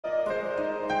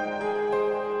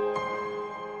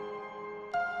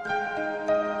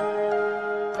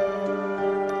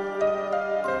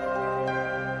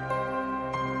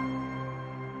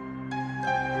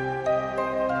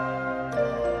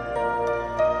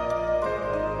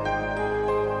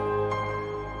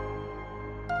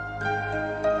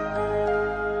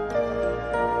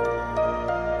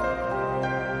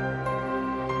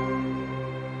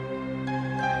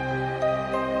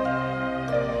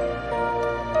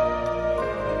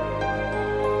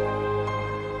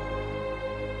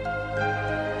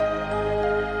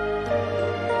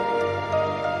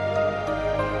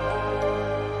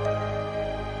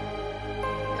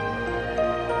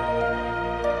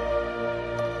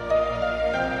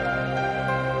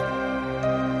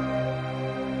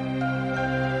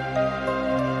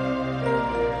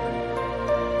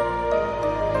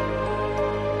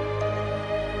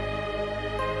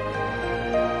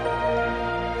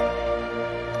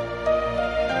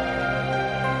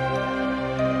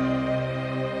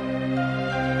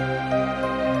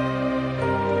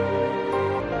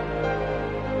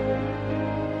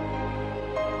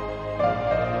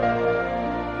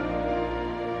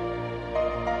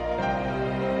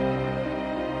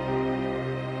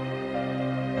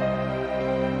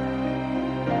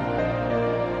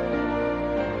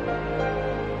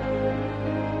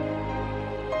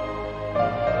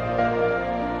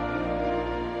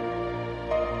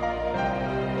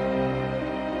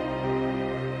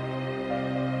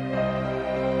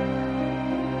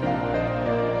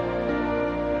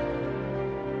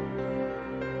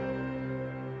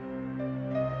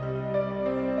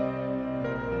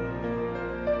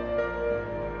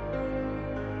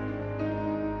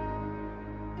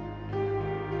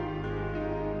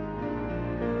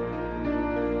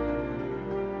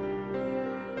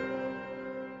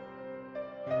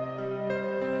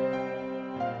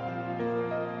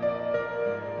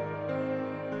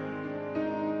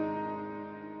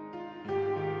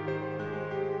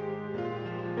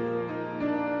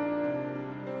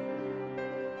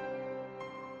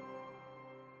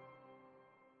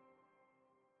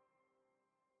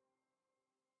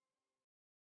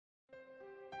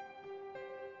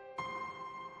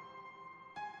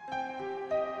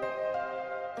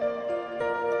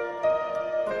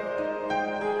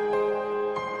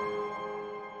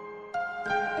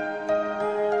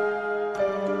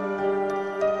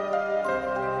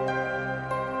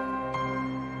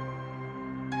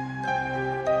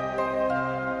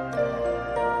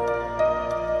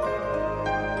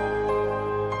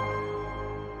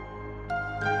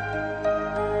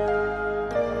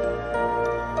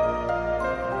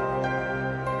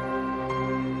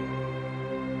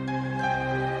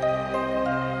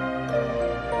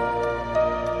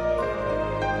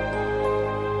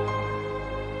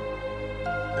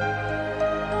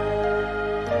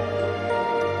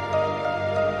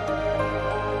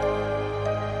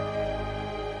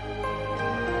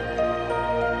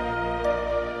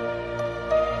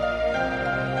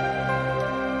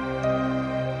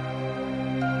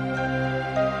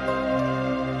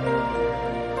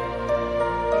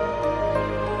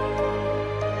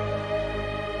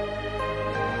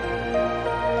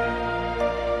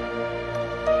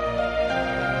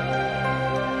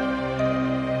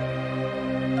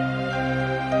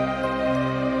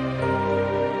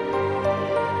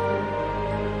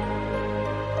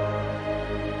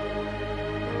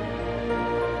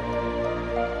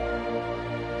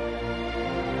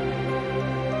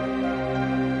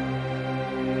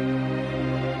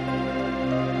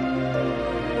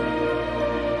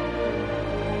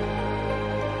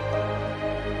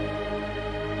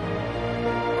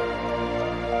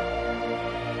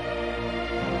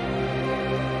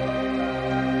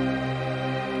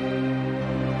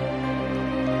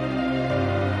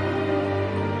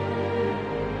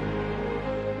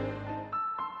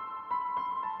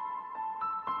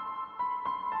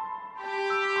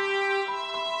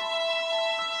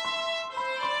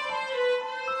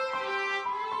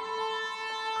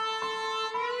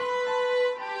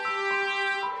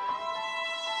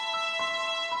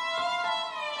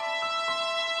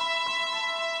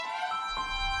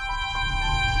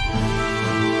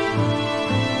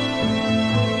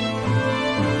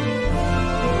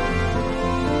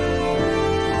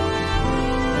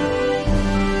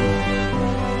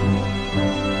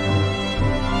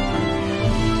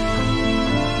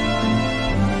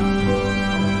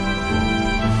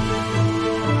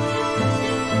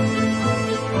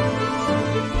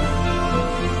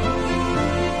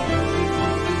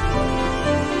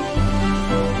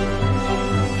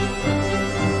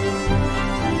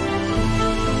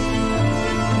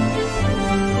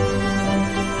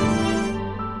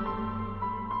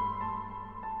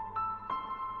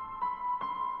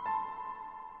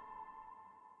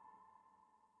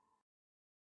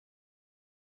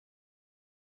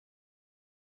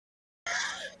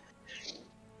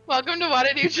Welcome to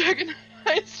Waterdeep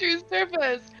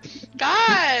Resurfaced.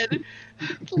 God!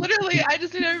 Literally, I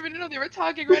just didn't even know they were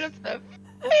talking right up to the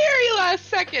very last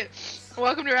second.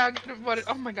 Welcome to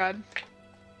oh my god.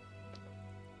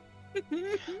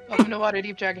 Welcome to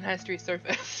Waterdeep Dragon History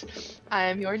Surface. I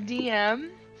am your DM.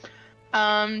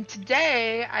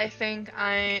 Today I think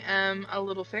I am a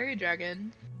little fairy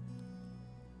dragon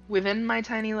within my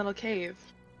tiny little cave,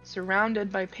 surrounded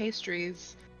by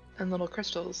pastries and little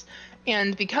crystals.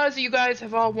 And because you guys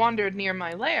have all wandered near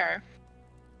my lair,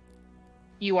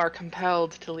 you are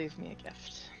compelled to leave me a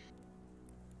gift.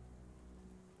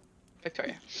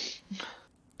 Victoria,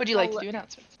 would you like to do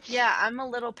announcements? Yeah, I'm a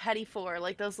little petit four,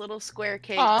 like those little square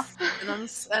cakes,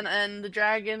 and the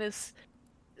dragon is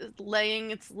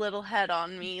laying its little head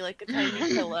on me like a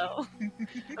tiny pillow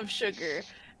of sugar,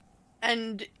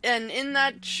 and in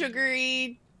that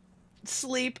sugary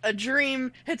sleep, a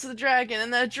dream hits the dragon,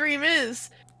 and that dream is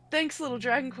thanks Little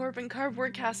Dragon Corp and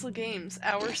Cardboard Castle Games,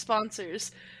 our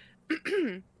sponsors.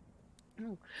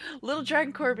 Little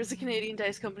Dragon Corp is a Canadian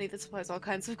dice company that supplies all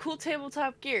kinds of cool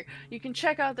tabletop gear. You can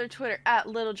check out their Twitter at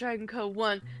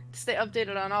LittleDragonCo1 to stay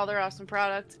updated on all their awesome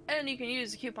products, and you can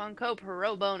use the coupon code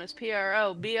PROBONUS,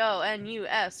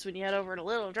 PROBONUS, when you head over to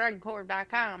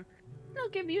littledragoncorp.com. They'll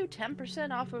give you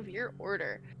 10% off of your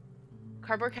order.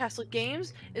 Cardboard Castle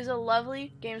Games is a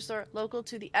lovely game store local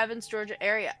to the Evans, Georgia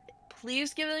area.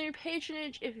 Please give them your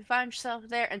patronage if you find yourself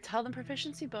there, and tell them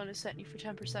Proficiency Bonus sent you for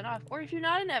 10% off. Or if you're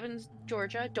not in Evans,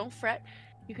 Georgia, don't fret.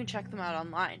 You can check them out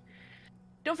online.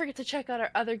 Don't forget to check out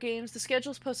our other games. The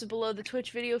schedule's posted below the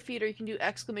Twitch video feed, or you can do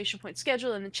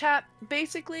 !schedule in the chat.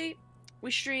 Basically,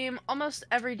 we stream almost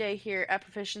every day here at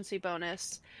Proficiency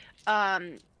Bonus.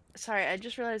 Sorry, I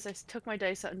just realized I took my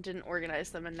dice out and didn't organize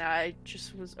them, and now I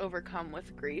just was overcome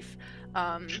with grief.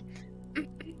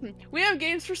 We have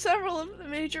games for several of the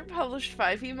major published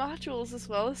 5e modules, as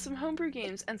well as some homebrew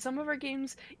games, and some of our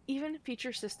games even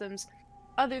feature systems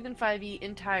other than 5e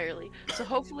entirely, so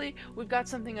hopefully we've got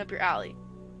something up your alley.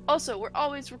 Also, we're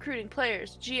always recruiting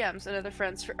players, GMs, and other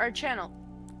friends for our channel.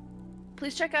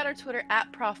 Please check out our Twitter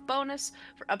at ProfBonus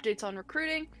for updates on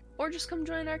recruiting, or just come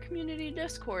join our community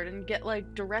Discord and get,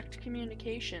 like, direct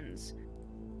communications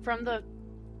from the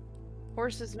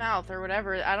horse's mouth or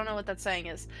whatever. I don't know what that saying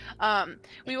is.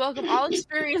 We welcome all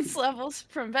experience levels,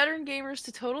 from veteran gamers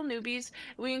to total newbies.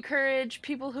 We encourage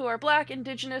people who are Black,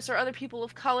 Indigenous, or other people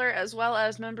of color, as well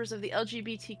as members of the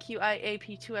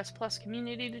LGBTQIAP2S+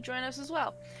 community to join us as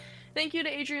well. Thank you to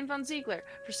Adrian Von Ziegler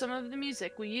for some of the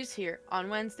music we use here on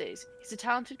Wednesdays. He's a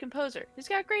talented composer. He's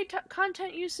got great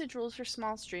content usage rules for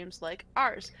small streams like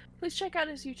ours. Please check out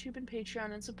his YouTube and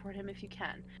Patreon and support him if you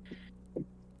can.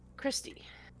 Kristy.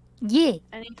 Yeah.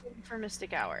 Anything for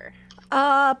MysticHour?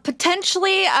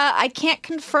 Potentially. I can't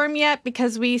confirm yet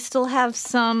because we still have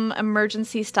some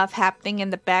emergency stuff happening in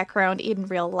the background in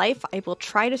real life. I will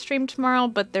try to stream tomorrow,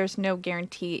 but there's no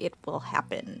guarantee it will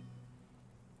happen.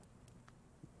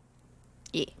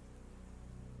 Yeah.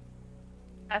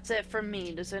 That's it from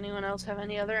me. Does anyone else have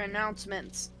any other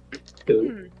announcements?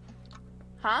 Who?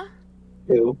 Huh?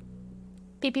 Who?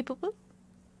 Beep beep boop boop.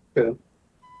 Who?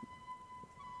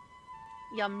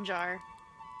 Yum jar.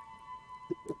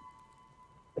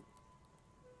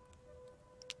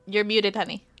 You're muted,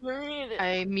 honey. You're muted.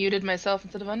 I muted myself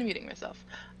instead of unmuting myself.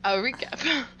 A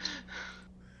recap.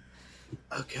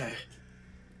 Okay.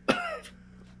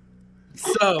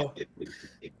 So,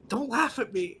 don't laugh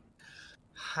at me.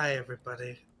 Hi,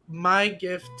 everybody. My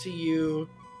gift to you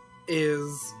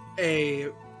is a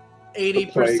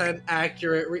 80%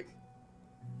 accurate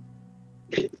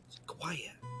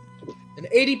Quiet. An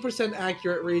 80%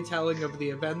 accurate retelling of the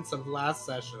events of last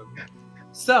session.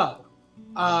 So,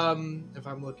 if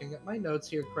I'm looking at my notes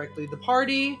here correctly, the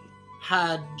party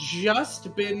had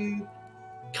just been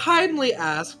kindly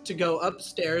asked to go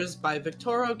upstairs by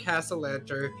Victoro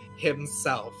Castellanter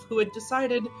himself, who had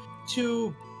decided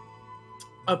to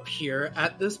appear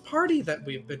at this party that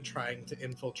we've been trying to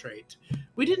infiltrate.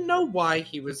 We didn't know why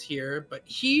he was here, but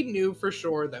he knew for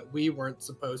sure that we weren't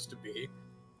supposed to be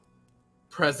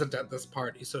present at this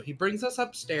party. So he brings us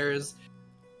upstairs,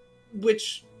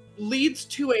 which leads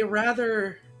to a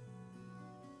rather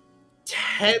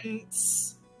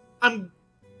tense...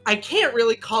 I can't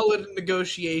really call it a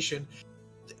negotiation.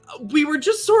 We were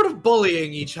just sort of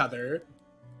bullying each other.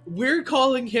 We're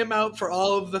calling him out for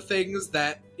all of the things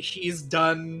that he's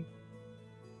done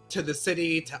to the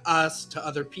city, to us, to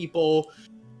other people.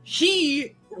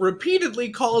 He repeatedly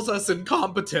calls us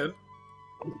incompetent,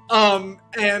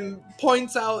 and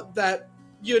points out that,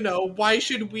 you know, why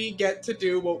should we get to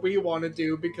do what we want to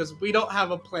do because we don't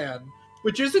have a plan,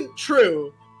 which isn't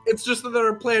true. It's just that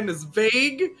our plan is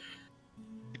vague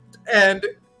and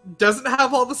doesn't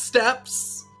have all the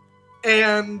steps,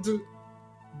 and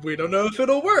we don't know if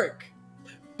it'll work.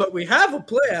 But we have a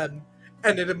plan,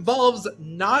 and it involves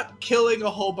not killing a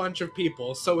whole bunch of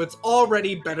people, so it's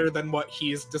already better than what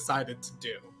he's decided to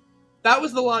do. That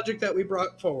was the logic that we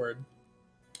brought forward.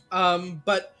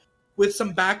 But with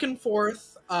some back and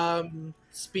forth,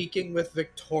 speaking with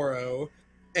Victoro,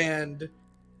 and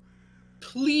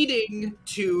pleading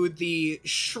to the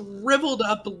shriveled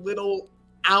up little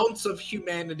ounce of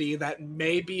humanity that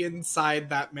may be inside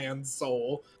that man's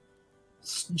soul,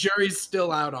 jury's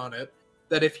still out on it,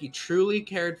 that if he truly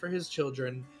cared for his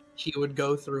children, he would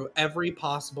go through every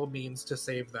possible means to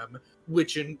save them,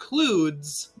 which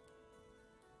includes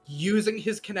using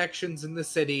his connections in the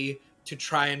city to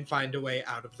try and find a way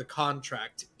out of the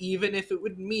contract, even if it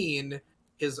would mean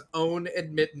his own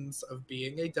admittance of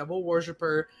being a devil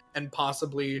worshipper and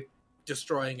possibly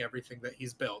destroying everything that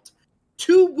he's built.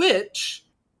 To which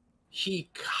he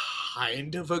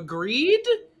kind of agreed?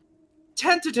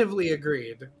 Tentatively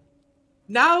agreed.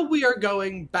 Now we are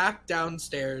going back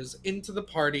downstairs into the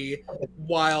party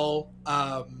while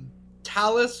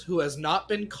Tallice, who has not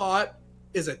been caught,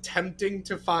 is attempting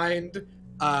to find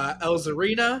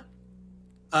Elzarina,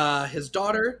 his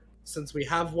daughter, since we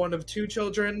have one of two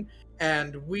children,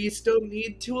 and we still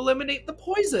need to eliminate the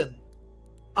poison.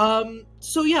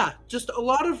 So yeah, just a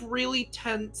lot of really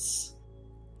tense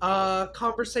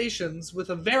conversations with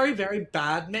a very, very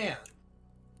bad man.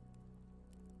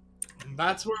 And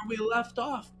that's where we left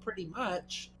off, pretty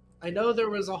much. I know there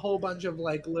was a whole bunch of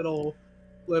like little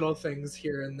things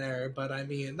here and there, but I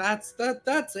mean that's it.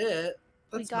 That's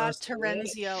We got most of it.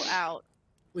 Terenzio out.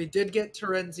 We did get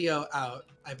Terenzio out.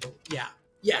 Yeah.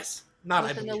 Yes. Not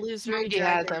With I an believe. illusory Moongie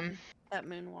has dragon him. that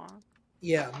moonwalk.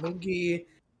 Yeah, Moongie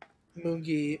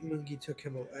took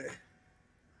him away.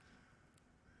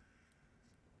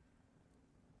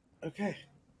 Okay.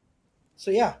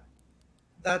 So yeah.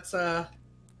 That's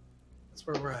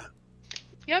where we're at.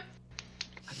 Yep.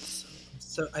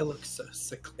 I look so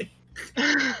sickly.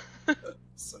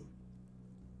 So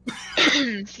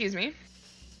Excuse me.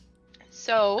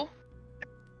 So,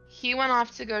 he went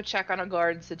off to go check on a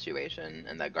guard situation,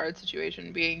 and that guard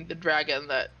situation being the dragon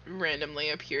that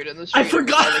randomly appeared in the street. I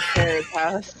forgot! by the carriage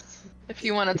house. If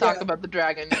you want to talk about the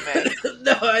dragon, you may.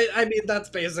 No, I mean that's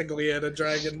basically it. A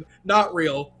dragon, not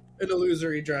real, an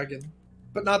illusory dragon,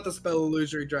 but not the spell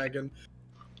illusory dragon.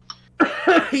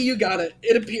 You got it.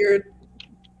 It appeared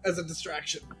as a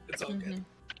distraction. It's all good.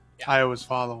 Yeah. I was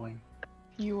following.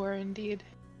 You were indeed.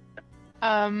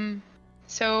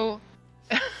 So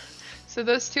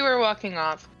those two are walking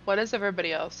off. What is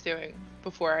everybody else doing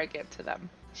before I get to them?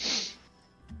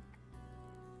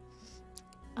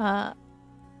 I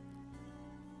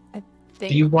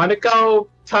think. Do you want to go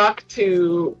talk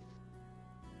to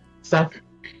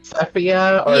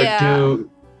Cephia, or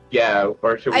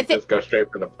or should we just go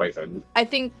straight for the poison? I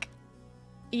think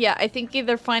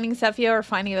either finding Cephia or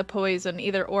finding the poison,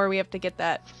 either or, we have to get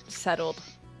that settled,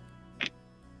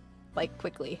 like,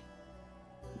 quickly.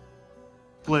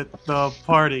 Split the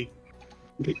party.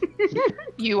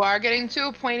 You are getting to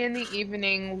a point in the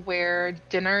evening where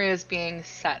dinner is being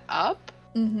set up.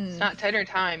 Mm-hmm. It's not dinner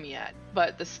time yet,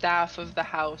 but the staff of the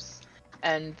house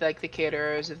and like the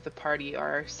caterers of the party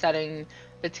are setting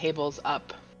the tables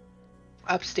up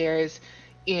upstairs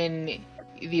in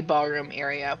the ballroom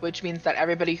area, which means that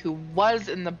everybody who was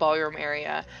in the ballroom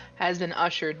area has been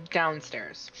ushered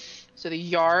downstairs. So the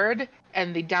yard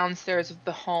and the downstairs of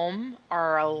the home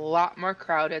are a lot more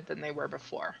crowded than they were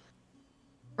before.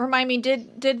 Remind me,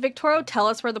 did Victoro tell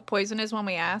us where the poison is when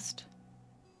we asked?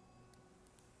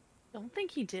 Don't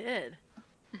think he did.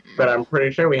 But I'm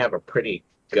pretty sure we have a pretty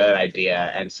good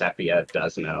idea, and Cephia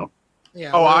does know.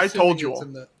 Yeah. Oh, we're I assuming told you it's all.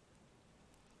 in the-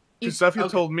 Because Cephia Okay.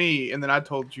 told me, and then I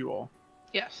told you all.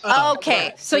 Yes. Oh, Okay,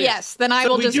 right. so yes, then I So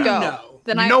will we just do go. know.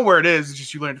 Then You I know where it is, it's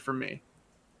just you learned it from me.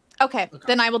 Okay, Okay.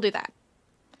 then I will do that.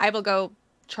 I will go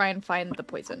try and find the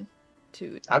poison.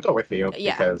 I'll go with you.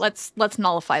 Yeah, Because let's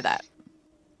nullify that.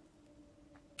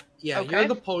 Yeah, Okay. you're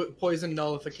the poison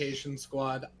nullification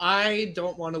squad. I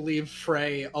don't want to leave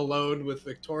Frey alone with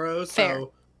Victoro, so Fair.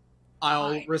 I'll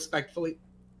Fine. respectfully.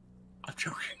 I'm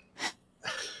joking.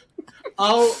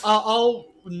 I'll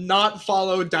not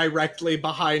follow directly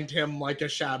behind him like a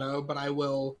shadow, but I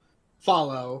will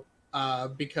follow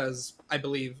because I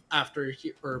believe I'll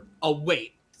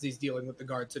wait because he's dealing with the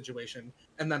guard situation,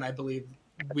 and then I believe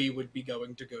we would be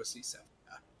going to go see Seth.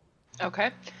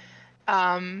 Okay.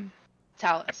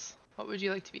 Tallice, what would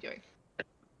you like to be doing?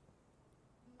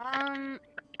 I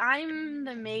I'm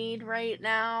the maid right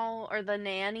now, or the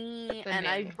nanny, The and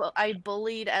nanny. I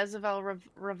bullied Ezevel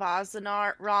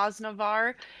Rosnavar,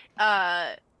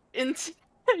 into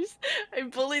I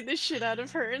bullied the shit out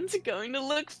of her into going to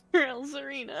look for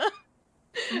Elzarina,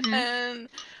 Mhm.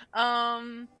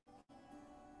 and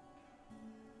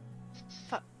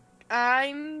fuck,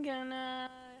 I'm gonna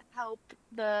help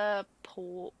the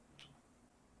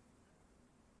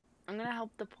I'm gonna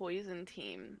help the poison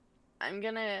team. So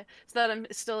that I'm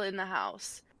still in the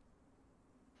house.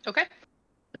 Okay.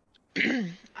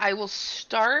 I will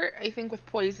start, I think, with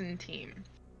poison team.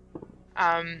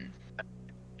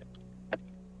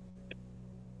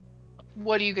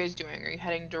 What are you guys doing? Are you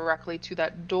heading directly to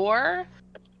that door?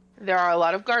 There are a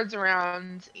lot of guards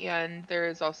around, and there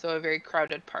is also a very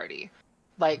crowded party,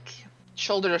 like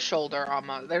shoulder to shoulder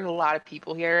almost. There's a lot of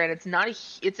people here, and it's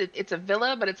a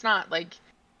villa, but it's not like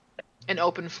an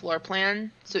open floor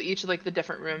plan. So each of like the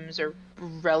different rooms are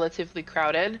relatively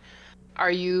crowded. Are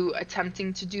you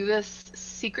attempting to do this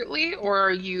secretly, or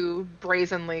are you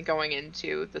brazenly going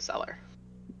into the cellar?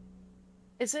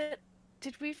 Did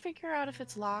we figure out if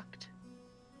it's locked?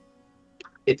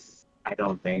 I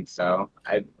don't think so.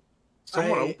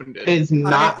 Someone I- opened it. It's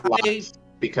not I- locked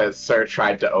because Sir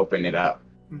tried to open it up.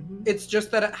 Mhm. It's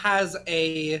just that it has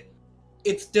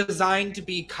it's designed to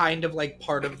be kind of like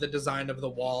part of the design of the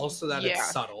wall so that Yeah. it's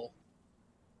subtle.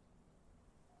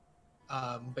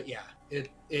 But yeah,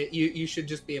 you should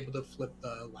just be able to flip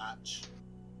the latch.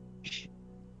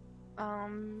 Oh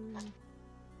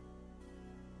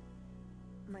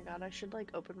my god, I should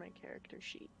like open my character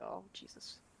sheet. Oh,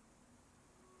 Jesus.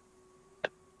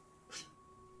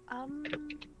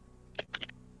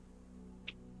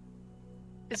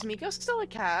 Is Mico still a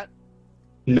cat?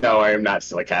 No, I am not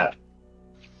still a cat.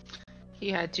 He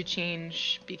had to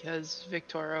change because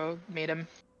Victoro made him.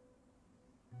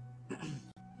 What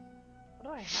do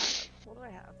I have? What do I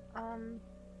have?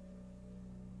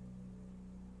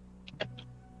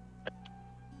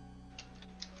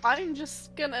 I'm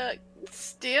just gonna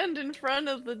stand in front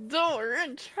of the door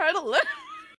and try to let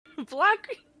blacks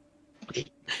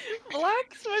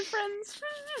my friends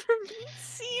from being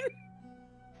seen.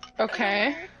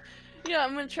 Okay. Yeah,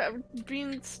 I'm gonna try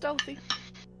being stealthy.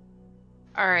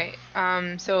 Alright,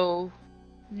 so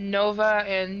Nova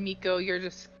and Mico, you're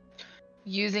just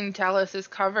using Tallice as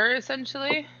cover,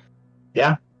 essentially?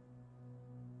 Yeah.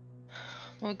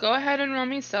 Well, go ahead and roll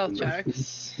me stealth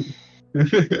checks.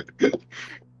 We're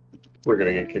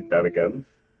gonna get kicked out again.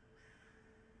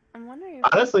 I'm wondering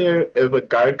Honestly, if a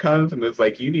guard comes and is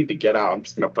like, "You need to get out," I'm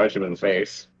just gonna punch him in the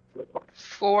face.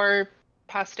 For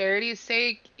posterity's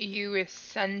sake, you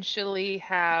essentially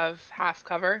have half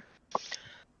cover.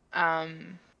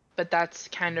 But that's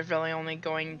kind of really only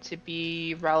going to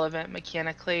be relevant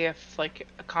mechanically if like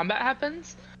a combat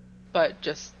happens. But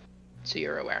just so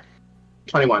you're aware.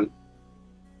 21.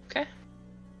 Okay.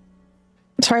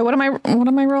 Sorry, what am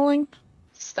I rolling?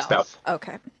 Stealth.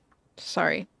 Okay.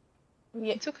 Sorry.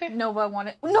 Yeah, It's okay. Nova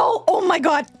wanted. No! Oh my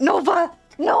god! Nova!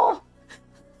 No!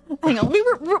 Hang on, let me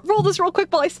roll this real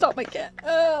quick while I stop my cat.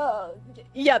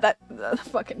 Yeah, that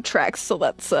fucking tracks, so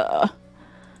that's,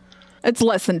 it's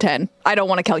less than 10. I don't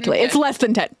want to calculate. Okay. It's less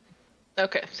than 10.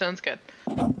 Okay, sounds good.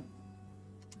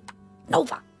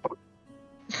 Nova!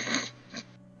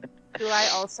 do I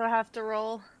also have to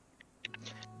roll?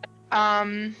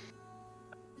 I'm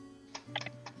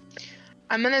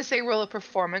gonna say roll a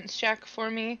performance check for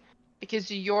me,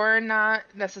 because you're not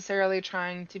necessarily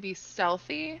trying to be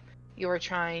stealthy. You're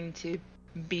trying to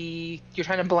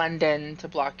blend in to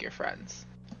block your friends.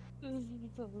 This is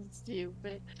so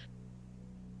stupid.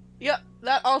 Yep,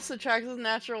 that also tracks as a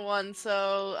natural one,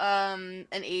 so an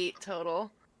 8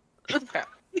 total. Okay.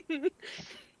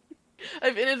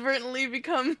 I've inadvertently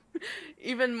become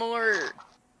even more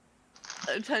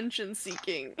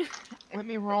attention-seeking. Let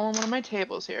me roll on one of my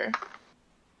tables here.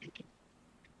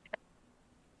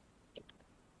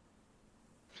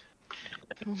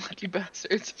 Lucky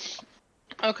bastards.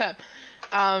 Okay.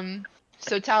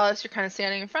 So Tallice, you're kind of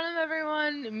standing in front of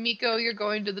everyone. Mico, you're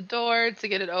going to the door to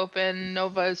get it open.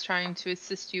 Nova is trying to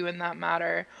assist you in that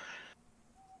matter.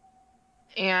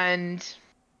 And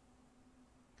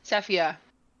Sephia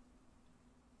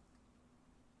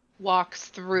walks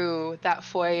through that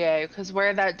foyer, because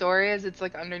where that door is, it's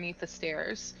like underneath the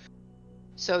stairs.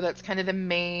 So that's kind of the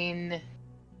main,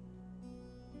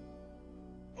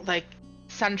 like,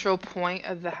 central point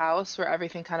of the house where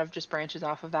everything kind of just branches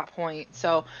off of that point.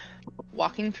 So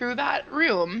walking through that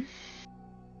room,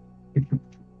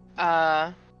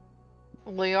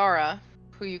 Liara,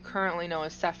 who you currently know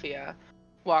as Sephia,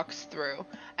 walks through,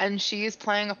 and she's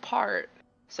playing a part.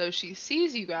 So she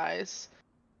sees you guys,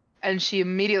 and she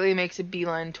immediately makes a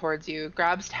beeline towards you,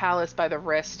 grabs Tallice by the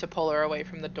wrist to pull her away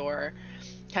from the door,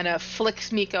 kind of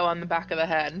flicks Mico on the back of the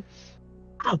head.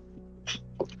 Ow.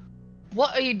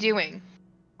 What are you doing?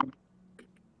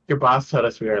 Your boss told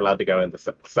us we were allowed to go in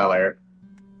the cellar.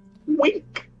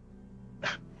 Wink!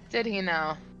 Did he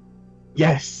now?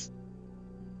 Yes.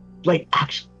 Like,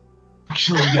 actually,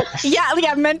 yes.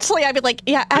 Yeah, mentally I'd be like,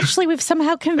 yeah, actually we've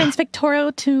somehow convinced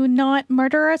Victoria to not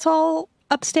murder us all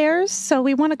upstairs, so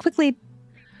we want to quickly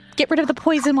get rid of the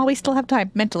poison while we still have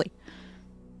time, mentally.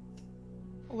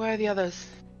 Where are the others?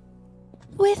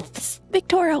 With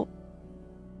Victoria.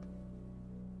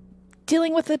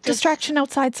 Dealing with a distraction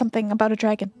outside something about a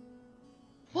dragon.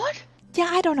 What? Yeah,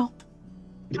 I don't know.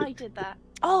 I did that.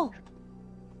 Oh.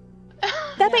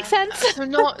 That makes sense. So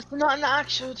not an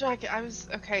actual dragon. I was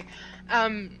okay.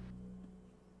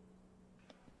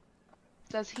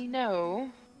 Does he know?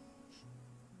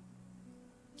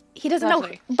 He doesn't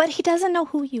Lovely. know, but he doesn't know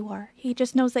who you are. He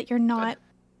just knows that you're not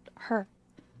her.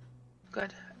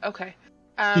 Good. Okay.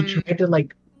 He tried to,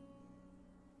 like,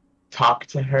 talk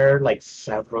to her, like,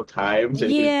 several times.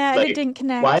 And Yeah, like, it didn't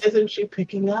connect. why isn't she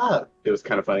picking up? It was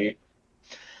kind of funny.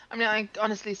 I mean, I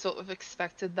honestly sort of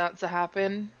expected that to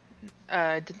happen.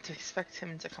 I didn't expect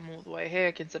him to come all the way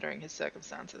here, considering his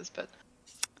circumstances, but...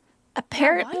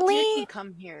 Apparently, Why did he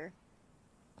come here?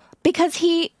 because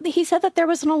he said that there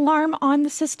was an alarm on the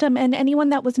system and anyone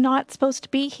that was not supposed to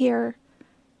be here,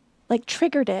 like,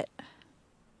 triggered it.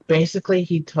 Basically,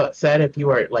 he said if you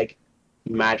were, like,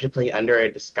 magically under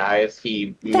a disguise,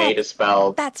 he made a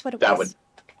spell That's what it that was.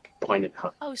 would point it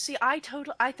out. Oh, see, I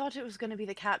thought it was going to be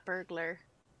the cat burglar.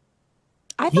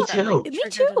 I Me thought too. Me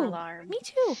Triggered an too. alarm. Me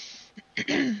too.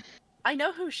 I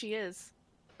know who she is.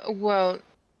 Well,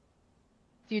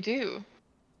 you do.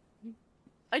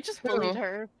 I just Who? bullied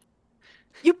her.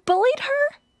 You bullied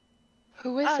her?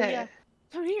 Who is Oh, it? yeah.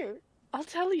 Come here. I'll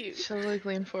tell you. She'll, like,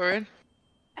 lean forward.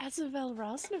 Azabel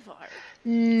Rosnavar.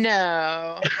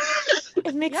 No.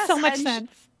 It makes Yes, so much and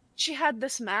sense. She had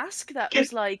this mask that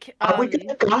was like, Are we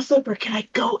gonna gossip or can I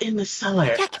go in the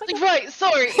cellar? Yeah, can we go? Right,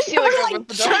 sorry. She, like, We're,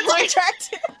 opens the door.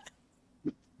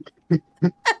 But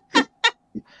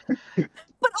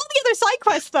all the other side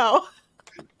quests, though.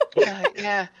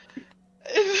 Yeah.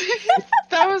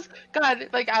 That was, God,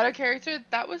 like, out of character,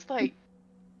 that was, like,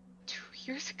 2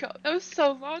 years ago. That was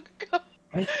so long ago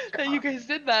that you guys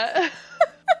did that.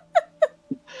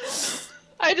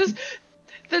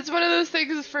 That's one of those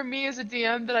things for me as a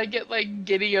DM that I get, like,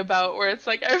 giddy about, where it's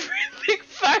like everything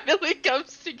finally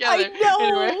comes together. I know.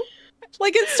 Anyway.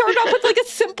 Like, it started off with, like, a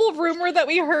simple rumor that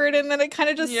we heard, and then it kind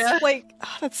of just, Yeah. like,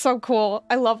 oh, that's so cool.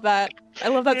 I love that. I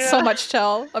love that so Yeah. much,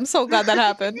 Chel. I'm so glad that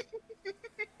happened.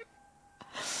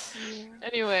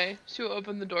 Anyway, she will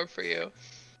open the door for you.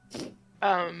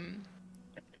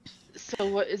 So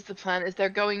what is the plan? Is there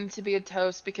going to be a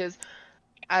toast? Because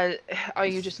are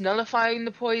you just nullifying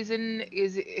the poison?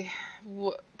 Is it...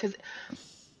 Because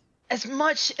as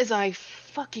much as I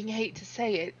fucking hate to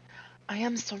say it, I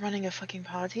am still running a fucking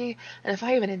party, and if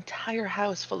I have an entire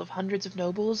house full of hundreds of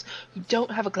nobles who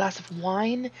don't have a glass of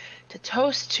wine to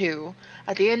toast to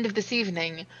at the end of this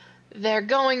evening, they're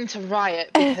going to riot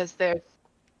because they're...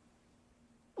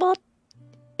 Well,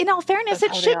 in all fairness,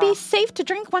 That's it how should they be are. safe to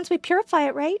drink once we purify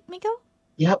it, right, Mico?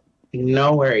 Yep.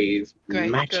 No worries. Great,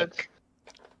 Magic.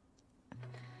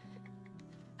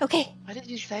 Okay. Why did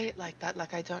you say it like that?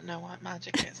 Like I don't know what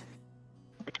magic is.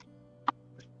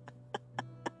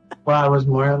 Well, I was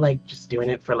more like just doing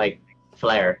it for like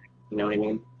flair. You know what I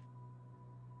mean?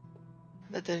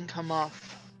 That didn't come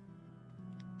off.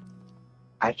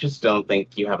 I just don't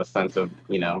think you have a sense of,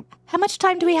 you know, How much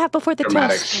time do we have before the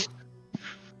dramatic. toast?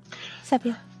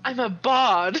 Sepia. I'm a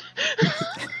bard.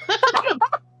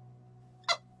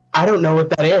 I don't know what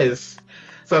that is.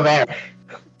 So there.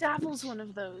 Dabble's one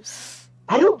of those.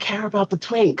 I don't care about the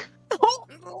twink.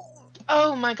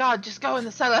 Oh my god, just go in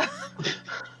the cellar.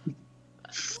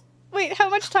 Wait, how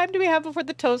much time do we have before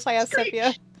the toast? I asked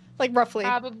Sepia. Like, roughly.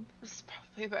 It's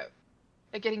probably about...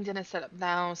 They're getting dinner set up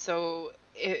now, so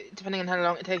depending on how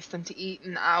long it takes them to eat,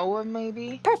 an hour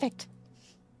maybe? Perfect.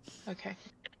 Okay.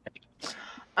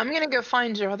 I'm gonna go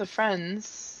find your other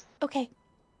friends. Okay.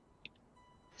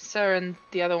 Sir and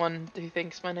the other one who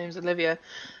thinks my name's Olivia.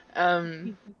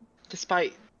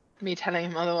 Despite me telling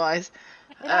him otherwise.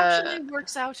 It actually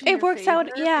works out in it your works out,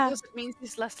 favor yeah. Because it means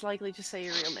he's less likely to say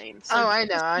your real name. So Oh, I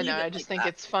know, just I leave know. it I just like think that.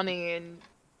 it's funny and...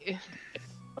 Yeah,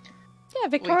 We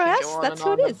Victoria can S. go on That's and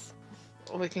who it on. is.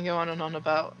 We can go on and on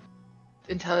about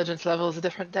intelligence levels a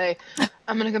different day.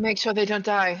 I'm gonna go make sure they don't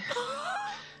die.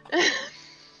 I'm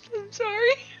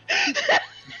sorry. Oh,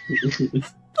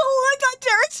 look on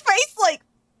Derek's face, like...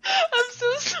 I'm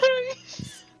so sorry.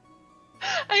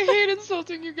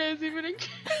 insulting you guys even in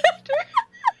character.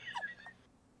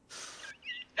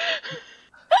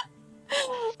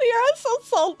 Liara's so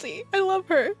salty. I love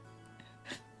her.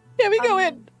 Yeah, we go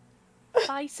in.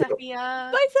 Bye,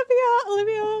 Sephia. Bye, Sophia.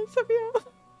 Olivia. Sophia.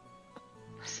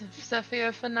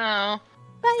 Sophia for now.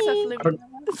 Bye.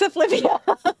 Sophia.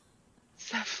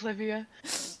 Sophia.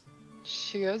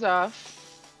 She goes off.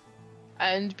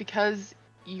 And because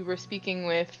you were speaking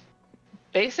with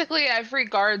basically every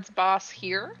guard's boss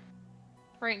here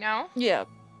right now, Yeah.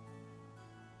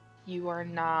 you are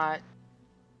not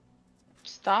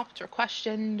stopped or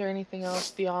questioned or anything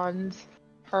else beyond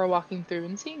her walking through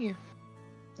and seeing you.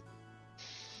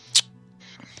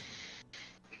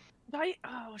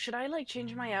 Should I like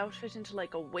change my outfit into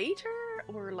like a waiter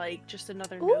or like just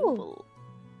another Ooh. noble?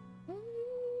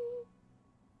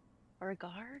 Or a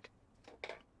guard?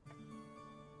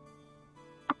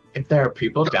 If there are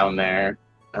people down there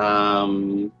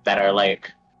that are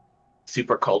like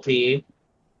super culty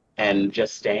and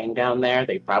just staying down there,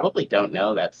 they probably don't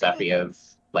know that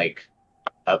Sephia's like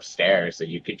upstairs, so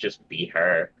you could just be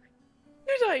her.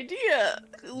 Good idea.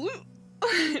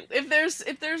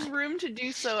 If there's room to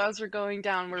do so as we're going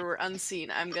down where we're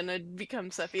unseen, I'm gonna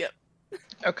become Sephia.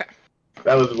 Okay.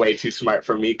 That was way too smart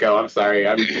for Mico. I'm sorry.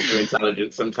 I'm too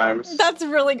intelligent sometimes. That's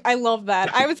really, I love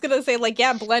that. I was gonna say, like,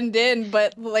 yeah, blend in,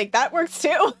 but, like, that works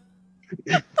too.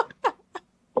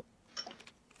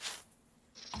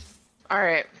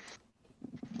 Alright.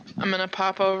 I'm gonna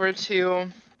pop over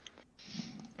to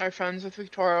our friends with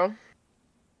Victorio.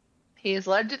 He is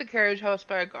led to the carriage house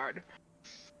by a guard,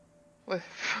 with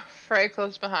Frey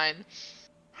close behind.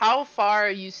 How far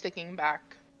are you sticking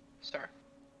back, sir?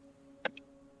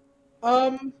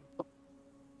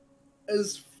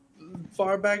 As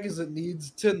far back as it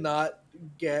needs to not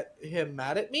get him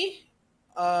mad at me.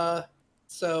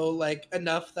 So like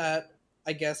enough that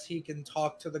I guess he can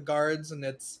talk to the guards and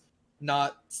it's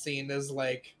not seen as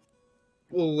like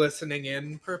listening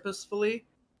in purposefully.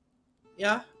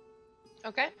 Yeah.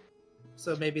 Okay.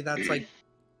 So maybe that's like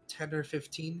 10 or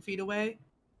 15 feet away.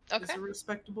 Is Okay. a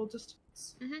respectable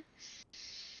distance.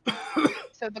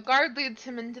 So the guard leads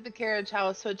him into the carriage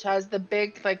house, which has the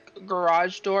big, like,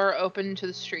 garage door open to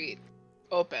the street.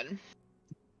 Open.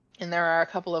 And there are a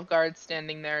couple of guards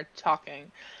standing there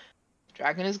talking.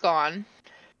 Dragon is gone.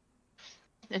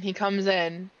 And he comes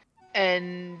in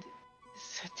and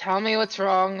says, "Tell me what's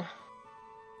wrong."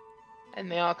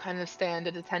 And they all kind of stand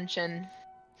at attention.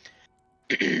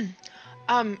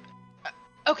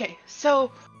 Okay,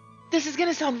 so this is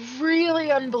gonna sound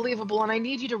really unbelievable, and I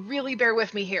need you to really bear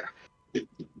with me here.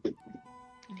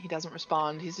 And he doesn't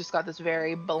respond. He's just got this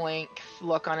very blank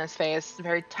look on his face,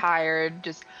 very tired,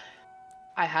 just,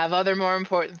 I have other more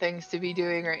important things to be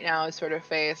doing right now sort of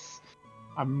face.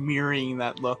 I'm mirroring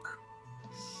that look.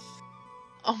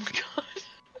 Oh my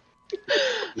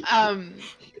god.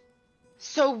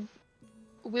 So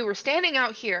we were standing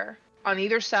out here on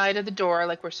either side of the door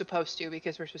like we're supposed to,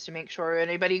 because we're supposed to make sure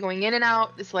anybody going in and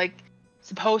out is like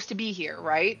supposed to be here,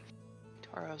 right?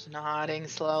 Toro's nodding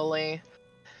slowly.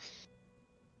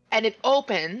 And it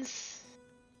opens,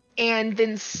 and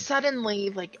then suddenly,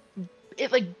 like,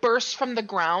 it like bursts from the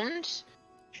ground,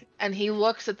 and he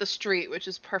looks at the street, which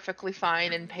is perfectly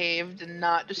fine and paved and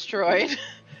not destroyed.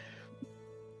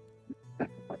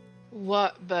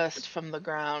 What burst from the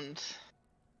ground?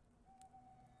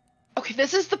 Okay,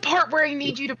 this is the part where I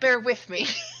need you to bear with me.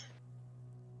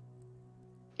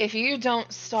 If you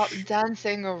don't stop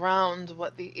dancing around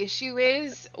what the issue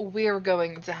is, we're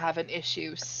going to have an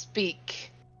issue.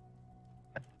 Speak.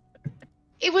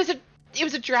 It was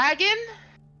a dragon?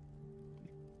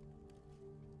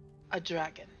 A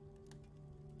dragon.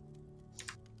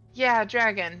 Yeah, a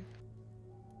dragon.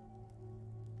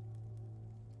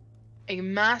 A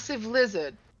massive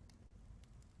lizard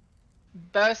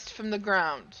burst from the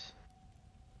ground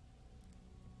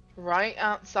right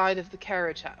outside of the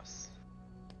carriage house.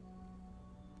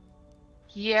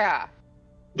 Yeah.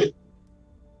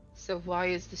 So why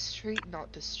is the street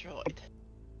not destroyed?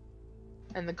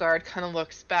 And the guard kind of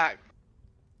looks back.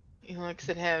 He looks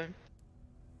at him.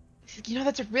 He says, "You know,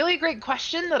 that's a really great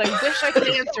question that I wish I could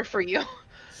answer for you."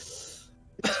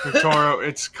 Victorio,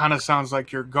 it kind of sounds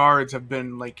like your guards have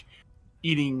been like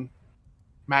eating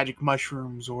magic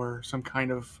mushrooms or some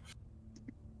kind of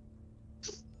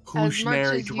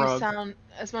hallucinatory drug.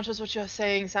 As much as what you're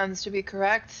saying sounds to be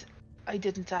correct, I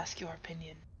didn't ask your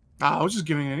opinion. I was just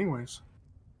giving it anyways.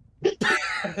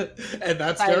 And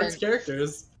that's Silence. Derek's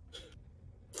characters.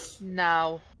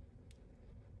 Now.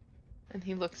 And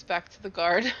he looks back to the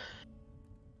guard.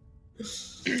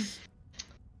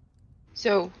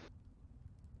 So,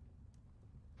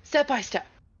 step by step,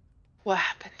 what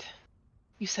happened?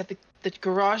 You said the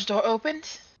garage door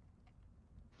opened?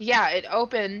 Yeah, it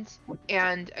opened,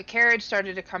 and a carriage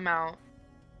started to come out,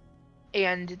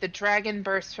 and the dragon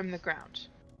burst from the ground.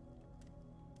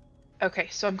 Okay,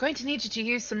 so I'm going to need you to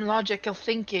use some logical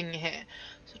thinking here.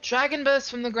 So dragon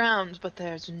burst from the ground, but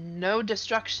there's no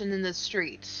destruction in the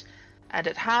street. And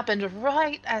it happened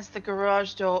right as the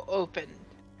garage door opened,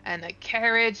 and a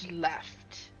carriage left.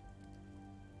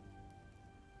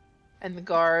 And the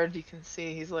guard, you can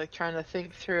see he's like trying to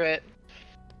think through it.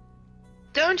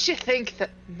 Don't you think that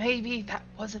maybe that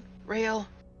wasn't real?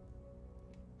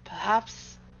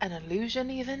 Perhaps an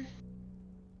illusion even?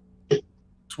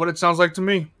 That's what it sounds like to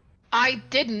me. I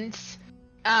didn't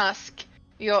ask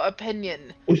your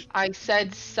opinion. I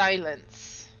said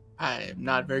silence. I am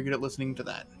not very good at listening to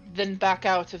that. Then back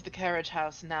out of the carriage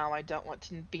house now. I don't want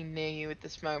to be near you at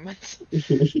this moment.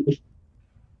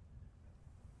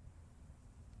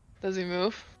 Does he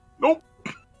move? Nope.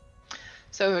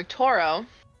 So Victoro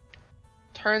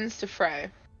turns to Frey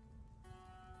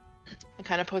and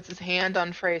kind of puts his hand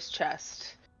on Frey's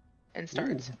chest and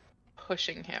starts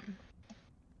pushing him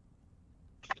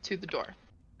to the door.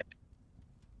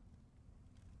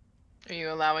 Are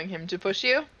you allowing him to push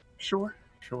you? Sure.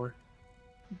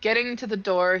 Getting to the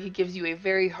door, he gives you a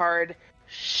very hard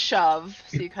shove,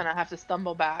 so you kind of have to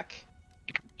stumble back,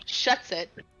 shuts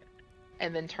it,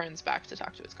 and then turns back to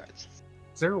talk to his guards.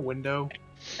 Is there a window?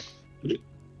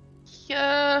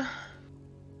 Yeah.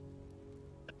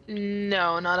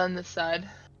 No, not on this side.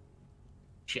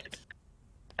 Shit.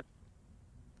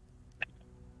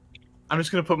 I'm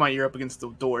just gonna put my ear up against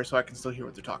the door so I can still hear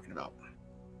what they're talking about.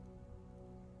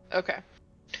 Okay.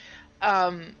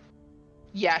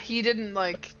 Yeah, he didn't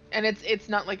like, and it's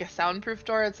not like a soundproof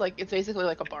door. It's basically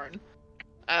like a barn.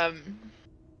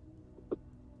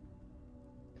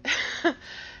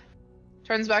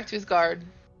 Turns back to his guard.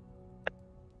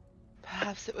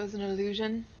 Perhaps it was an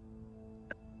illusion.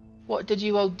 What did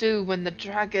you all do when the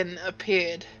dragon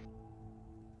appeared?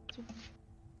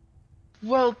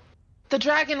 Well, the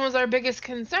dragon was our biggest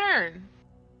concern.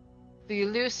 The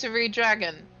illusory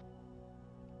dragon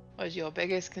was your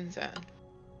biggest concern.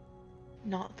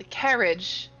 Not the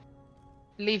carriage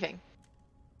leaving.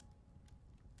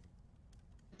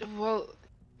 Well,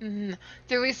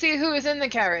 do we see who was in the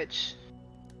carriage?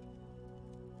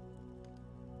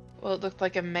 Well, it looked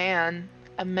like a man.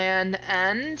 A man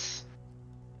and...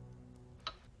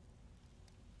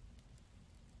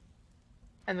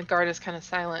 And the guard is kind of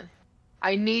silent.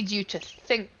 I need you to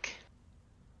think.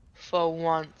 For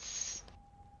once.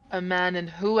 A man and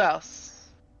who else?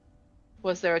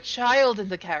 Was there a child in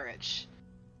the carriage?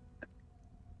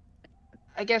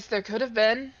 I guess there could have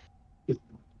been.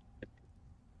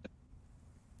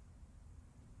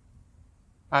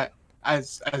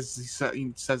 As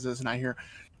he says this, and I hear,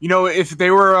 if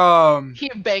they were He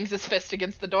bangs his fist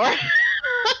against the door.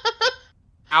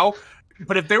 ow,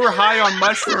 but if they were high on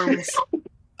mushrooms,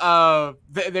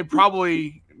 they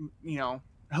probably,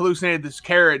 hallucinated this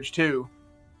carriage too.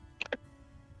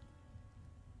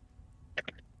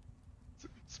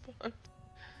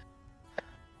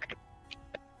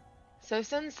 So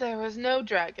since there was no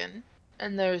dragon,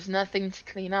 and there's nothing to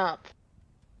clean up,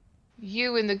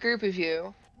 you and the group of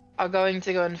you are going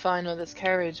to go and find where this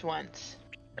carriage went.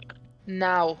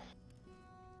 Now.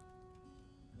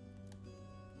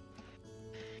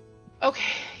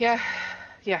 Okay, yeah.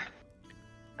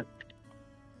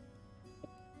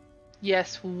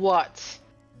 Yes, what?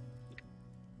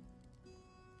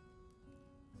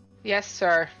 Yes,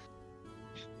 sir.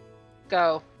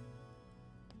 Go.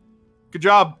 Good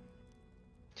job.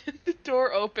 The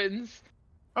door opens.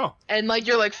 Oh. And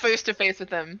you're face to face with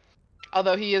him.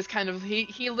 Although he is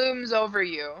he looms over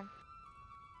you.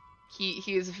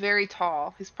 He is very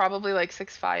tall. He's probably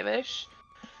 6'5"-ish.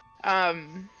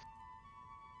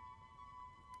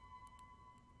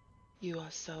 You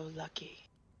are so lucky.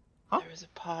 Huh? There is a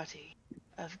party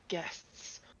of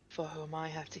guests for whom I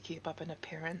have to keep up an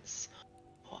appearance,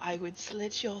 or I would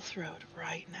slit your throat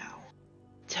right now.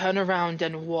 Turn around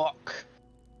and walk.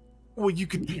 Well, you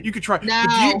could try.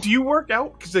 Now. Do you work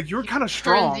out? Because you're kind of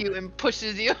strong. Turns you and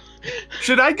pushes you.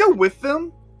 Should I go with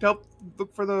them to help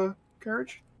look for the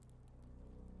carriage?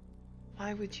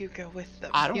 Why would you go with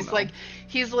them? I don't know.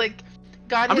 He's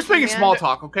got I'm his just making hand, small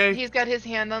talk, okay? He's got his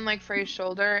hand on Frey's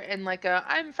shoulder and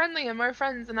I'm friendly and we're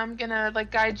friends and I'm gonna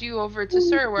guide you over to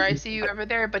Sir where I see you over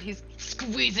there, but he's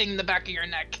squeezing the back of your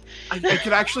neck. I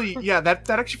could actually, that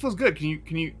actually feels good.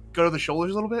 Can you go to the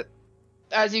shoulders a little bit?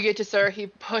 As you get to Sir, he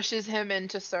pushes him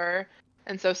into Sir,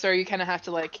 and so Sir, you kind of have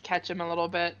to catch him a little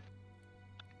bit.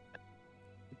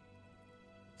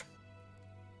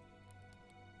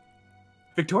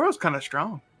 Victoria's kind of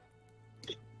strong.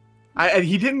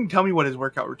 He didn't tell me what his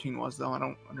workout routine was, though. I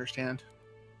don't understand.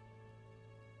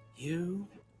 You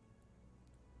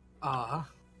are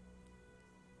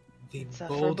the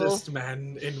Insufferable. boldest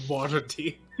man in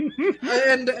Waterdeep.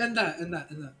 and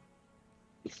that.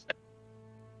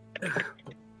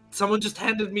 Someone just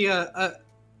handed me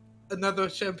another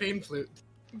champagne flute.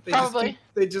 Probably.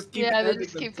 They just keep Yeah, they handing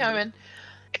just them keep to me. coming.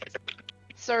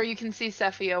 Sir, you can see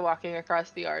Cephia walking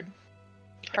across the yard.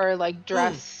 Her like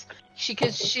dress,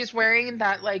 because she's wearing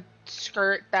that like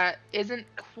skirt that isn't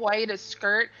quite a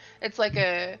skirt. It's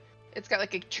got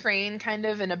like a train kind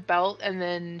of and a belt, and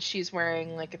then she's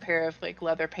wearing like a pair of like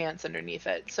leather pants underneath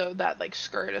it. So that like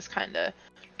skirt is kind of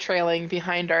trailing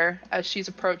behind her as she's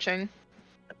approaching.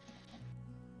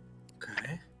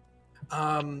 Okay.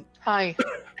 Hi. Hi.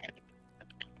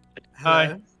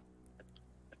 Hello.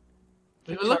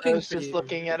 We were looking Toro's for just you.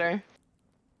 looking at her.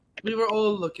 We were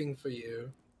all looking for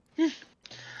you.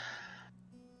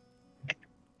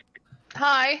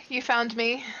 Hi, you found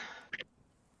me.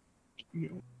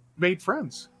 You made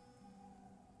friends.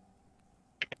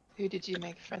 Who did you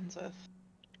make friends with?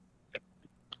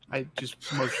 I just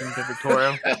motioned to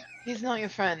Victoria. He's not your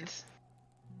friend.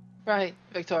 Right,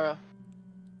 Victoria.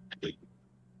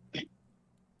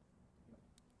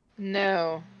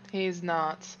 No, he's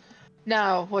not.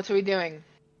 Now, what are we doing?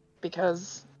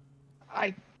 Because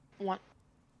I want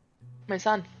my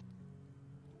son.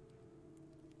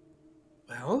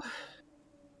 Well,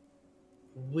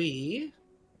 we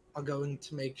are going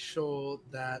to make sure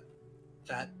that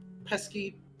that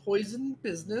pesky poison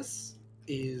business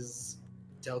is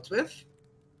dealt with,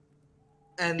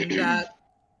 and that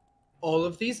all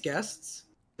of these guests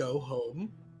go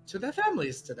home to their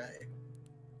families today.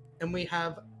 And we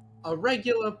have a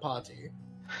regular party.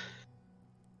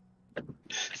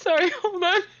 Sorry, hold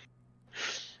on.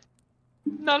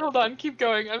 Not hold on, keep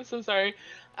going. I'm so sorry.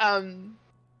 And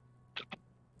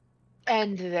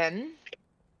then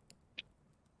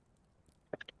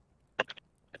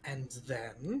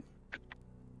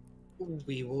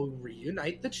we will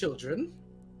reunite the children,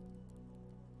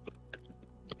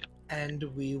 and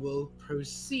we will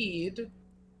proceed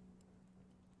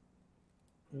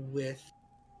with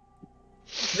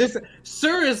this.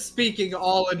 Sir is speaking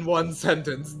all in one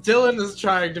sentence. Dylan is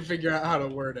trying to figure out how to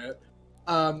word it.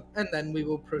 And then we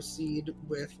will proceed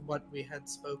with what we had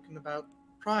spoken about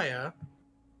prior,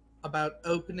 about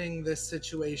opening this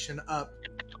situation up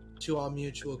to our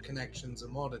mutual connections in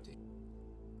Waterdeep.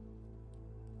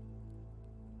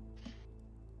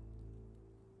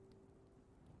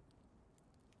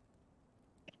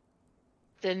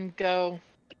 Then go.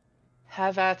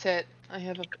 Have at it. I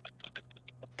have a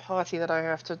party that I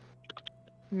have to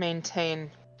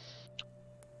maintain.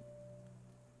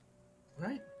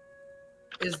 Right.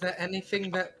 Is there anything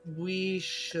that we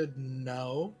should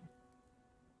know?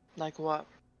 Like what?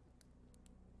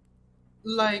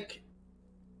 Like,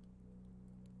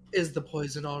 is the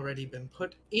poison already been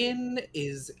put in?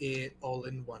 Is it all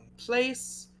in one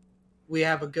place? We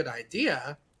have a good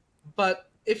idea, but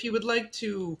if you would like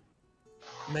to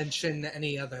mention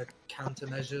any other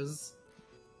countermeasures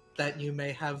that you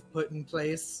may have put in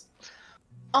place.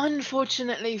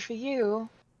 Unfortunately for you,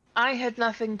 I had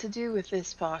nothing to do with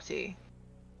this party.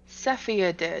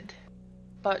 Cephia did,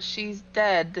 but she's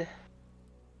dead.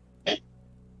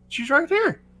 She's right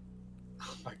here.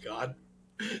 Oh my god.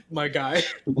 My guy.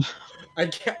 I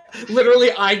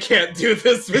can't do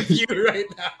this with you right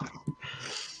now.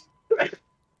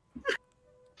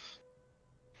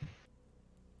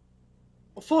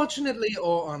 Fortunately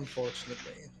or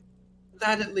unfortunately,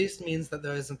 that at least means that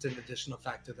there isn't an additional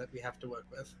factor that we have to work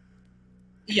with.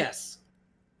 Yes,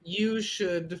 you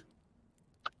should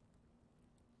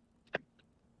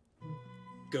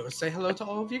go say hello to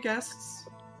all of your guests,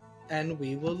 and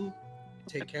we will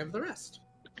take care of the rest.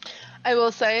 I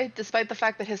will say, despite the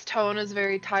fact that his tone is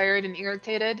very tired and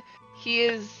irritated, he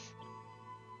is...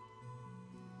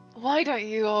 Why don't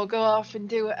you all go off and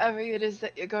do whatever it is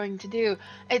that you're going to do?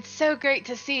 It's so great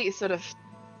to see, sort of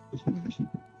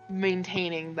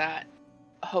maintaining that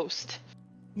host.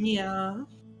 Yeah.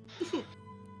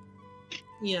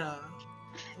 Yeah.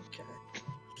 Okay.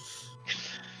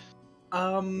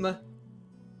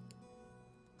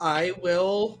 I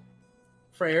will...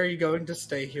 Frey, are you going to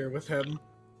stay here with him?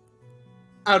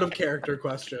 Out of character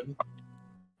question.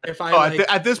 If I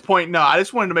At this point, no. I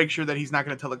just wanted to make sure that he's not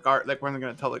going to tell the guard, like, we're not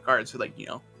going to tell the guards to, like, you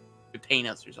know, detain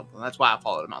us or something. That's why I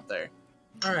followed him out there.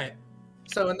 Alright.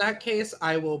 So in that case,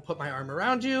 I will put my arm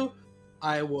around you.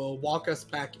 I will walk us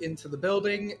back into the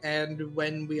building, and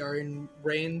when we are in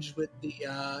range with the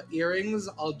earrings,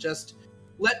 I'll just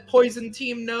let Poison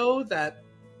Team know that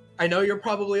I know you're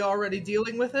probably already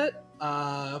dealing with it,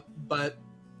 but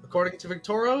according to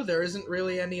Victoro, there isn't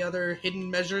really any other hidden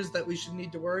measures that we should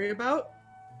need to worry about.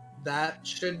 That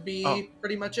should be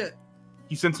pretty much it.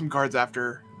 He sent some guards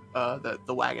after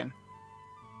the wagon.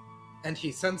 And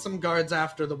he sent some guards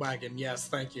after the wagon. Yes,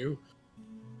 thank you.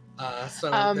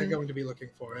 So they're going to be looking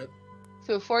for it.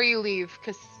 So before you leave,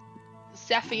 because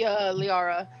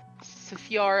Safiora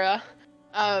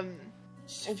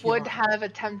would have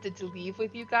attempted to leave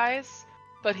with you guys,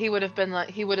 but he would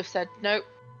have said, nope,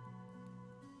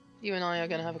 you and I are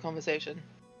gonna have a conversation.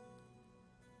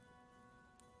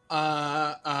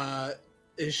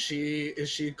 Is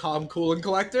she calm, cool, and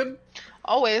collected?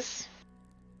 Always.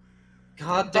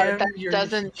 God damn, that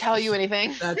doesn't tell you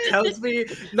anything. That tells me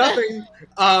nothing.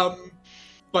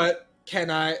 But can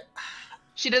I?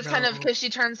 She does kind of, because she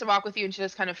turns to walk with you, and she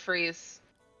just kind of freeze.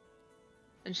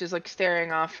 And she's like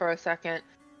staring off for a second,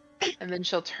 and then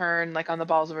she'll turn like on the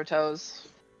balls of her toes.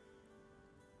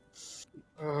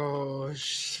 Oh,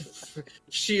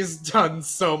 she's done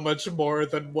so much more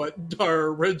than what our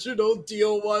original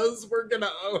deal was. We're gonna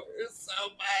owe her so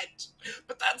much,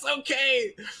 but that's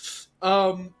okay.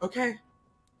 Okay.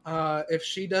 If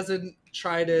she doesn't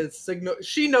try to signal,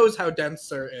 she knows how dense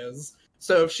Sir is.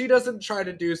 So if she doesn't try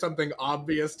to do something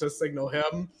obvious to signal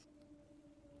him,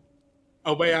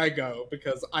 away I go,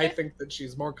 because I think that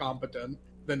she's more competent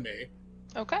than me.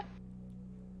 Okay.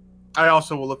 I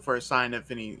also will look for a sign if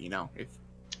any, if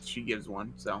she gives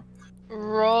one, so.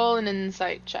 Roll an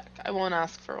insight check. I won't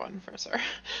ask for one for Sir.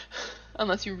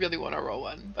 Unless you really want to roll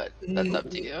one, but that's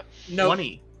up to you. No.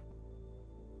 20.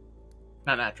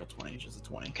 Not natural 20, just a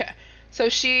 20. Okay. So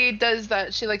she does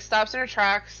that. She like stops in her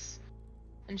tracks,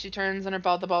 and she turns on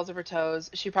the balls of her toes.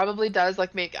 She probably does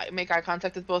like make eye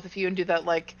contact with both of you and do that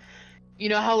like, you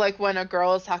know how like when a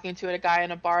girl is talking to a guy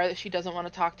in a bar that she doesn't want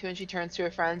to talk to, and she turns to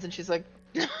her friends and she's like.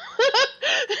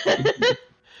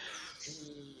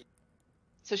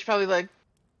 So she probably like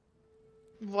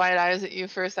wide eyes at you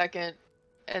for a second,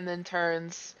 and then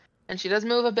turns, and she does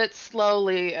move a bit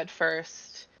slowly at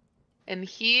first. And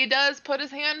he does put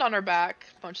his hand on her back,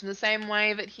 much in the same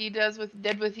way that he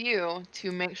did with you,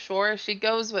 to make sure she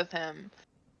goes with him,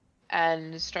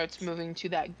 and starts moving to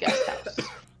that guest house.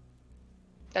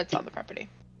 That's on the property.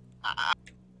 I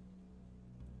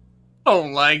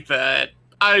don't like that.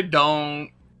 I don't.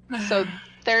 So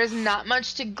there's not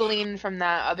much to glean from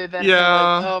that other than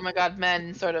Yeah. like, oh my god,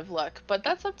 men sort of look. But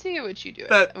that's up to you what you do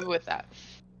with that.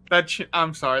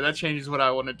 I'm sorry, that changes what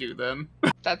I want to do then.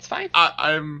 That's fine.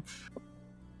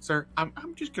 Sir, I'm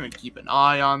just gonna keep an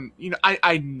eye on,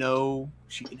 I know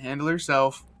she can handle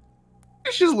herself.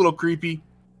 She's a little creepy.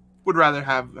 Would rather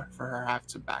have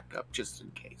some backup just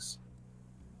in case.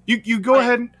 You go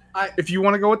ahead. If you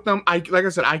want to go with them, like I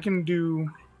said, I can be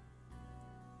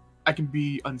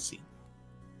unseen.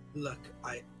 Look,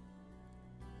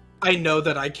 I know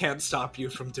that I can't stop you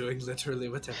from doing literally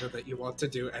whatever that you want to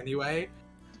do anyway.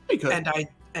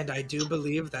 And I do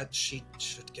believe that she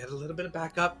should get a little bit of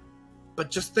backup. But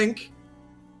just think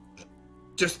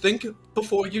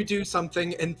before you do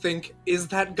something and think, is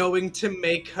that going to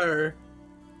make her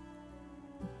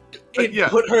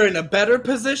put her in a better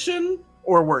position?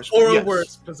 Or worse. Or a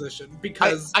worse position,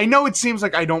 because I know it seems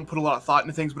like I don't put a lot of thought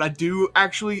into things, but I do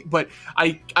actually. But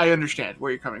I understand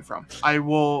where you're coming from.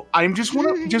 I'm just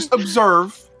want to just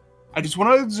observe. I just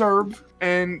want to observe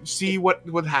and see what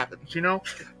happens.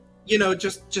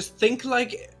 Just think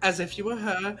like as if you were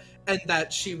her, and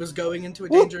that she was going into a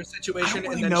dangerous situation. I don't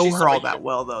really and know her all that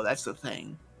well, though. That's the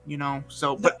thing.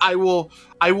 So, but I will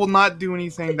not do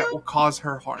anything that will cause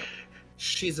her harm.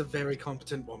 She's a very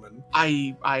competent woman.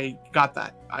 I got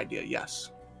that idea, yes.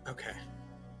 Okay.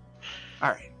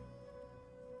 Alright.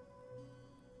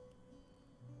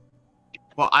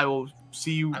 Well, I will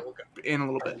see you in a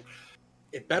little bit.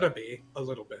 It better be a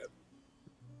little bit.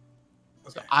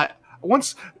 Okay. So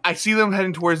once I see them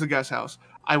heading towards the guest house,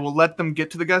 I will let them get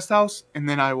to the guest house, and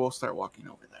then I will start walking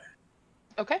over there.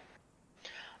 Okay.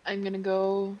 I'm gonna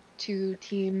go to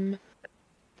Team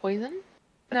Poison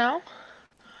now.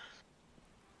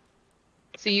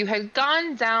 So you had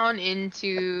gone down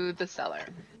into the cellar.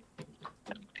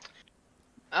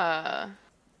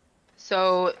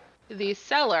 So the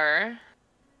cellar,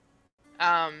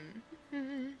 so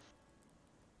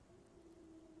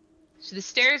the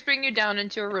stairs bring you down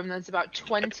into a room that's about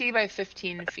 20 by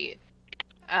 15 feet.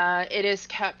 It is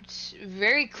kept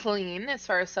very clean as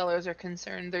far as cellars are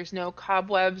concerned. There's no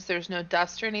cobwebs, there's no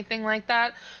dust or anything like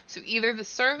that. So either the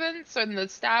servants or the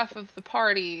staff of the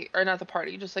party, or not the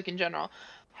party, just like in general,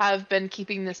 have been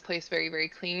keeping this place very, very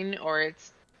clean, or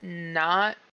it's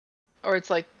not, or it's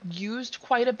like used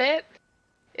quite a bit,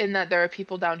 in that there are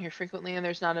people down here frequently and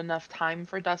there's not enough time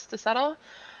for dust to settle.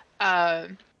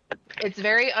 It's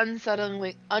very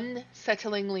unsettlingly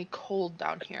cold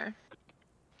down here.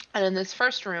 And in this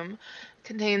first room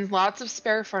contains lots of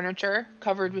spare furniture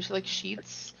covered with like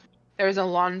sheets. There's a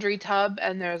laundry tub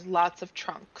and there's lots of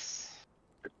trunks.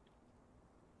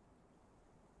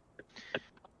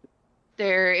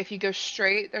 There, if you go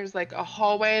straight, there's like a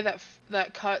hallway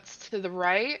that cuts to the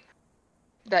right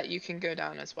that you can go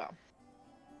down as well.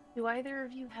 Do either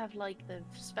of you have like the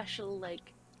special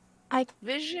like I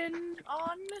vision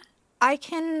on? I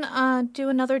can do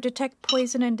another detect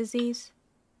poison and disease.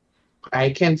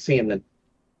 I can see in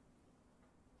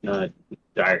the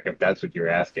dark, if that's what you're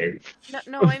asking.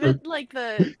 No, I meant like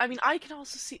the. I mean, I can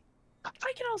also see. I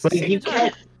can also But see. you the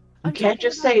dark. I'm can't talking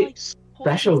just about, say like,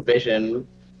 special poison. vision.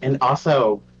 And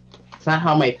also, it's not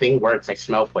how my thing works. I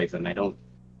smell poison. I don't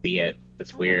see it.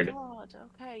 It's weird. Oh my god.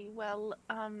 Okay. Well,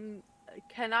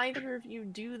 can either of you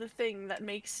do the thing that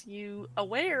makes you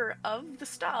aware of the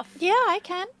stuff? Yeah, I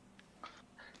can.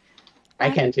 I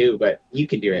can too, but you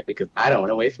can do it because I don't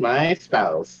want to waste my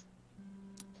spells.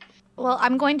 Well,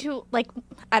 I'm going to, like,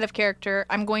 out of character,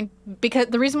 because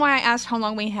the reason why I asked how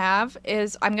long we have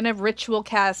is I'm going to ritual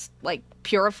cast, like,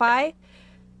 Purify.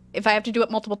 If I have to do it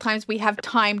multiple times, we have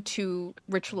time to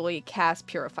ritually cast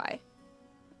Purify.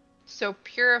 So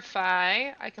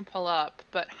purify, I can pull up,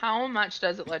 but how much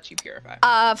does it let you purify?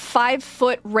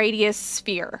 5-foot radius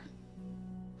sphere.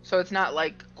 So it's not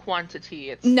like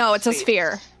quantity, it's No, it's a space.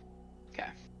 sphere. Okay.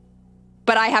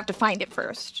 But I have to find it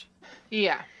first.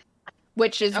 Yeah.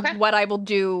 Which is Okay. what I will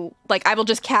do. Like, I will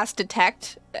just cast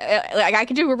Detect. Like, I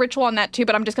can do a ritual on that too,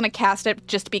 but I'm just going to cast it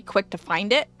just to be quick to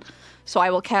find it. So I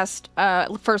will cast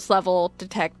first level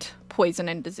Detect Poison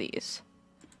and Disease.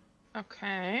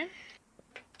 Okay.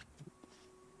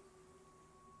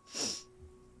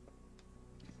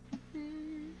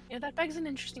 Yeah, that begs an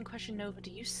interesting question, Nova.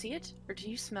 Do you see it, or do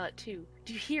you smell it too?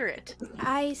 Do you hear it?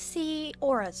 I see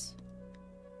auras.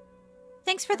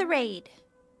 Thanks for the raid.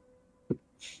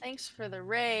 Thanks for the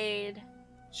raid.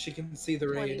 She can see the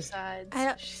 20 raid. sides.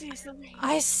 I- She sees the raid.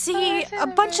 I see I see a the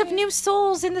bunch of raid. new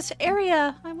souls in this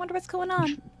area. I wonder what's going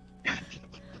on.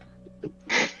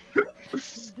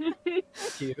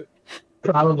 Cute.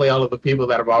 Probably all of the people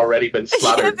that have already been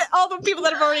slaughtered. All the people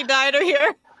that have already died are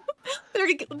here.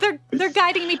 They're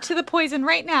guiding me to the poison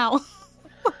right now.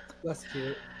 That's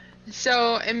cute.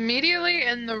 So immediately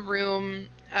in the room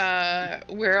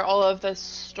where all of the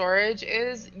storage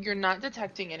is, you're not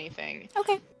detecting anything.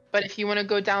 Okay. But if you want to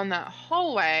go down that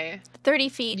hallway, 30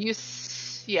 feet.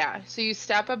 so you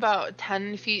step about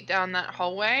 10 feet down that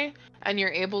hallway, and you're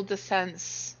able to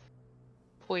sense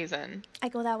poison I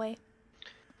go that way.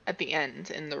 at the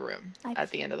end in the room, at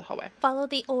the end of the hallway. Follow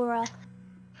the aura.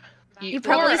 The You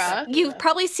probably aura- you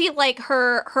probably see like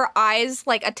her eyes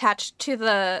like attached to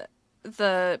the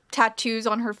tattoos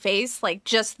on her face. Like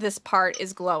just this part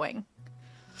is glowing.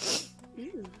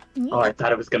 Oh, I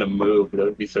thought it was gonna move. That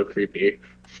would be so creepy.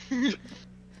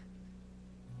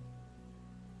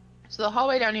 So the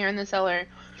hallway down here in the cellar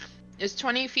is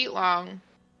 20 feet long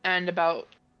and about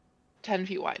 10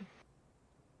 feet wide.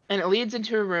 And it leads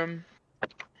into a room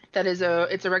that is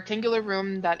it's a rectangular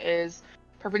room that is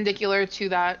perpendicular to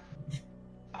that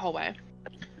hallway.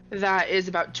 That is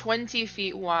about 20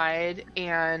 feet wide,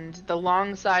 and the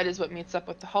long side is what meets up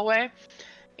with the hallway,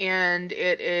 and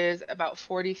it is about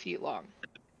 40 feet long.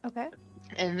 Okay.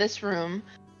 And this room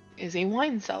is a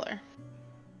wine cellar.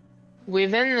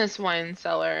 Within this wine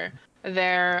cellar,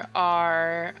 there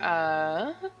are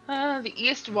the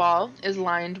east wall is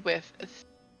lined with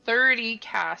 30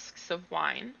 casks of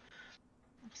wine.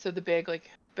 So the big like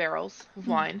barrels of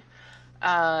wine.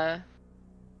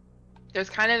 There's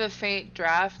kind of a faint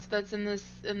draft that's in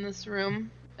this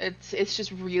room. It's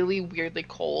just really weirdly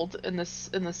cold in the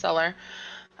cellar.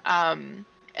 And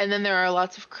then there are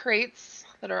lots of crates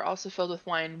that are also filled with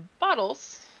wine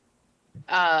bottles,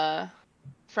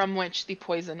 from which the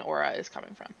poison aura is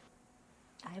coming from.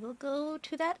 I will go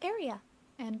to that area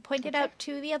and point it out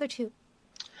to the other two.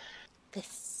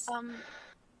 This.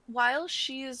 While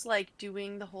she is like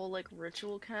doing the whole like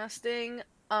ritual casting,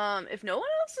 if no one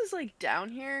else is like down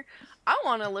here, I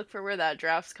want to look for where that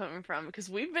draft's coming from, because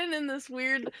we've been in this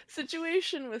weird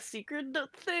situation with secret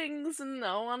things, and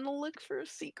I want to look for a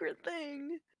secret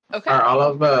thing. Okay. Are all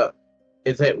of the?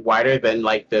 Is it wider than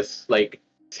like this like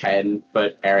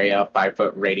 10-foot area,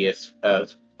 5-foot radius,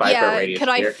 5-foot radius could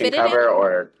I sphere fit can it cover,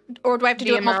 in? or do I have to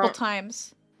The do it multiple amount-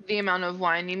 times? The amount of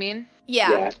wine, you mean?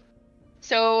 Yeah.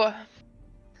 So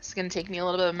this is gonna take me a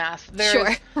little bit of math. There's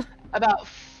Sure. about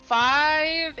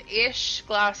 5-ish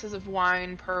glasses of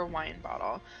wine per wine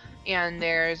bottle, and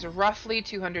there's roughly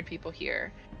 200 people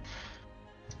here.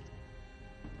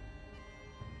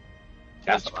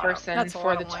 That's each a lot. person That's a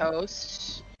for lot the of wine.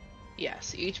 toast.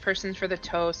 Yes, each person for the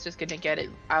toast is going to get it.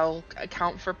 I'll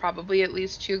account for probably at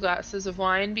least 2 glasses of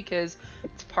wine because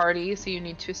it's a party, so you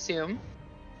need to assume.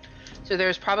 So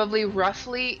there's probably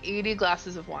roughly 80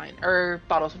 glasses of wine, or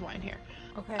bottles of wine here.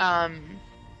 Okay.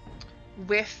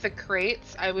 With the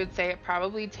crates, I would say it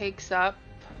probably takes up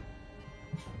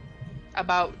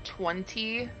about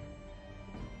 20.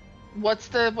 What's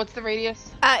the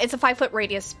radius? It's a 5-foot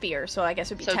radius sphere, so I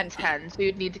guess it would be So 10 feet. 10. So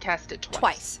you'd need to cast it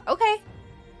Twice. Okay.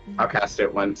 I'll cast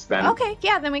it once then. Okay,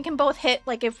 yeah, then we can both hit,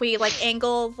 like, if we, like,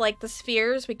 angle, like, the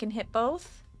spheres, we can hit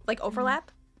both. Like,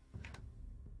 overlap.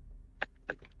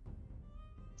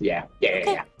 Yeah.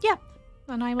 Okay, yeah.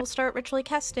 And I will start ritually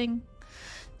casting.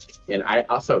 And I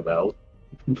also, though,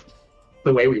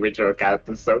 the way we ritual cast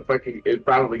is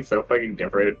probably so fucking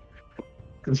different.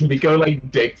 Because Mico, like,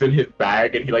 digs in his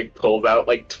bag and he, like, pulls out,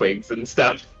 like, twigs and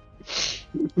stuff.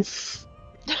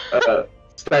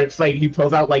 Starts, like, he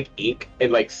pulls out, like, ink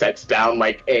and, like, sets down,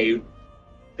 like, a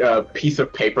piece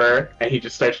of paper and he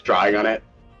just starts drawing on it.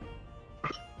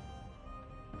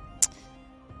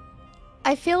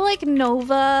 I feel like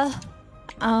Nova,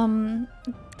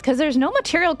 because there's no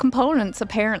material components,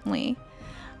 apparently.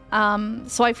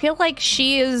 So I feel like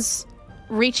she is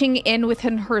reaching in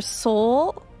within her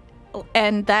soul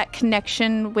and that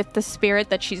connection with the spirit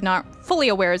that she's not fully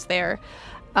aware is there.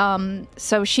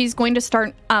 So she's going to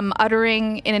start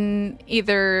uttering in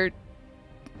either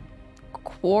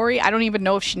quarry, I don't even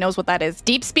know if she knows what that is,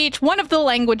 deep speech, one of the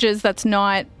languages that's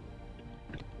not...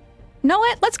 Know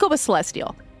what? Let's go with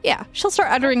Celestial. Yeah, she'll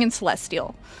start uttering in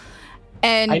Celestial.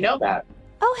 And I know that.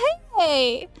 oh,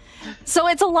 hey! So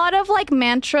it's a lot of, like,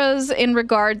 mantras in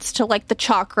regards to, like, the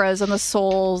chakras and the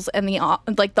souls and the,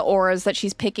 like, the auras that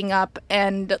she's picking up.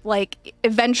 And, like,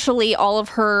 eventually all of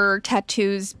her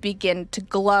tattoos begin to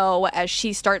glow as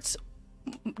she starts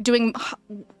doing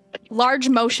large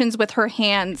motions with her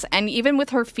hands. And even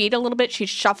with her feet a little bit, she's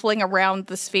shuffling around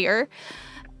the sphere.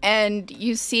 And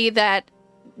you see that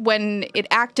when it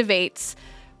activates,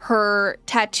 her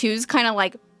tattoos kind of,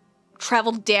 like,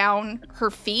 travel down her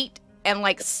feet and,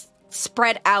 like,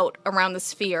 spread out around the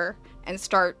sphere and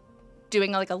start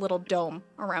doing, like, a little dome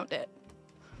around it.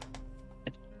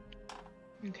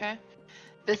 Okay.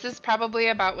 This is probably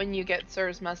about when you get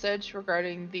Sir's message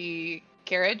regarding the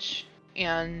carriage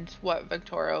and what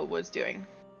Victoria was doing.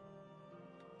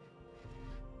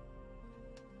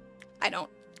 I don't.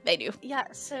 They do.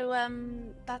 Yeah, so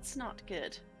that's not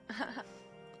good.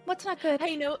 What's not good?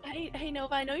 Hey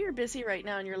Nova, I know you're busy right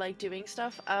now and you're like doing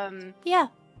stuff. Yeah.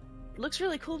 Looks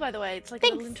really cool, by the way. It's like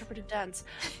Thanks. a little interpretive dance.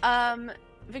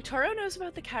 Victorio knows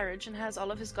about the carriage and has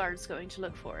all of his guards going to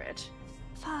look for it.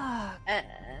 Fuck.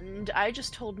 And I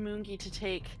just told Moongi to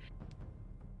take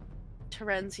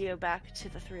Terenzio back to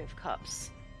the Three of Cups.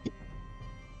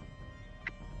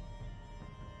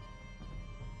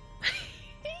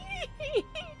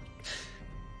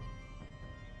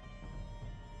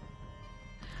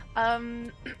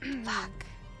 Fuck.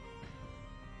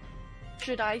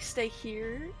 Should I stay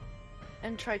here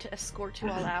and try to escort you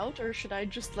all out, or should I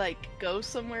just, like, go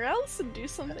somewhere else and do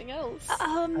something else?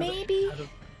 Maybe.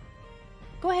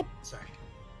 Go ahead. Sorry.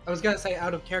 I was gonna say,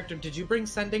 out of character, did you bring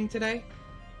sending today?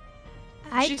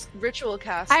 She's ritual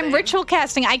casting. I'm ritual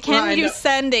casting. I can Well, I know. use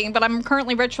sending, but I'm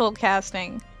currently ritual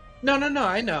casting. No,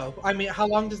 I know. I mean, how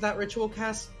long does that ritual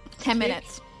cast 10 take?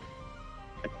 minutes.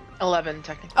 11,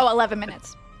 technically. Oh, 11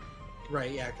 minutes.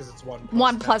 Right, yeah, because it's 1 plus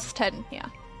 1 10. plus 10, yeah.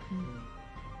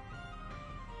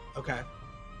 Okay.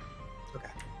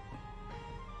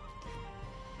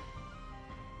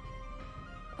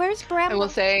 Where's Bram? I will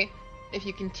say, if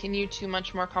you continue too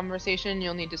much more conversation,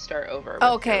 you'll need to start over with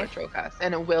Okay. your ritual cast.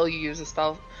 And it will use a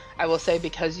spell. I will say,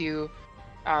 because you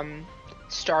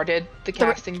started the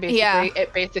casting, basically, yeah.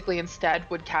 it basically instead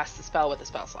would cast the spell with a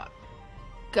spell slot.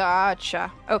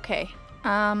 Gotcha. Okay.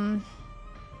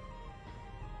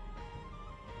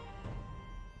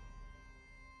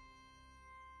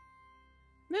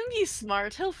 Moongi's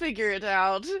smart. He'll figure it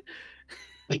out.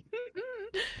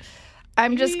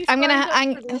 I'm He gonna,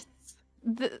 signed up for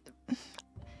this.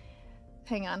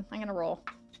 hang on, I'm gonna roll.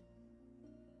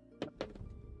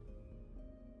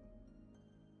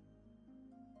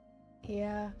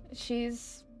 Yeah,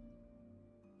 she's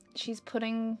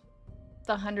putting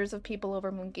the hundreds of people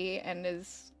over Moongi and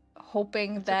is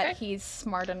hoping that okay. he's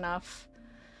smart enough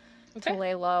Okay. to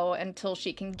lay low until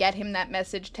she can get him that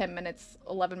message 10 minutes,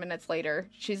 11 minutes later.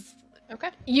 She's Okay.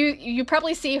 You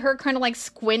probably see her kind of like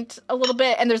squint a little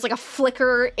bit, and there's like a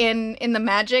flicker in the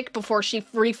magic before she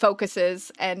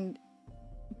refocuses and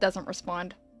doesn't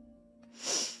respond.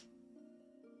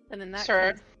 And in that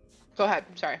Sure. case, Go ahead.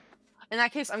 Sorry. In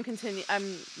that case, I'm looking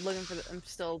for I'm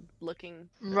still looking.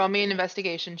 Roll me an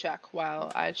investigation check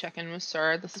while I check in with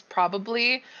Sir. This is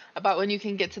probably about when you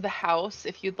can get to the house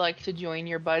if you'd like to join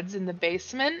your buds in the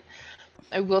basement.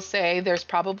 I will say there's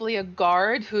probably a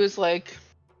guard who's like,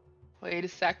 wait a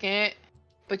second,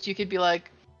 but you could be like,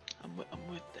 I'm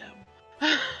with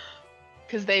them.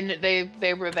 Because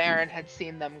they were there and had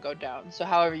seen them go down. So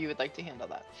however you would like to handle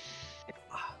that.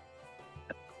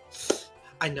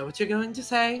 I know what you're going to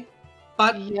say,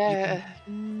 but Yeah.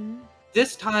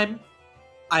 this time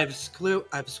I've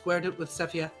squared it with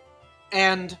Sephia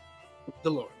and the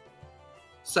Lord.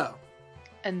 So,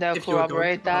 And they'll if you are going to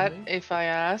corroborate that follow me- if I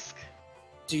ask.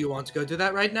 do you want to go do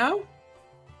that right now?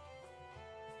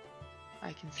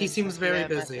 I can. He send seems Sophia very a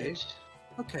busy. message.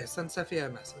 Okay, send Sephia a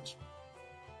message.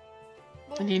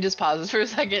 And he just pauses for a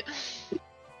second.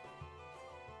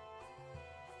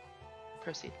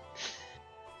 Proceed.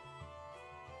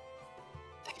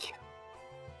 Thank you.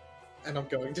 And I'm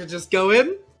going to just go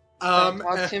in. Don't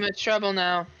cause too much trouble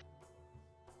now.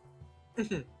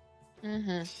 Mhm.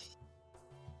 Mm-hmm.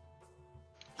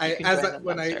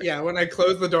 When I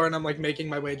close the door and I'm like making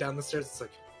my way down the stairs, it's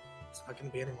like it's not gonna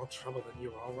be any more trouble than you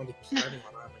were already planning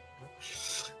on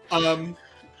having.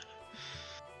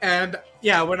 And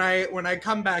yeah, when I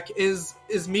come back, is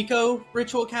Mico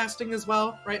ritual casting as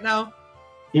well right now?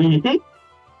 Mm-hmm.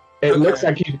 It Okay. looks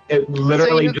like it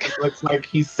literally So you- just looks like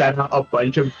he set out a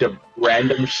bunch of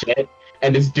random shit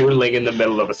and is doodling in the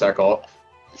middle of a circle.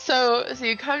 So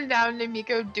you come down to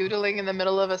Mico doodling in the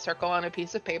middle of a circle on a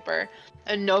piece of paper,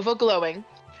 and Nova glowing,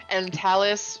 and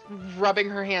Tallice rubbing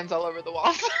her hands all over the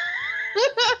walls.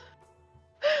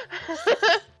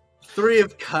 3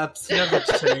 of Cups, never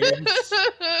change.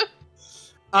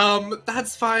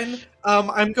 That's fine.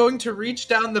 I'm going to reach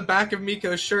down the back of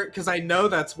Miko's shirt because I know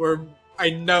that's where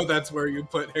you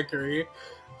put Hickory.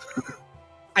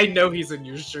 I know he's in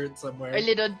your shirt somewhere. A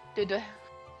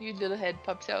little head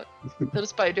pops out. Little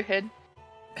spider head.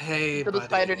 Hey, Little buddy.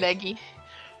 spider leggy.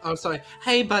 Oh, sorry.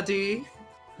 Hey, buddy.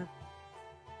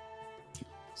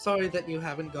 Sorry that you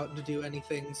haven't gotten to do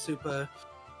anything super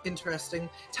interesting.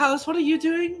 Tallice, what are you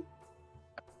doing?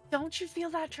 Don't you feel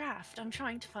that draft? I'm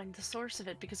trying to find the source of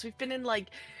it because we've been in like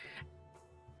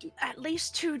at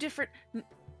least two different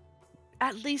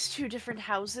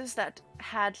houses that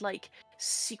had like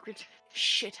secret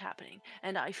shit happening,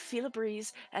 and I feel a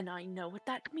breeze and I know what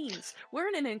that means. We're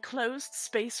in an enclosed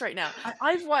space right now.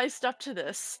 I've wised up to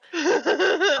this.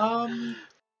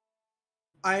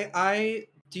 I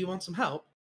do you want some help?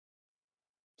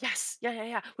 Yes,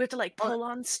 yeah. We have to like pull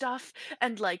on stuff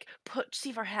and like see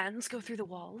if our hands go through the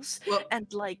walls. Well,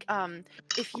 And like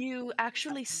if you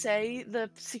actually say the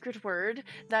secret word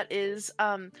that is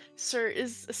Sir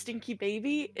is a stinky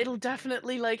baby, it'll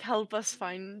definitely like help us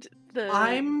find the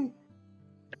I'm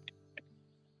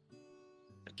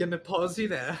gonna pause you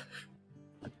there.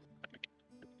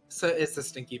 So it's a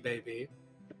stinky baby.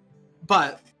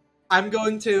 But I'm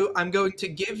going to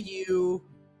give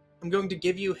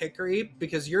you Hickory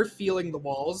because you're feeling the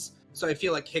walls. So I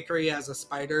feel like Hickory as a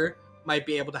spider might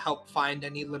be able to help find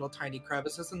any little tiny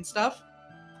crevices and stuff.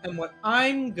 And what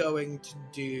I'm going to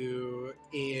do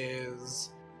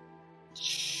is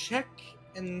check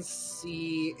and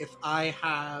see if I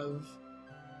have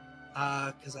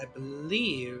because I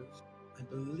believe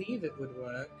it would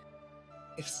work.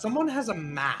 If someone has a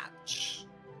match,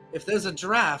 if there's a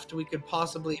draft, we could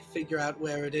possibly figure out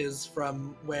where it is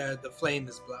from where the flame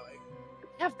is blowing.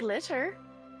 have glitter.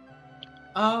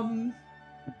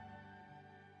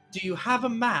 Do you have a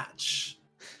match?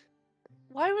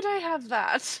 Why would I have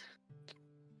that?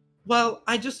 Well,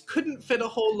 I just couldn't fit a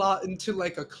whole lot into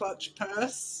like a clutch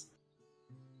purse.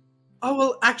 Oh,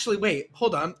 well, actually, wait,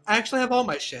 hold on. I actually have all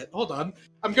my shit. Hold on.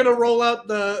 I'm gonna roll out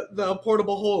the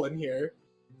portable hole in here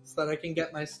so that I can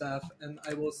get my stuff, and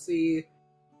I will see.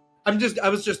 I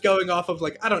was just going off of,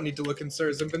 like, I don't need to look in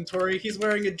Sir's inventory. He's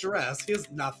wearing a dress. He has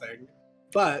nothing.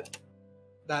 But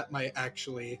that might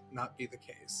actually not be the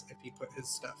case if he put his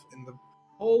stuff in the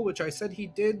hole, which I said he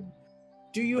did.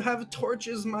 Do you have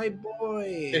torches, my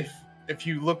boy? If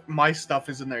you look, my stuff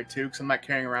is in there too, because I'm not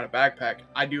carrying around a backpack.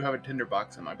 I do have a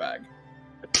tinderbox in my bag.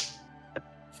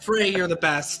 Frey, you're the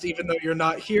best. Even though you're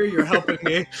not here, you're helping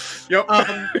me. Yep.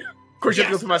 Of course, you have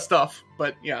to yes. go through my stuff,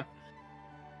 but yeah.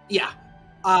 Yeah.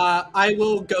 I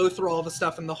will go through all the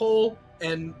stuff in the hole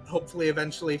and hopefully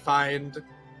eventually find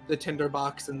the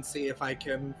tinderbox and see if I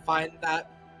can find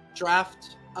that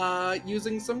draft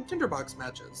using some tinderbox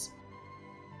matches.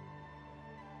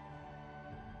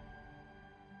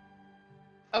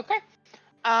 Okay.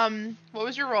 What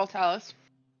was your roll, Tallice?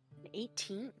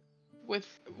 18.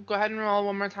 go ahead and roll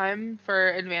one more time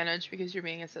for advantage because you're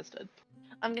being assisted.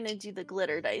 I'm gonna do the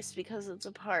glitter dice because it's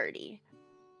a party.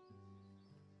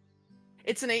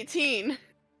 It's an 18.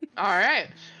 All right.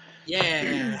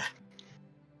 Yeah.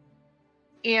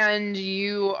 And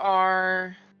you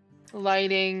are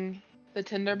lighting the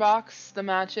tinderbox, the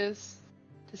matches,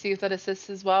 to see if that assists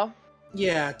as well.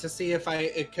 Yeah, to see if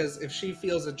because if she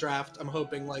feels a draft, I'm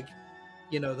hoping like,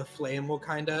 the flame will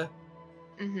kind of.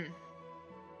 Mm-hmm.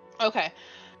 Okay.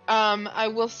 I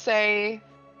will say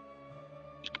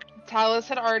Tallice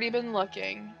had already been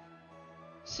looking.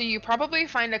 So you probably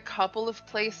find a couple of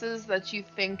places that you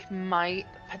think might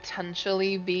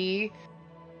potentially be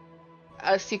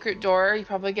a secret door. You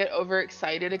probably get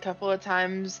overexcited a couple of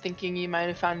times thinking you might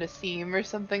have found a theme or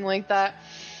something like that.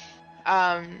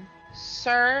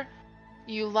 Sir,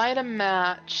 you light a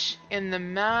match, and the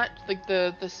match, like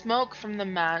the smoke from the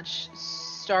match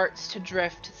starts to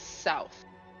drift south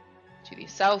to the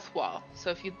south wall. So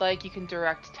if you'd like, you can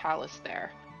direct Tallice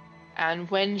there.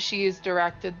 And when she is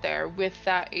directed there with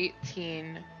that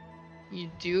 18,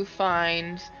 you do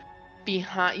find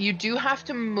behind, you do have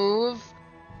to move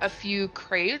a few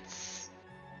crates,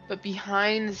 but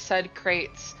behind said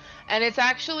crates, and it's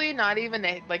actually not even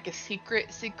a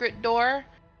secret door.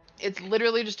 It's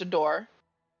literally just a door,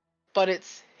 but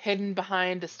it's hidden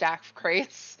behind a stack of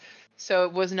crates, so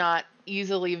it was not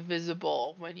easily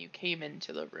visible when you came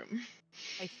into the room.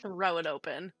 I throw it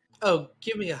open. Oh,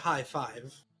 give me a high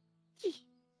five.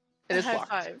 It is High locked.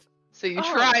 five. So you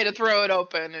try to throw it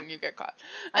open and you get caught.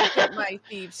 I get my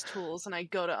thieves' tools and I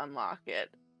go to unlock it.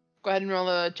 Go ahead and roll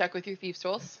a check with your thieves'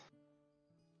 tools.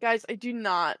 Guys, I do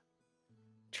not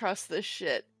trust this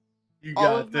shit. You All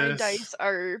got of this. my dice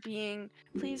are being...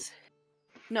 Please?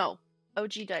 No.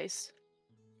 OG dice.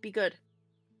 Be good.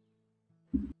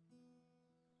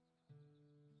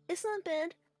 It's not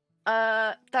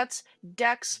bad. That's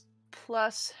Dex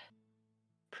plus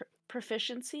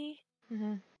proficiency.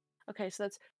 Mm-hmm. Okay, so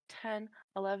that's 10,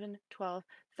 11, 12,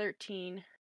 13,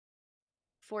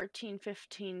 14,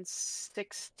 15,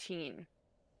 16.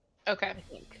 Okay. I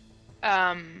think.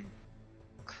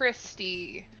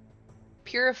 Kristy,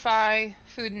 purify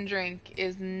food and drink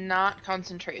is not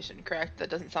concentration, correct? That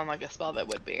doesn't sound like a spell that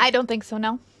would be. I don't think so,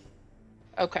 no.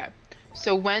 Okay.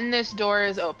 So when this door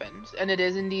is opened, and it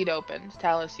is indeed opened,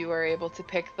 Tallice, you are able to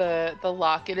pick the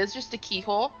lock. It is just a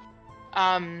keyhole.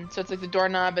 So it's like the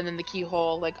doorknob and then the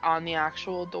keyhole like on the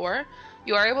actual door.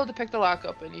 You are able to pick the lock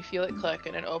open. You feel it click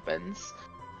and it opens.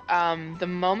 The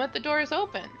moment the door is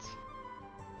opened,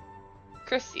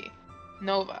 Kristy,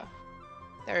 Nova,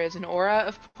 there is an aura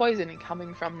of poison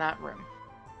coming from that room.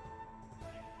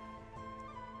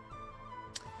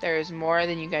 There is more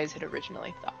than you guys had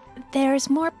originally thought. There's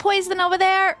more poison over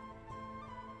there.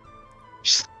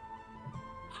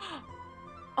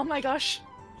 Oh my gosh.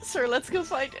 Sir, let's go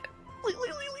find it.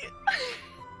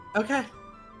 Okay.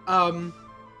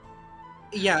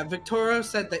 Yeah, Victorio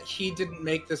said that he didn't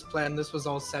make this plan. This was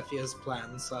all Sephia's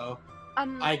plan, so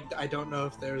I don't know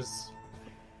if there's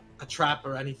a trap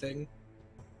or anything.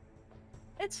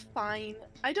 It's fine.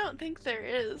 I don't think there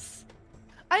is.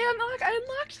 I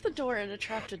unlocked the door and a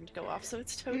trap didn't go off, so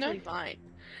it's totally fine.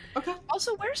 Okay.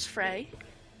 Also, where's Frey?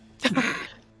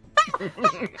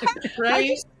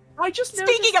 Frey? I just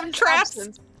Speaking noticed of his traps.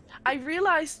 absence. I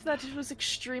realized that it was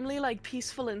extremely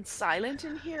peaceful and silent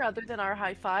in here, other than our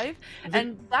high five,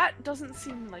 and that doesn't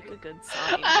seem like a good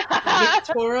sign.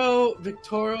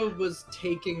 Victorio was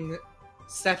taking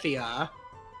Sephia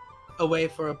away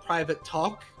for a private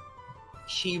talk.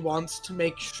 He wants to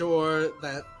make sure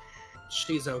that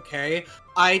she's okay.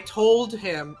 I told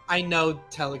him, I know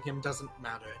telling him doesn't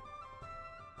matter,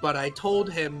 but I told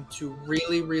him to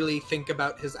really, really think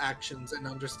about his actions and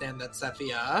understand that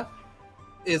Sephia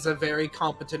is a very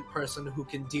competent person who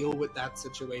can deal with that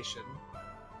situation.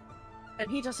 And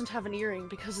he doesn't have an earring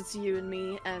because it's you and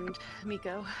me and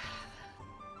Mico.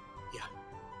 Yeah.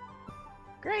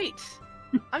 Great.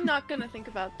 I'm not gonna think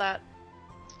about that.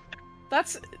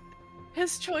 That's...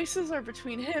 His choices are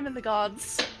between him and the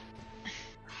gods.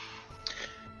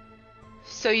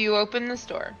 So you open this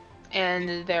door,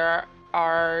 and there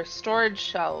are storage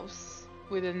shelves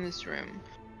within this room,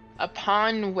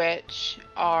 upon which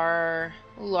are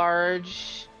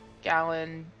large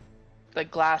gallon,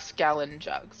 glass gallon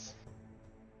jugs.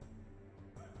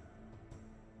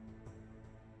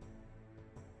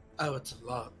 Oh, it's a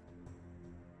lot.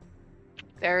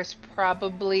 There's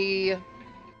probably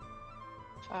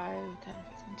 5, 10,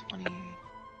 15, 20,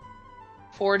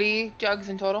 40 jugs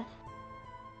in total.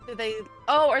 Do they...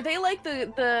 Oh, are they like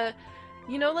the...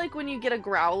 You know, like when you get a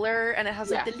growler and it has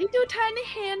like the little tiny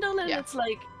handle and it's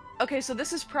like... Okay, so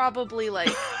this is probably like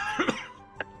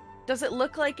Does it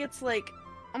look like it's like,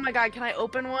 oh my god, can I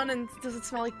open one and does it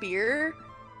smell like beer?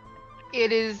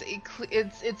 It is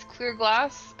it's clear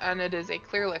glass and it is a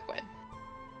clear liquid.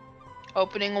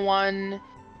 Opening one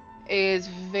is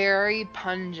very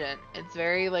pungent. It's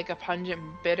very like a pungent,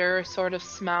 bitter sort of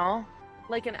smell.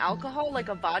 Like an alcohol, like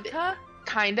a vodka?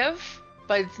 Kind of,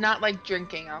 but it's not like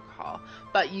drinking alcohol.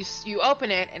 But you open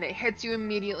it and it hits you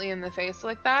immediately in the face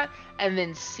like that, and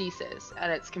then ceases, and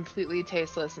it's completely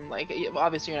tasteless and like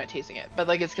obviously you're not tasting it, but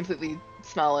like it's completely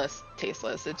smellless,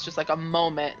 tasteless. It's just like a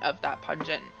moment of that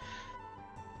pungent.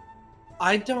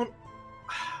 I don't,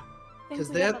 because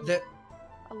they're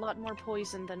a lot more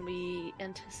poison than we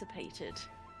anticipated.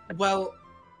 well,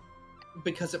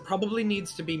 because it probably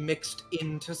needs to be mixed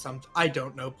into something. I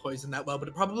don't know poison that well, but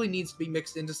it probably needs to be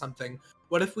mixed into something.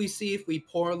 What if we see if we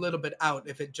pour a little bit out,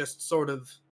 if it just sort of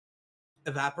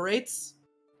evaporates?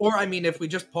 Or, I mean, if we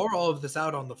just pour all of this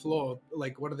out on the floor,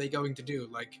 like, what are they going to do?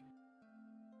 Like,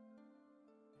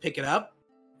 pick it up,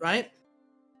 right?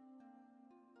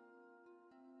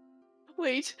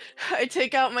 Wait, I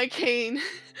take out my cane.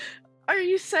 Are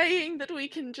you saying that we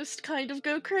can just kind of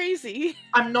go crazy?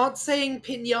 I'm not saying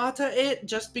piñata it,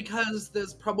 just because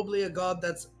there's probably a god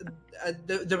that's...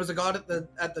 there was a god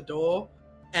at the door,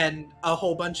 and a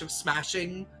whole bunch of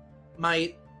smashing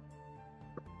might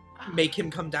make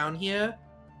him come down here.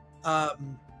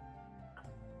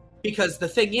 Because the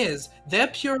thing is, they're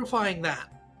purifying that.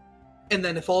 And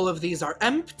then if all of these are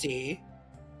empty,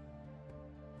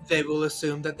 they will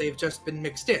assume that they've just been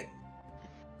mixed in.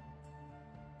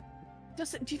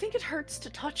 Do you think it hurts to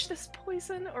touch this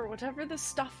poison or whatever this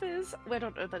stuff is? Well, I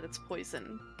don't know that it's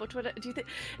poison, but do you think,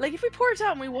 like, if we pour it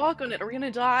out and we walk on it, are we gonna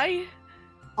die?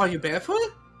 Are you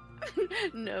barefoot?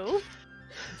 No.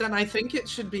 Then I think it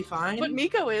should be fine. But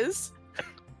Mico is.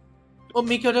 Well,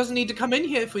 Mico doesn't need to come in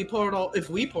here if we pour it all. If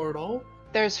we pour it all,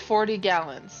 There's 40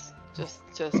 gallons. Just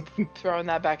throwing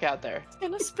that back out there. It's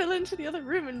gonna spill into the other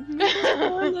room and Mico's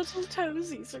poor little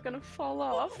toesies are gonna fall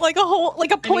off. Like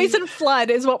a poison flood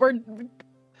is what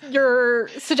you're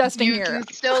suggesting You here. can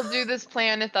still do this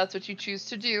plan if that's what you choose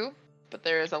to do, but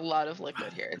there is a lot of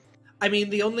liquid here. I mean,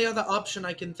 the only other option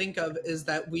I can think of is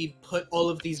that we put all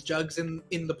of these jugs in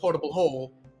the portable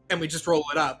hole, and we just roll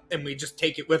it up, and we just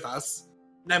take it with us.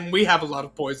 Then we have a lot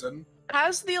of poison.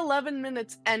 Has the 11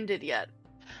 minutes ended yet?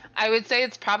 I would say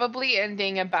it's probably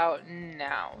ending about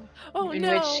now. Oh, in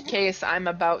no. which case, I'm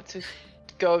about to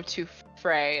go to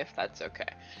Frey, if that's okay.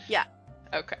 Yeah.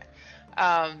 Okay.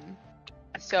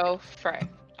 So, Frey,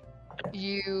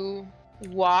 you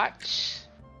watch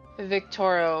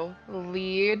Victoro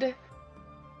lead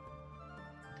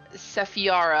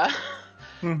Sephiara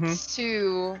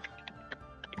to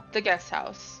the guest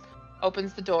house,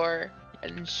 opens the door,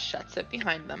 and shuts it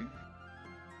behind them.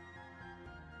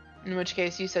 In which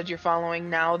case, you said you're following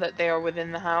now that they are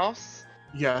within the house?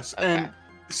 Yes, Okay. and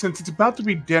since it's about to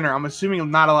be dinner, I'm assuming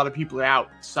not a lot of people are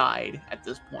outside at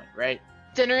this point, right?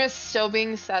 Dinner is still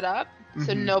being set up,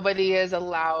 so Mhm. nobody is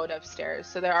allowed upstairs.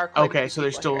 So there are quite a Okay, few so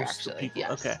there's people still here,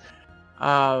 people. actually. Okay.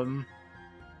 Yes.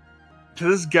 To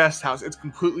this guest house, it's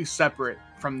completely separate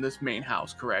from this main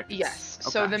house, correct? Yes. Okay,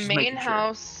 So the just main making sure.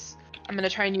 house, I'm going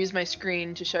to try and use my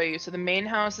screen to show you. So the main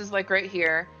house is like right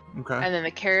here, Okay. and then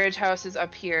the carriage house is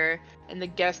up here, and the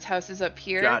guest house is up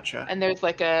here. Gotcha. And there's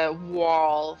like a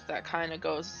wall that kind of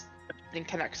goes and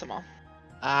connects them all.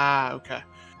 Ah, okay.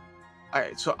 All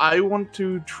right, so I want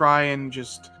to try and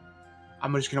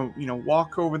I'm just gonna,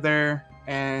 walk over there,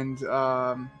 and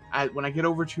when I get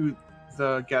over to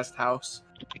the guest house,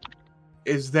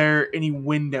 is there any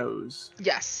windows?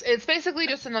 Yes, it's basically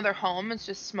just another home. It's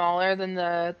just smaller than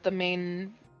the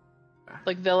main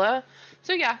like villa.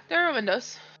 So yeah, there are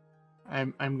windows.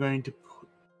 I'm going to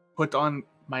put on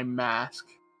my mask.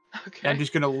 Okay. I'm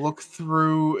just gonna look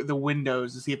through the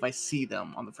windows to see if I see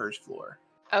them on the first floor.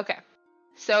 Okay.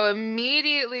 So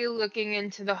immediately looking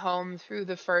into the home through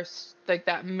the first, like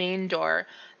that main door,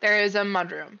 there is a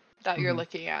mudroom that you're Mhm.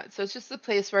 looking at. So it's just a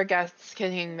place where guests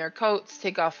can hang their coats,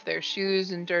 take off their shoes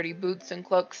and dirty boots and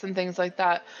cloaks and things like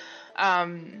that.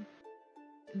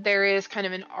 There is kind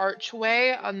of an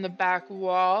archway on the back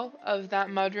wall of that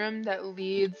mudroom that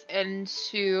leads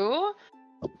into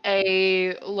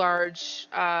a large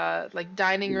like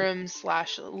dining room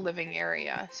 / living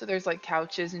area. So there's like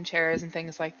couches and chairs and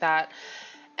things like that.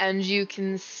 And you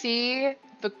can see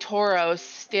Victoro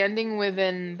standing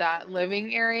within that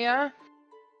living area,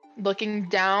 looking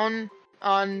down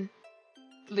on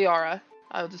Liara.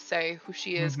 I'll just say who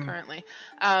she is Mhm. currently.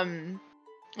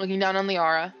 Looking down on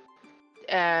Liara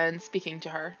and speaking to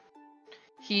her.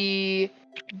 He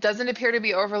doesn't appear to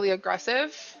be overly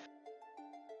aggressive.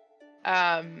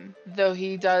 Though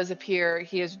he does appear,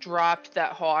 he has dropped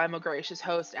that whole I'm a gracious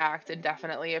host act and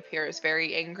definitely appears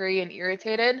very angry and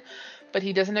irritated, but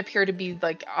he doesn't appear to be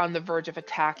like on the verge of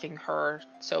attacking her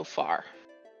so far.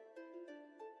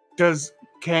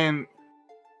 Am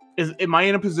I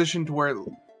in a position to where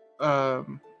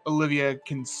Olivia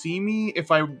can see me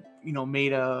if I,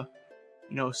 made a,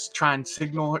 try and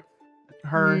signal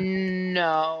her?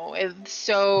 No.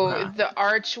 So Okay. the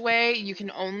archway, you can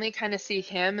only kind of see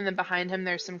him, and then behind him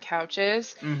there's some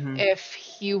couches. Mm-hmm.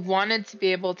 If you wanted to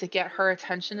be able to get her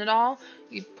attention at all,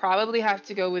 you'd probably have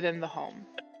to go within the home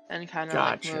and kind of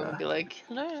like move and be like,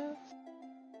 hello.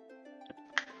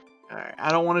 All right,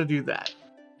 I don't want to do that,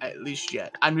 at least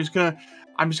yet. I'm just gonna,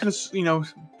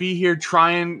 be here,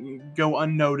 try and go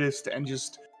unnoticed, and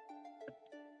just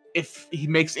if he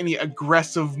makes any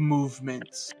aggressive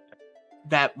movements,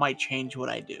 that might change what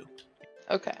I do.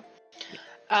 Okay.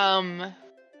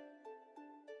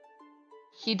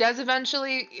 He does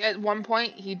eventually, at one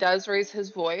point, he does raise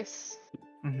his voice.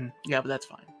 Mm-hmm. Yeah, but that's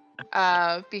fine.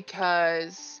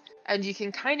 Because, and you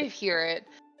can kind of hear it,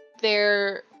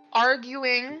 they're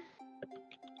arguing.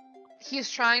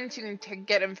 He's trying to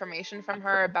get information from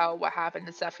her about what happened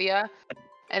to Sephia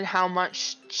and how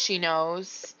much she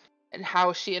knows and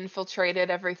how she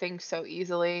infiltrated everything so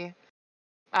easily.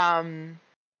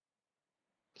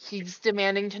 He's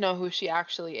demanding to know who she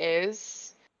actually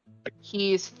is.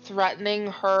 He's threatening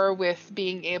her with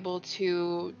being able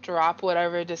to drop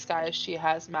whatever disguise she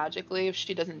has magically if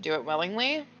she doesn't do it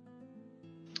willingly.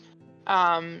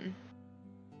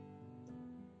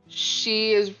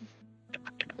 She is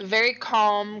very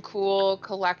calm, cool,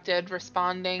 collected,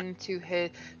 responding to his...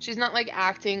 She's not, like,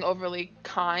 acting overly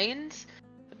kind,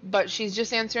 but she's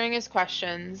just answering his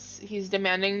questions. He's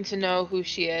demanding to know who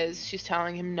she is. She's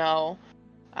telling him no.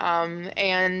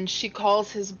 And she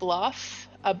calls his bluff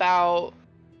about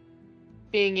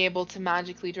being able to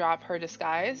magically drop her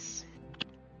disguise.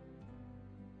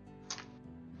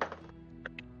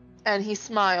 And he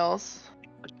smiles.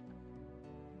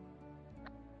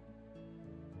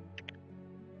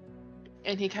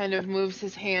 And he kind of moves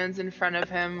his hands in front of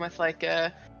him with like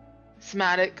a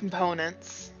somatic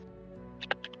components.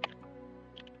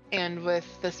 And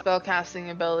with the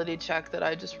spellcasting ability check that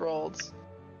I just rolled,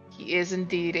 he is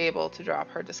indeed able to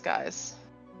drop her disguise.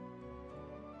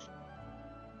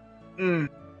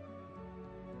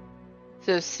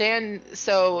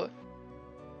 So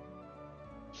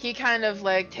he kind of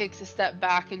like takes a step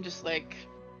back and just like,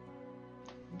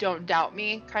 don't doubt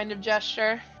me kind of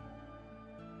gesture.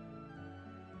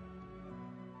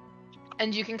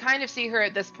 And you can kind of see her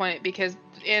at this point because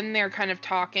in their kind of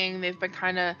talking, they've been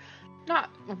kind of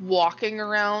not walking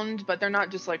around, but they're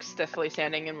not just like stiffly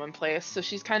standing in one place. So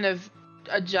she's kind of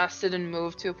adjusted and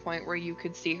moved to a point where you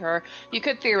could see her. You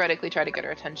could theoretically try to get her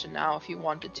attention now if you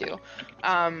wanted to.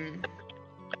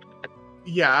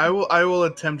 Yeah, I will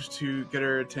attempt to get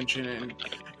her attention and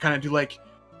kind of do like,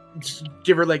 just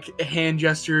give her like hand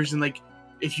gestures and like,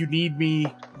 if you need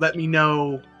me, let me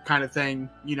know kind of thing.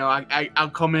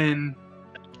 I'll come in.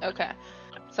 Okay.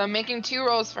 So I'm making 2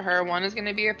 rolls for her. One is going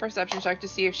to be a perception check to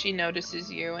see if she notices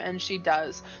you, and she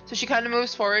does. So she kind of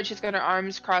moves forward. She's got her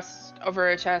arms crossed over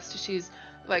her chest. She's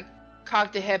like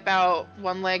cocked a hip out,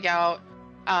 one leg out,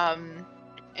 and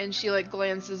she like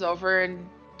glances over and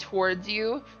towards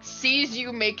you, sees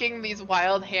you making these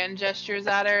wild hand gestures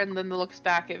at her, and then looks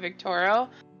back at Victorio.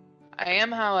 I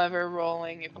am, however,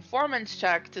 rolling a performance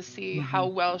check to see how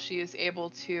well she is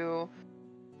able to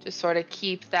just sort of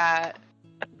keep that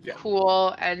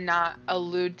cool and not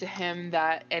allude to him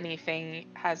that anything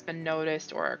has been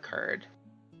noticed or occurred.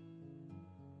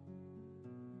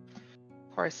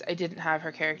 Of course, I didn't have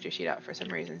her character sheet out for some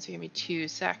reason, so give me 2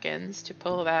 seconds to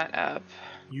pull that up.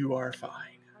 You are fine.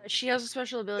 She has a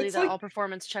special ability It's that like- all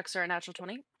performance checks are a natural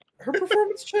 20. Her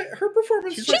performance check. Her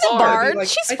performance. She's checks a are bard. like,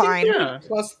 She's I fine. think they're Yeah. like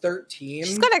plus 13.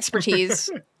 She's got expertise.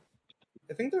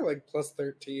 I think they're like plus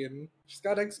 13. She's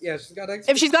got expertise.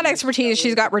 If she's got expertise,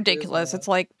 she's got ridiculous. It's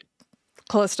like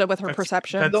Callista with her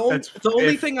perception. The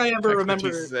only thing I ever remember.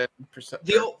 expertise is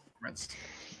The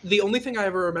The only thing I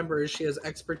ever remember is she has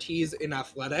expertise in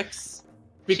athletics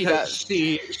because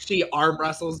she arm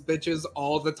wrestles bitches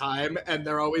all the time, and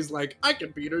they're always like, "I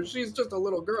can beat her. She's just a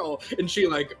little girl," and she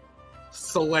like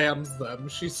slams them.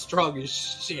 She's strong as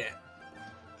shit.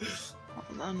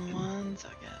 Hold on 1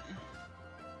 second.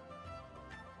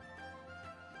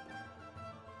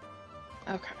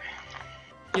 Okay.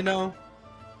 You know,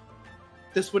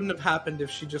 this wouldn't have happened if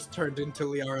she just turned into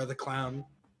Liara the Clown.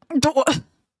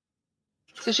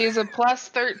 So she's a plus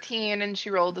 13 and she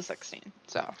rolled a 16.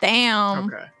 So Damn.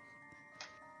 Okay.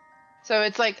 So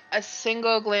it's like a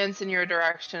single glance in your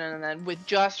direction, and then with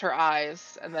just her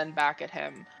eyes, and then back at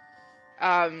him.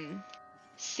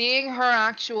 Seeing her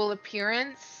actual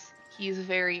appearance, he's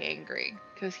very angry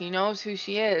because he knows who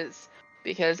she is.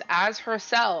 Because as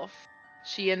herself,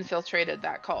 she infiltrated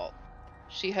that cult.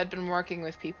 She had been working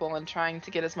with people and trying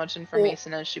to get as much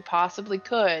information as she possibly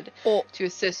could to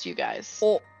assist you guys.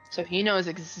 So he knows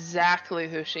exactly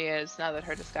who she is now that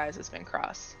her disguise has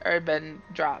been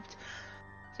dropped.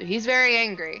 So he's very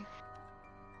angry.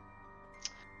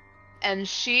 And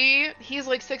he's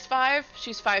like 6'5",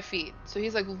 she's 5 feet. So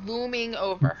he's like looming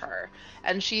over her.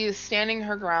 And she is standing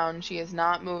her ground. She is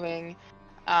not moving.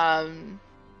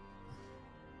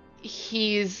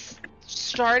 He's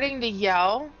starting to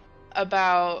yell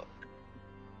about,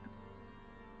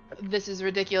 this is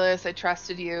ridiculous, I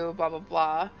trusted you, blah, blah,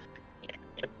 blah.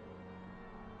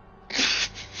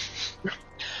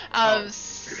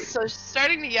 So she's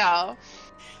starting to yell.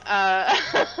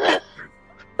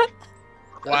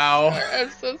 Wow. I'm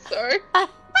so sorry.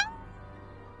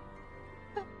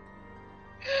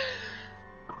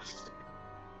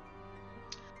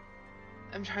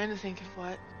 I'm trying to think of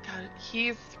what. God,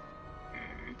 he's.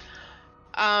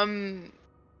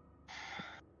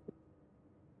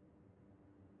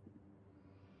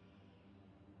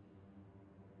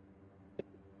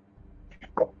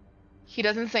 He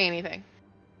doesn't say anything.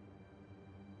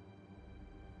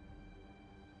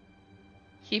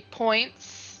 He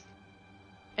points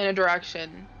in a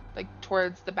direction, like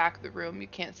towards the back of the room. You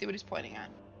can't see what he's pointing at.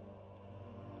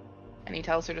 And he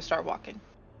tells her to start walking.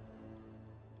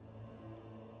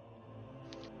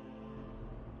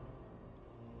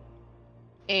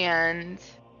 And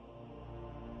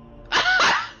sorry,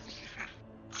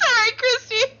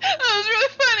 Kristy, that was really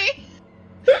funny.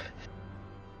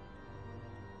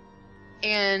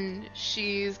 And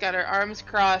she's got her arms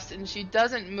crossed, and she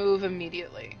doesn't move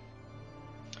immediately.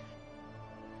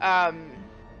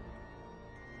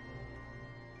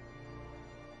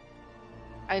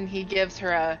 And he gives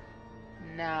her a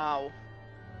now,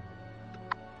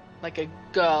 like a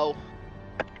go.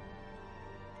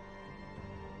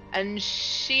 And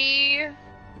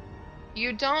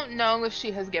you don't know if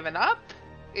she has given up,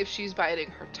 if she's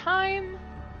biding her time,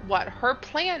 what her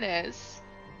plan is.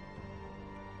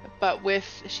 But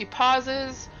she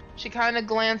pauses, she kind of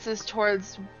glances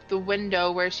towards the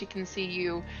window where she can see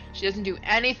you. She doesn't do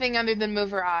anything other than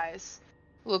move her eyes.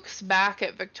 Looks back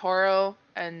at Victorio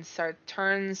and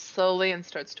turns slowly and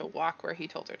starts to walk where he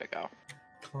told her to go.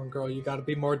 Come on, girl, you gotta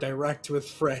be more direct with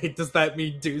Frey. Does that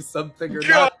mean do something or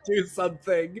not do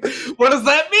something? What does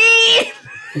that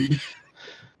mean?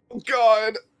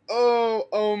 God. Oh,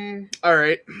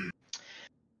 alright.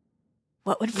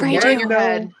 What would Frey You hear in do? your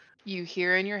head. You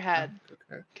hear in your head.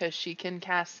 Okay. Because she can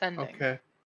cast sending. Okay.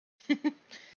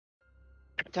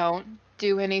 Don't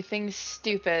do anything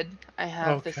stupid. I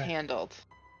have this handled.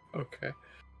 Okay.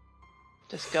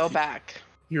 Just go back.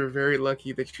 You were very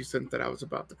lucky that you sent that I was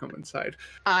about to come inside.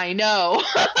 I know.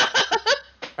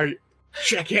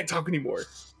 Shit, I can't talk anymore.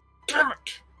 Damn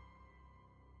it!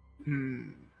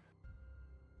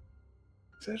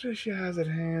 Says that she has it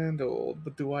handled,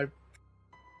 but do I...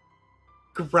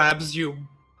 Grabs you.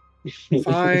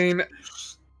 Fine.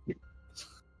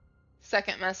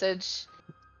 Second message.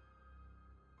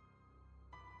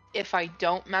 If I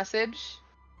don't message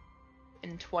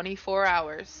in 24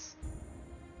 hours,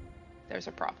 there's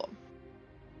a problem.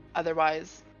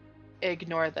 Otherwise,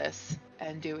 ignore this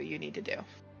and do what you need to do.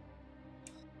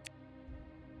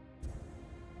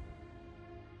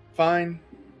 Fine.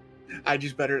 I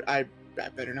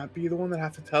better not be the one that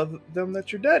have to tell them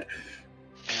that you're dead.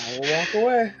 I will walk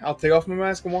away. I'll take off my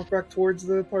mask and walk back towards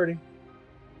the party.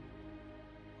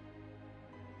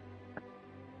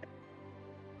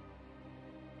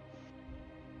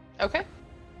 Okay.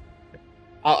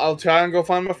 I'll try and go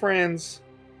find my friends.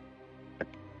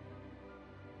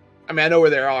 I mean, I know where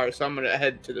they are, so I'm gonna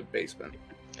head to the basement.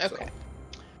 Okay.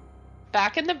 So.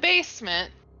 Back in the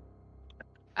basement,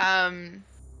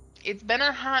 it's been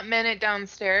a hot minute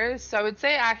downstairs, so I would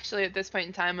say actually at this point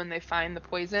in time when they find the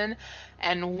poison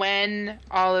and when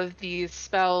all of these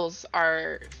spells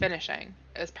are finishing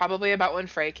is probably about when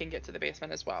Frey can get to the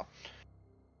basement as well.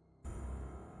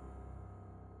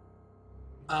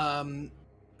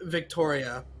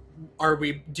 Victoria,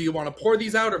 do you want to pour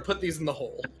these out or put these in the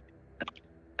hole?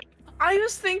 I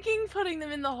was thinking putting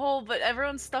them in the hole, but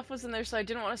everyone's stuff was in there, so I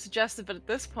didn't want to suggest it, but at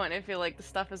this point I feel like the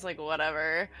stuff is like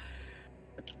whatever.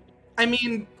 I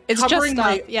mean, It's just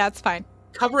stuff. Yeah, it's fine.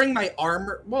 Covering my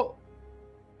armor. Well,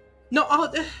 no,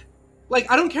 Like,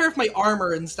 I don't care if my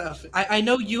armor and stuff. I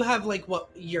know you have, like, what,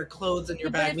 your clothes in your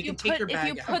Yeah, but bag. if We you can take put- your if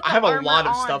you bag put out. the I have a armor lot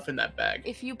of on- stuff in that bag.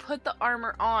 If you put the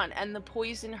armor on and the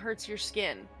poison hurts your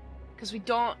skin, because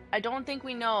I don't think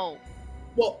we know.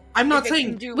 Well, I'm not if it can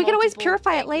saying... do We can always multiple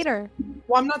purify it things. later.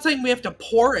 Well, I'm not saying we have to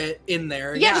pour it in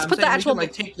there. Yeah, just I'm put the saying actual- we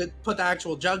can, like, put the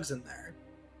actual jugs in there.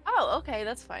 Oh, okay,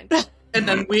 that's fine. And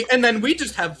then we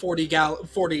just have 40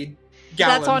 gallons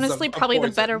That's honestly of probably the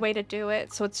poison. better way to do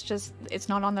it. So it's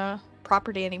not on the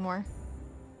property anymore.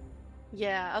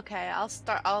 Yeah, okay, I'll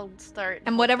start.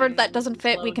 And whatever helping that doesn't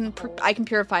fit, we load can the whole- I can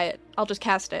purify it. I'll just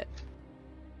cast it.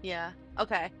 Yeah,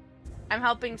 okay. I'm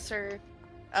helping Sir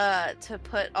to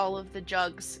put all of the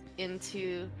jugs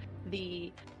into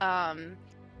the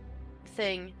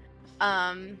thing.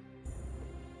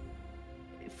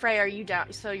 Frey, are you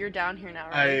down? So you're down here now,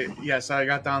 right? Yes, I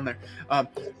got down there.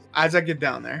 As I get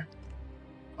down there,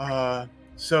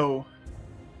 so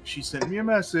she sent me a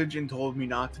message and told me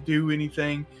not to do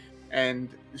anything, and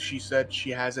she said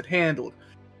she has it handled.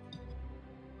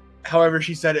 However,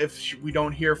 she said if we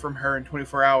don't hear from her in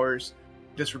 24 hours,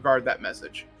 disregard that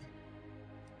message.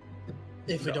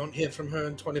 If we don't hear from her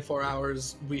in 24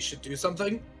 hours, we should do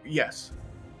something? Yes.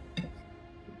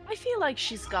 I feel like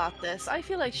she's got this. I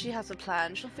feel like she has a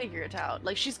plan. She'll figure it out.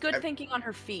 Like, she's good thinking on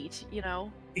her feet, you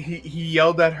know? He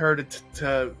yelled at her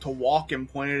to walk and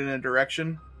pointed in a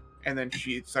direction, and then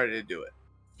she started to do it.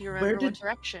 Do you remember what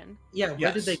direction? Yeah, where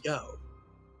Yes. did they go?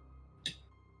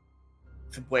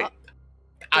 Wait, It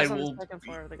I was on will. the second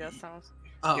floor of the guest house.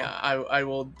 Oh, Yeah, I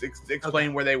will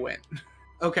explain where they went.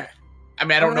 okay. I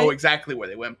mean, I don't know Alright. exactly where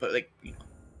they went, but like, you know.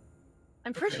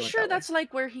 I'm pretty went sure that way. that's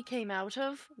like where he came out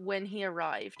of when he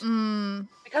arrived. Mm,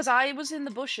 Because I was in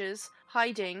the bushes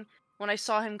hiding when I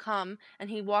saw him come, and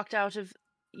he walked out of.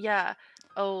 Yeah.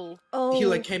 Oh. oh. He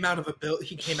like came out of a build.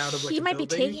 He came out of like He a might be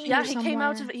building. taking- Yeah, Here he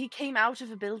came out of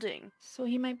a building So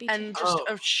he might be and taking- just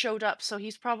Oh. showed up. So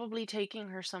he's probably taking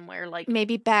her somewhere. Like,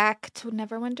 maybe back to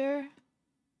Neverwinter.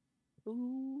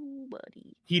 ooh,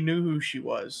 buddy. He knew who she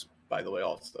was, by the way,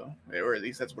 also, or at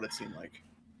least that's what it seemed like.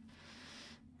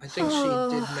 I think she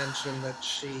did mention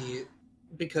that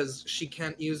because she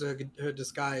can't use her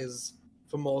disguise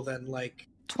for more than like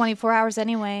 24 hours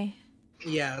anyway.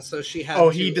 so she had. Oh,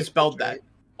 to he dispelled that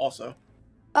infiltrate. also.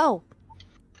 Oh,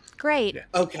 great. Yeah.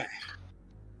 Okay.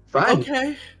 Fine.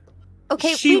 Okay.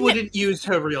 Okay, She we kn- wouldn't use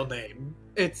her real name.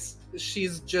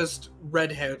 She's just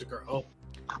red-haired girl.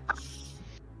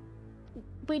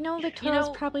 we know Victoria's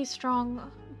know- probably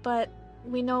strong, but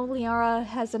we know Liara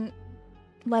hasn't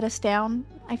let us down.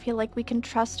 I feel like we can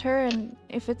trust her, and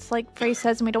if it's like Frey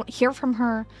says and we don't hear from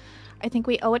her, I think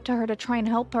we owe it to her to try and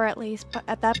help her at least, but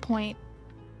at that point.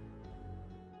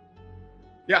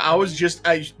 Yeah,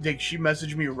 she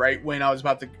messaged me right when I was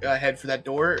about to head for that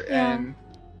door, Yeah. and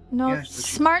No, Yeah, it's so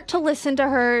she- smart to listen to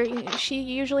her. She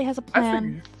usually has a I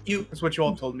plan. figured that's what you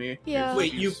all told me. Yeah.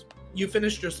 Wait, you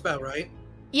finished your spell, right?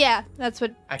 Yeah, that's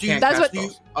what. I Do you- can't that's cast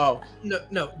what- spells. Oh,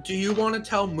 No. Do you want to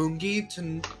tell Moongi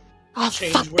to Oh,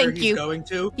 change fuck, where thank he's you. going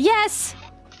to? Yes!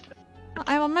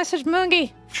 I will message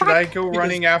Moongi. should Fuck. I go Because-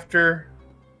 running after?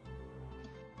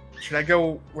 Should I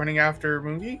go running after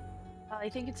Moongi? I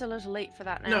think it's a little late for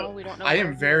that now. No, We don't know. I where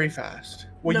am he very is. fast.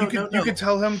 Well, No, you could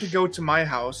tell him to go to my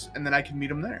house, and then I can meet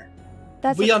him there.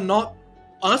 That's We are not.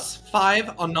 Us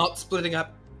 5 are not splitting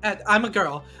up. I'm a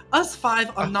girl. Us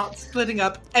 5 are not splitting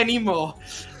up anymore.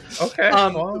 Okay.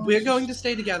 well, We're going to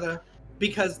stay together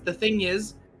because the thing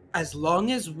is, as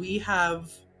long as we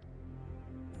have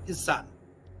his son,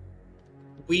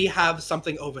 we have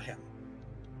something over him.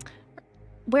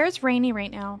 Where's Rainy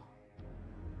right now?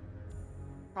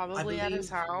 Probably at his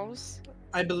believe- house.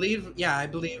 I believe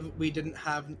we didn't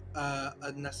have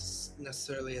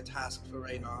necessarily a task for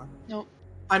Raynar. Nope.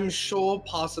 I'm sure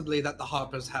possibly that the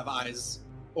Harpers have eyes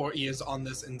or ears on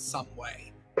this in some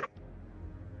way.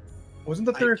 wasn't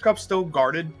the Three of Cups still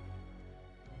guarded?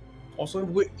 Also,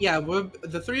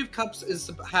 The Three of Cups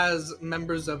has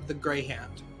members of the Grey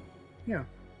Hand.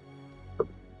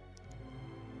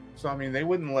 so I mean, they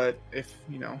wouldn't let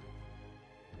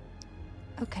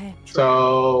Okay.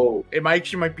 So it might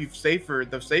be safer.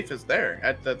 The safest there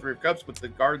at the Three of Cups with the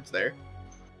guards there.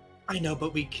 I know,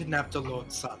 but we kidnapped a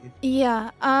Lord's son. Yeah,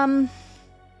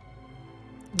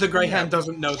 The Grey Hand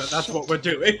doesn't know that that's what we're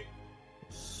doing.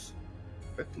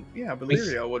 But yeah,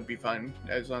 Valyria would be fine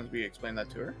as long as we explain that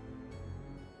to her.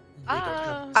 We don't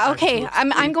have okay, actual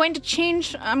I'm going to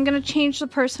change the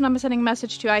person I'm sending a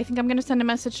message to. I think I'm going to send a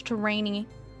message to Rainy.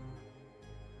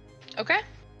 Okay.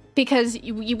 Because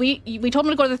we told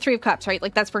him to go to the Three of Cups, right?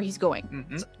 Like, that's where he's going.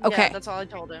 Mm-hmm. Okay. Yeah, that's all I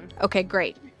told him. Okay,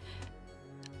 great.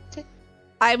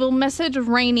 I will message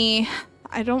Rainy.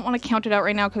 I don't want to count it out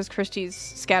right now because Kristy's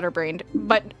scatterbrained.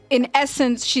 But in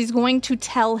essence, she's going to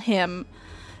tell him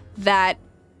that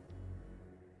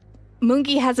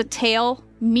Moongi has a tail,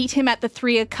 meet him at the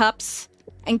Three of Cups,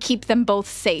 and keep them both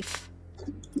safe.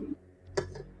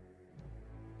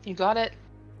 You got it.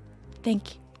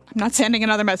 Thank you. I'm not sending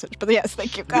another message, but yes,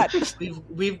 thank you. God.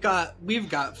 We've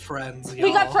got friends. Y'all.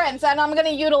 We got friends, and I'm gonna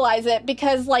utilize it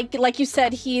because, like you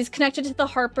said, he's connected to the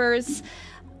Harpers.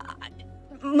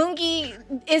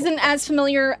 Moongi isn't as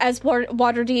familiar as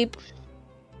Waterdeep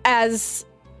as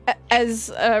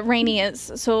Rainy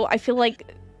is, so I feel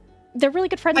like they're really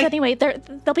good friends anyway.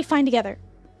 They'll be fine together.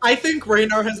 I think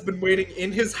Raynar has been waiting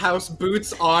in his house,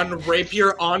 boots on,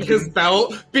 rapier on his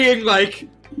belt, being like,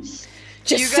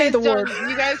 just say the word.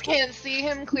 You guys can't see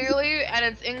him clearly, and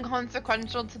it's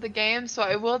inconsequential to the game, so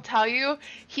I will tell you,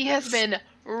 he has been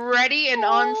ready and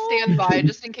on standby,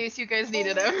 just in case you guys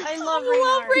needed him. I love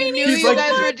Raynar. He knew you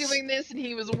guys were doing this, and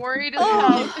he was worried as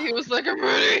hell, so he was like, I'm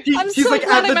ready. He's so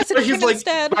glad I messaged him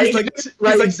instead. He's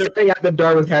like sitting at the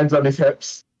door with hands on his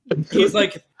hips. He's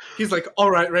like,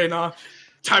 all right, Raynar,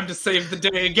 time to save the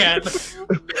day again.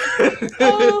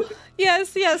 Oh,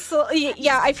 yes. So,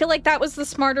 yeah, I feel like that was the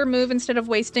smarter move instead of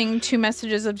wasting 2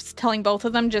 messages of telling both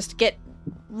of them. Just get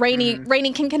Rainy.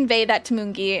 Rainy can convey that to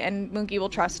Moongi, and Moongi will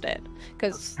trust it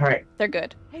because they're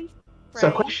good. Hey,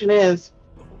 So, question is,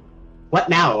 what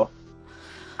now?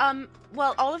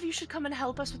 Well, all of you should come and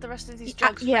help us with the rest of these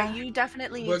jugs. Yeah. Frey, you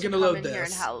definitely We're need to gonna come load in here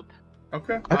and this. help.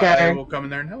 Okay. Okay. We'll come in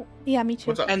there and help. Yeah, me too.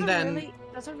 What's up? And then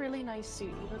That's a really nice suit.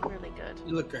 You look really good.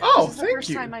 you look great. Oh, This is the thank first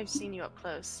you. time I've seen you up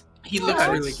close. He looks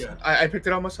Yeah, really it's- good. I picked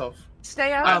it out myself.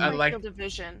 Stay out I of my like- field of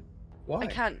vision. Why? I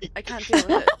can't deal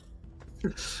with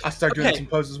it. I start doing Okay. some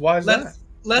poses. Why is that?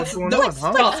 Let's going no, on,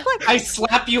 huh? stop. I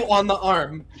slap you on the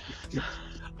arm.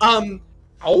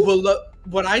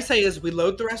 What I say is we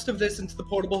load the rest of this into the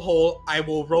portable hole. I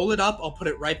will roll it up. I'll put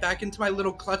it right back into my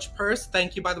little clutch purse.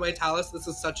 Thank you, by the way, Tallice. This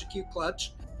is such a cute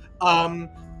clutch.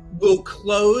 We'll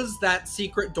close that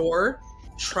secret door,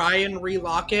 try and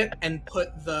relock it, and put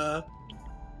the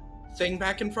thing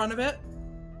back in front of it.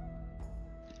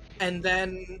 And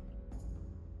then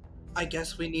I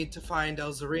guess we need to find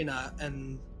Elzarina,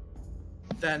 and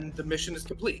then the mission is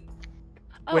complete.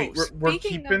 Wait, we're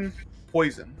speaking keeping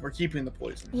poison. We're keeping the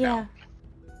poison. Yeah.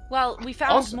 Well, we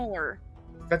found Awesome. more.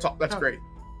 That's all. That's Oh. great.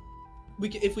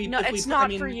 No, it's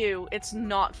not for you. It's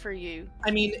not for you.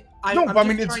 I mean, No, I'm but I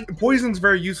mean, just it's trying- poison's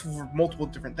very useful for multiple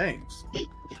different things.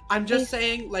 I'm just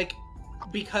saying, like,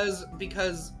 because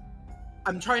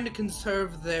I'm trying to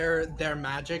conserve their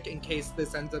magic in case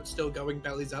this ends up still going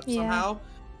bellies up somehow.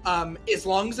 As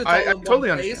long as it's all I in totally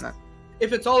one place. understand that.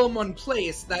 If it's all in one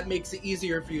place, that makes it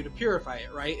easier for you to purify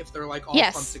it, right? If they're like all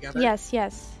clumped together. Yes.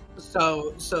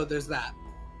 So there's that.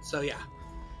 So yeah.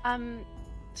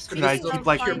 Speaking I of keep,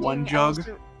 like, finding one jug?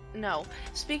 No.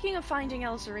 Speaking of finding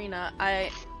Elzarina,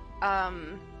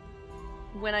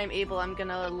 when I'm able, I'm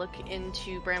gonna look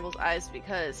into Bramble's eyes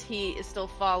because he is still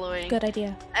following Good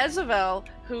idea. Ezabel,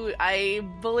 who I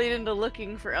bullied into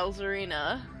looking for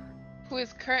Elzarina. Who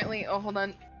is currently... Oh, hold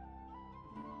on.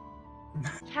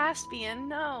 Caspian,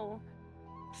 no.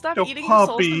 Stop Yo, eating the souls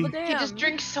puppy. of the damned. He just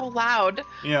drinks so loud.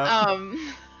 Yeah.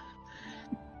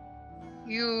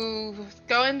 You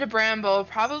go into Bramble,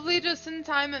 probably just in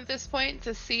time at this point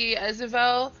to see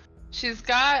Ezabel. She's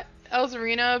got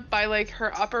Elzarina by, like,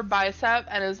 her upper bicep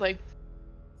and is, like,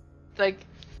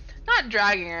 not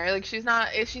dragging her. Like, she's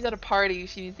not... If she's at a party,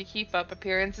 she needs to keep up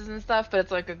appearances and stuff, but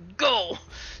it's like a go!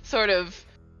 Sort of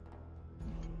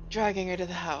dragging her to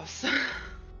the house.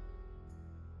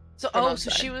 So, From so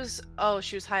outside.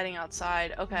 she was hiding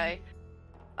outside. Okay.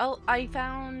 I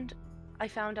found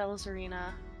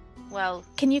Elzarina. Well,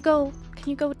 Can you go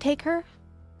take her?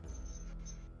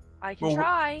 I can Well,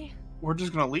 try. We're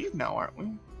just gonna leave now, aren't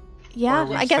we? Yeah, Or are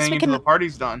we I guess staying we until can. the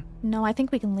party's done. No, I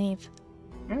think we can leave.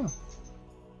 Yeah.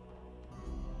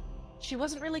 She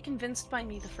wasn't really convinced by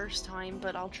me the first time,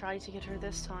 but I'll try to get her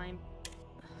this time.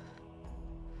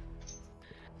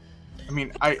 I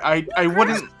mean, I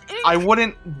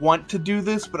wouldn't want to do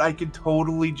this, but I could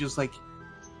totally just like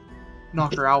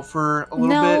knock her out for a little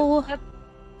bit. No.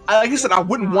 Like I said, I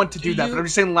wouldn't want to Do do that, you- but I'm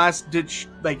just saying last ditch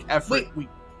like effort. Wait.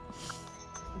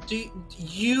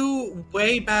 You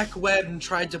way back when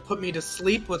tried to put me to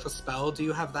sleep with a spell. Do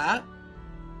you have that?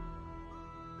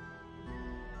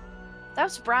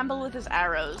 That's Bramble with his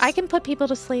arrows. I can put people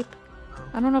to sleep.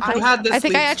 I don't know if I had this. I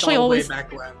think I sleep actually spell always. way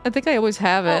back when. I think I always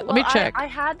have it. Let me well, check. I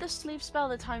had the sleep spell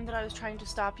the time that I was trying to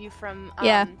stop you from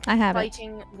Yeah, I have it.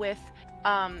 fighting with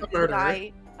the murderer.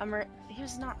 guy. He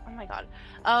was not. Oh my god.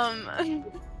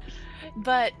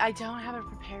 but I don't have it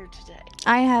prepared today.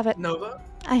 I have it. Nova?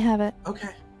 I have it. Okay.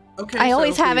 Okay. I so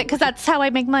always if have we- it because that's how I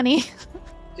make money.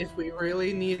 If we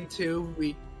really need to,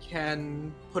 we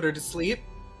can put her to sleep.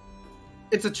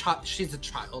 It's a child. She's a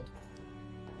child.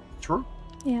 True.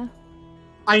 Yeah.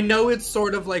 I know it's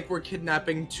sort of like we're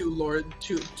kidnapping two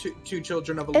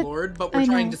children of a lord, but we're I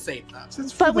trying know. to save them.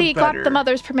 Since for But the we got better. the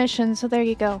mother's permission, so there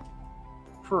you go.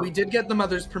 True. We did get the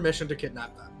mother's permission to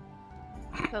kidnap them.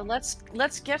 So let's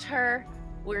get her.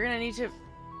 We're gonna need to.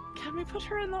 Can we put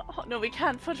her in the? No, we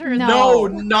can't put her in. No. No,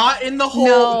 not in the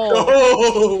hole.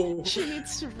 No. She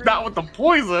needs to. Not with the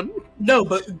poison. No,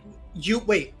 but you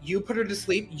put her to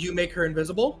sleep. You make her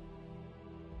invisible.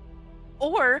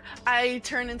 Or I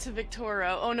turn into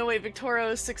Victoria. Oh no, wait, Victoria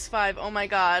is 6'5". Oh my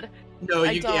god. No,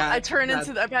 I you don't. can't. I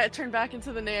turn back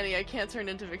into the nanny. I can't turn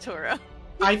into Victoria.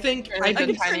 I think I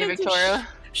think turn tiny into Victoria.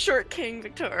 Short King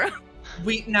Victoria.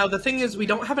 now the thing is we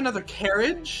don't have another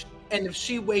carriage, and if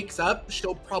she wakes up,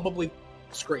 she'll probably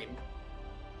scream.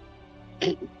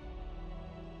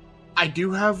 I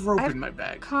do have rope I've- in my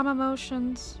bag. Calm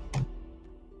emotions.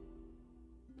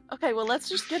 Okay, well let's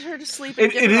just get her to sleep.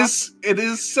 And get It her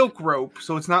is silk rope,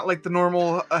 so it's not like the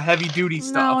normal heavy duty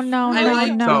stuff. No, I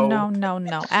like- no.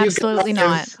 Absolutely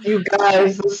not. You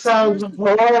guys, this sounds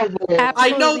horrible. I know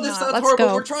Absolutely this not. sounds Let's horrible.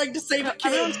 go. We're trying to save a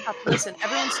Everyone kid. stop. Listen.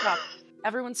 Everyone stop.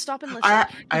 Everyone stop and listen. I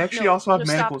actually No, also have no,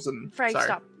 stop. manacles and Frey, sorry.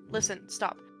 stop. Listen,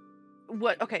 stop.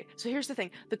 What? Okay, so here's the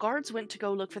thing. The guards went to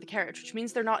go look for the carriage, which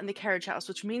means they're not in the carriage house,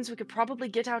 which means we could probably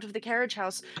get out of the carriage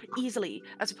house easily,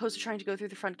 as opposed to trying to go through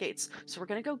the front gates. So we're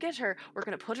gonna go get her, we're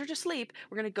gonna put her to sleep,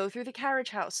 we're gonna go through the carriage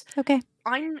house. Okay.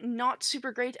 I'm not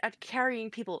super great at carrying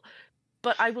people,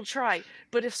 but I will try.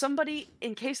 But if somebody,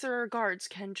 in case there are guards,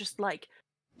 can just, like,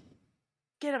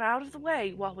 get them out of the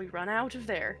way while we run out of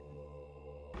there,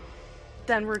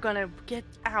 then we're gonna get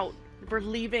out. We're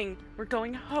leaving. We're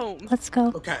going home. Let's go.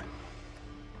 Okay.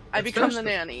 I Let's become finish the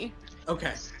this. nanny.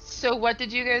 Okay. So what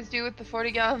did you guys do with the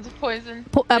 40 gallons of poison?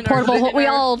 In our- Portable hole. in We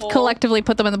our all hole. collectively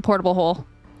put them in the portable hole.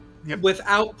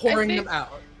 Without pouring think- them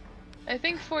out. I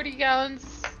think 40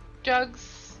 gallons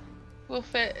jugs will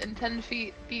fit in 10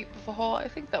 feet deep of a hole. I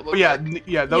think that will But yeah,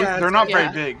 work. those, Yeah, they're not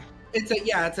yeah. very big. It's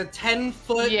a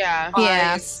 10-foot Yeah.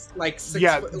 Yeah. like 6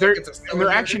 Yeah, foot. they're Like it's a and they're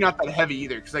cylinder. actually not that heavy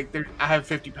either. Because like I have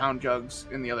 50-pound jugs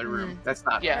in the other room. That's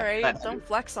not. Yeah. Alright, that don't heavy.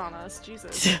 flex on us,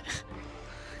 Jesus.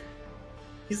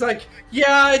 He's like,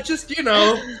 yeah, I just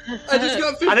got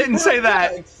 50 I didn't say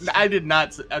that. bags." I did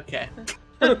not. Say, okay.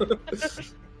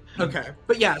 Okay,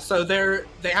 but yeah, so they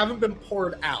haven't been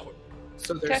poured out,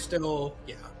 so they're Okay. still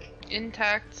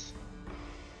Intact.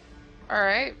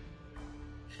 Alright.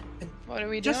 And What are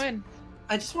we just- doing?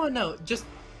 I just want to know,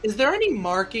 is there any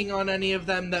marking on any of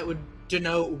them that would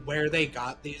denote where they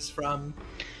got these from?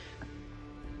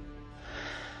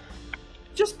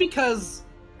 Just because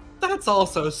that's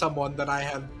also someone that I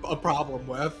have a problem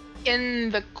with. In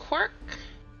the cork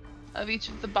of each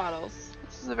of the bottles.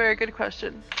 This is a very good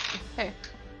question. Hey,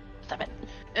 stop it.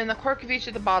 In the cork of each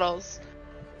of the bottles,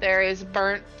 there is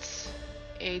burnt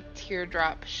a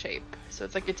teardrop shape. So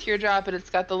it's like a teardrop, but it's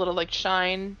got the little like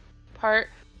shine part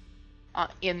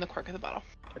in the cork of the bottle.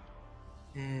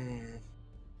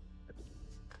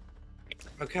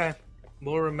 Okay,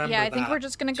 we'll remember Yeah, I that. think we're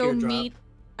just gonna go teardrop. meet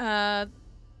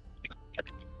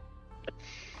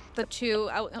the two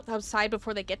outside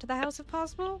before they get to the house, if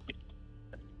possible.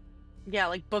 Yeah,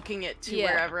 like booking it to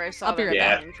Yeah. wherever I saw I'll be them right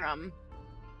back. coming from.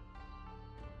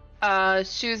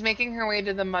 She was making her way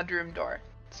to the mudroom door,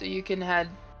 so you can head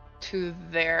to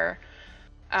there.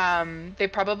 They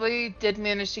probably did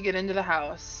manage to get into the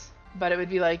house, but it would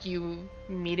be like you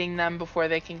meeting them before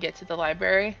they can get to the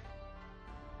library.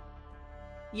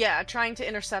 Yeah, trying to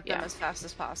intercept them Yeah. as fast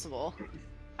as possible.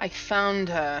 I found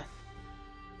her.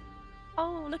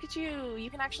 Oh, look at you! You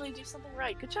can actually do something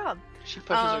right. Good job. She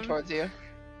pushes her Um, towards you.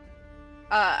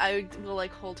 I will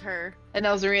like hold her. And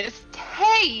Elzarine is,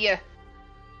 hey!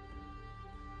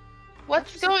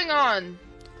 What's going on?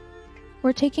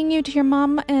 We're taking you to your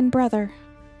mom and brother.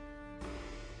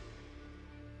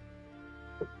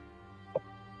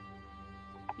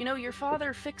 You know, your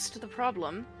father fixed the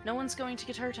problem. No one's going to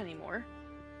get hurt anymore.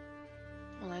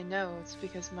 Well, I know. It's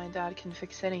because my dad can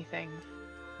fix anything.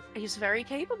 He's very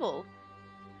capable.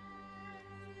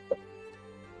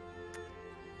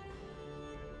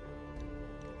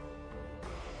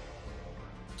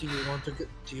 Do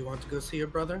you want to go see your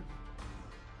brother?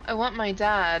 I want my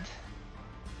dad.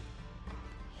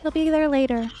 He'll be there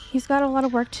later. He's got a lot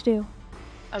of work to do.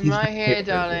 I'm right here,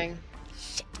 darling.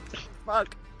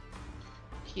 Fuck.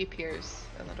 He appears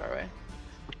in the doorway.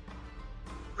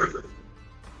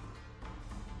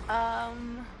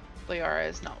 Um, Liara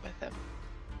is not with him.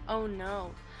 Oh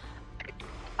no.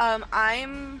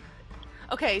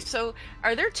 Okay, so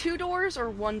are there 2 doors or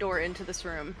 1 door into this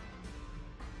room?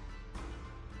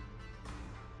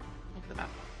 Look at that.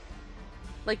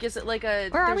 Like, is it like a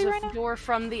Where are there's we a right now? door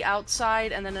from the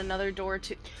outside and then another door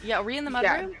to? Yeah, are we in the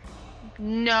Yeah. mudroom?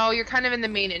 No, you're kind of in the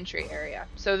main entry area.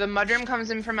 So the mudroom comes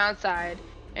in from outside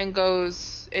and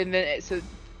goes in the so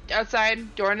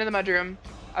outside door into the mudroom.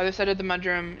 Other side of the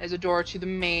mudroom is a door to the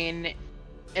main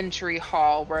entry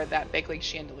hall where that big like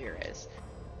chandelier is.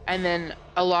 And then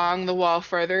along the wall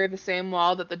further, the same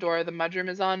wall that the door of the mudroom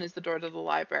is on, is the door to the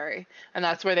library. And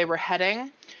that's where they were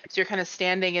heading. So you're kind of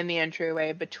standing in the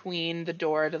entryway between the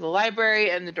door to the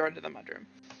library and the door to the mudroom.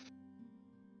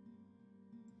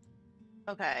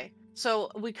 Okay, so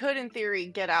we could, in theory,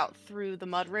 get out through the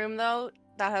mudroom though.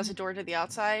 That has a door to the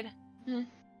outside. Hmm.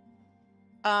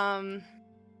 I'm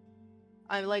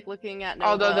like looking at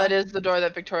Nova. Although that is the door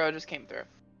that Victoria just came through.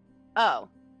 Oh,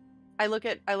 I look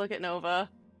at Nova.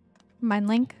 Mind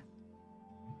link.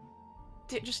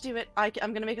 Just do it.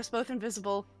 I'm gonna make us both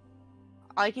invisible.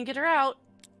 I can get her out.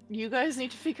 You guys need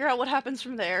to figure out what happens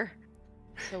from there.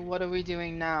 So what are we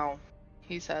doing now?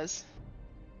 He says.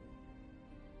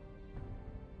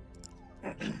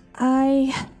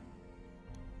 I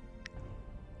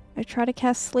try to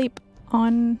cast sleep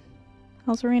on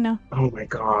Alzarina. Oh my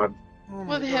god. Oh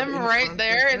my With God, him in right front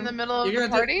there of in him? the middle of You're the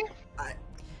gonna party?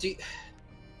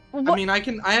 I mean, I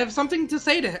have something to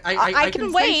say to him. I can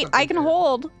say wait. something I can to him.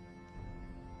 hold.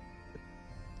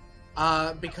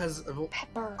 Because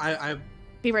Pepper. I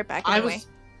Be right back. I Anyway.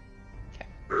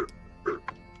 was.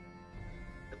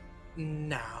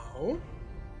 Now,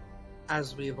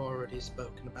 as we've already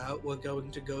spoken about, we're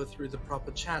going to go through the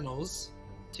proper channels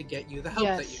to get you the help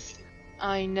that you Yes, need.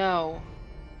 I know.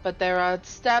 But there are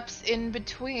steps in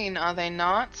between, are they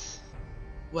not?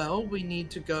 Well, we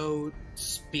need to go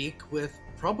speak with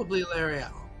probably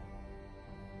L'Ariel.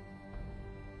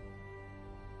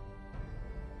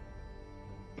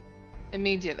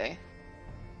 Immediately.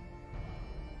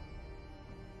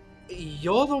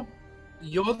 You're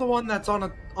the one that's on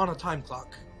a time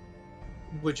clock.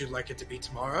 Would you like it to be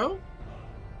tomorrow?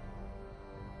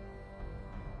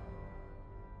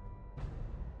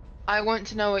 I want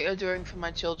to know what you're doing for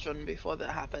my children before that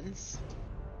happens.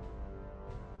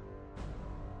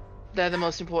 They're the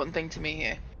most important thing to me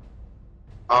here.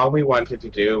 All we wanted to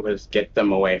do was get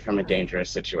them away from a dangerous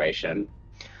situation.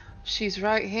 She's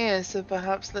right here, so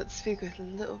perhaps let's speak with a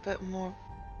little bit more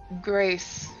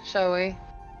grace, shall we?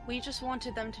 We just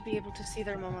wanted them to be able to see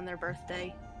their mom on their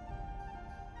birthday.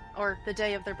 Or the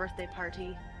day of their birthday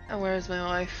party. And where is my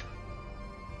wife?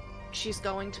 She's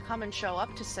going to come and show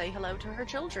up to say hello to her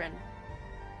children.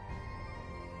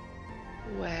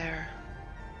 Where?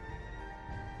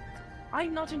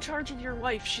 I'm not in charge of your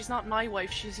wife. She's not my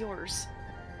wife. She's yours.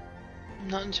 I'm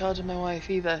not in charge of my wife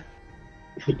either.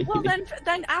 Well,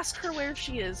 then ask her where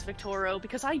she is, Victoro,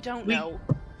 because I don't know.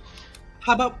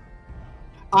 How about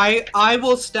I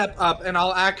will step up and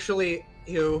I'll actually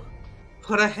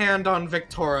put a hand on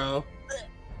Victoro.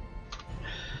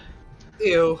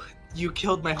 Ew, you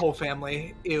killed my whole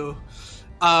family. Ew.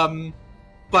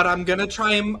 But I'm going to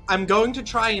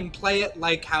try and play it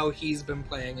like how he's been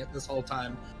playing it this whole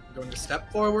time. I'm going to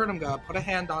step forward, I'm going to put a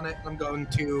hand on it, and I'm going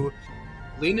to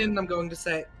lean in, and I'm going to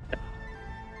say,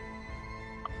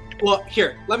 well,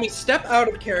 here, let me step out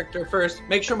of character first,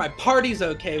 make sure my party's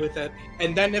okay with it,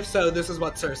 and then if so, this is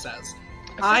what Sir says.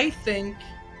 I think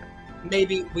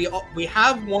maybe we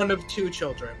have one of 2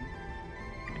 children.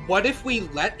 What if we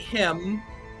let him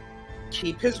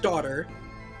keep his daughter,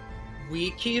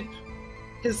 we keep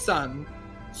his son,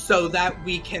 so that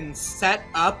we can set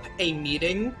up a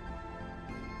meeting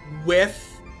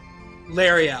with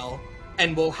L'Ariel,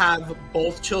 and we'll have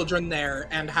both children there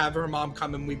and have her mom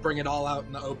come and we bring it all out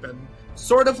in the open.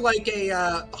 Sort of like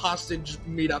a hostage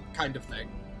meetup kind of thing.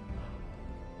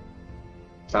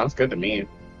 Sounds good to me.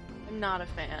 I'm not a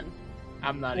fan.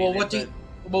 I'm not Well, either.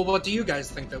 what do you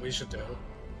guys think that we should do?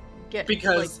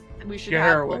 Because we should Get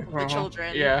have her both away. of the Uh-huh.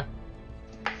 children. Yeah.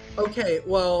 okay,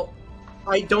 well,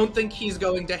 I don't think he's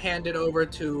going to hand her over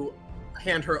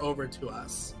to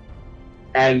us.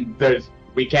 And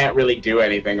we can't really do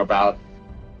anything about.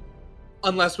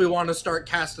 Unless we want to start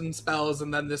casting spells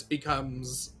and then this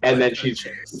becomes... And like, then a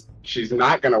chase. she's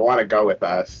not gonna want to go with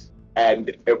us.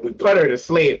 And if we put her to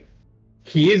sleep,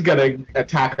 he's gonna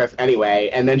attack us anyway,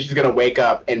 and then she's gonna wake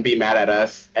up and be mad at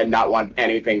us and not want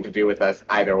anything to do with us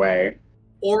either way.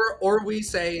 Or we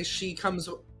say she comes...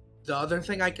 The other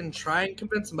thing I can try and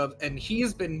convince him of, and he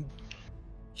is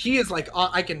like,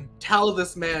 I can tell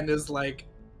this man is like,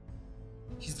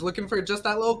 he's looking for just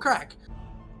that little crack.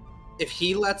 If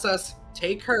he lets us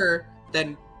take her,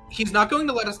 then he's not going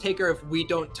to let us take her if we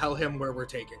don't tell him where we're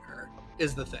taking her,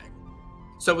 is the thing.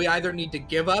 So we either need to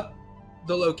give up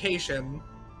the location,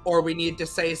 or we need to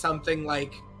say something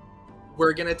like,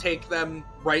 we're going to take them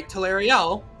right to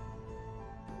Lariel,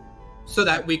 so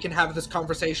that we can have this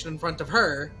conversation in front of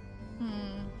her.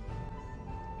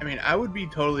 I mean, I would be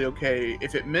totally okay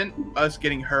if it meant us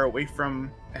getting her away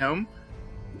from him.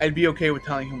 I'd be okay with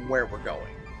telling him where we're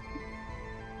going.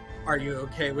 Are you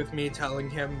okay with me telling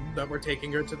him that we're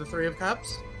taking her to the Three of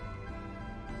Cups?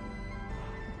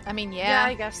 I mean, Yeah,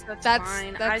 I guess that's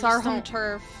fine. That's I our just home don't-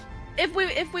 turf.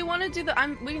 If we want to do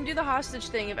we can do the hostage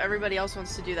thing if everybody else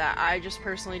wants to do that. I just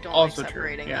personally don't Also like true,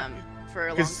 separating yeah. them for a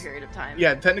long 'Cause- period of time.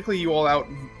 Yeah, technically you all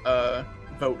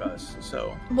vote us,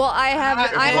 so... Well,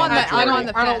 I'm on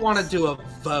the I don't want to fence. do a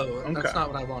vote. Okay. That's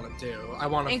not what I want to do. I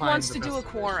want to Ink find wants the to do a best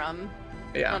quorum,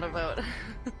 Yeah. not a vote.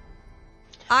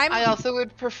 I also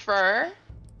would prefer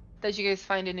that you guys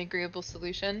find an agreeable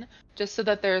solution, just so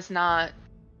that there's not.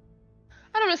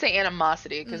 I don't want to say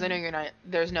animosity, because I know you're not.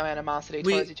 There's no animosity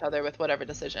towards each other with whatever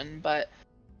decision, but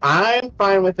I'm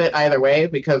fine with it either way,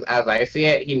 because as I see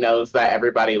it, he knows that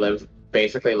everybody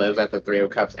basically lives at the Three of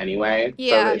Cups anyway.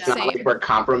 Yeah, so it's not same. like we're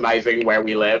compromising where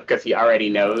we live, because he already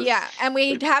knows. Yeah, and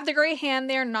we have the Grey Hand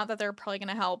there. Not that they're probably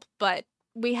going to help, but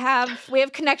we have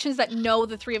connections that know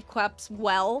the Three of Cups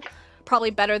well,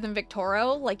 probably better than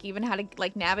Victoro, like even how to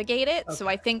like navigate it. So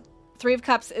I think Three of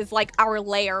Cups is like our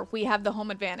lair. We have the home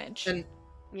advantage.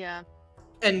 Yeah.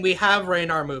 And we have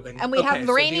Raynar moving. And we Okay, have so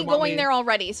do Rainy you want going me- there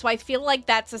already, so I feel like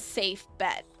that's a safe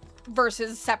bet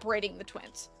versus separating the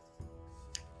twins.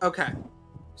 Okay.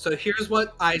 So here's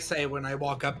what I say when I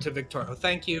walk up to Victoro.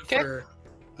 Thank you for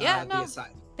Yeah, the no.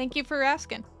 aside. Thank you for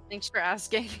asking. Thanks for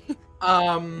asking.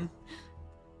 All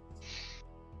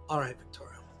right,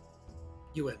 Victoro.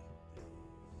 You win.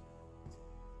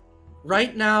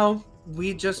 Right now,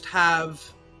 we just have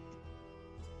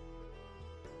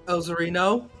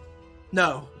Elzarino.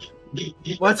 No.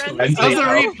 What's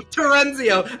Terenzio.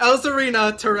 Terenzio.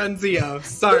 Elzarino Terenzio.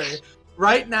 Sorry.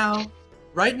 Right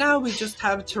now we just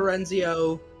have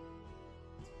Terenzio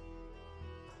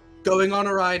going on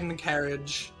a ride in a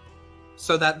carriage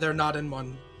so that they're not in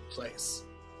one place.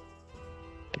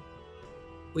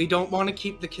 We don't want to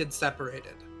keep the kids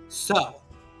separated. So,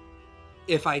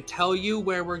 if I tell you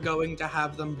where we're going to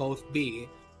have them both be,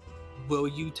 will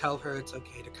you tell her it's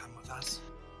okay to come with us?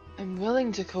 I'm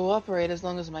willing to cooperate as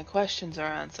long as my questions are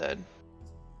answered.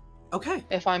 Okay.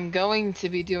 If I'm going to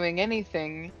be doing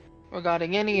anything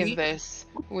regarding any of this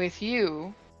with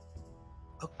you,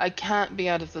 I can't be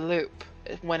out of the loop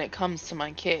when it comes to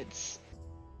my kids.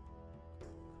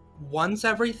 Once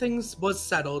everything was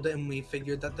settled and we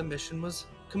figured that the mission was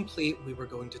complete, we were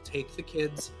going to take the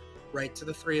kids right to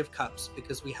the Three of Cups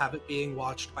because we have it being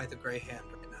watched by the Grey Hand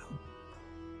right now.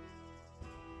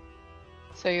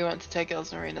 So you want to take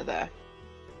Elzarina there?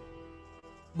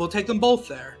 We'll take them both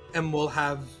there, and we'll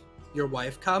have your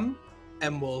wife come,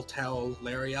 and we'll tell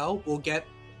Lariel. We'll get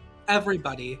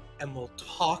everybody, and we'll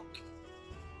talk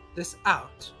this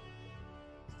out.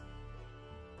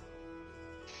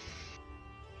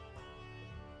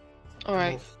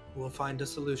 Alright. We'll find a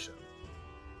solution.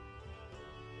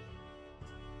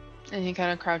 And he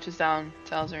kind of crouches down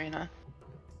to Elzarina.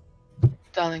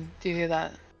 Darling, do you hear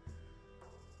that?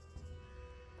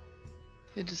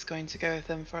 You're just going to go with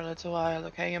them for a little while,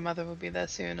 okay? Your mother will be there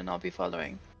soon and I'll be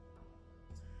following.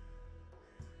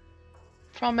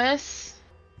 Promise?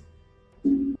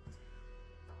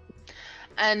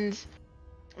 And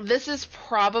this is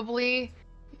probably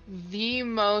the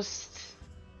most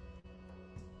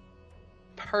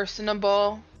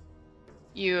personable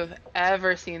you have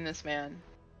ever seen this man.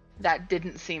 That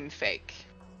didn't seem fake.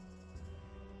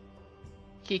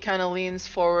 He kind of leans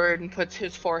forward and puts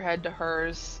his forehead to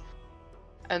hers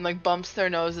and like bumps their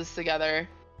noses together.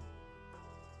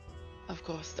 Of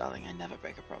course, darling, I never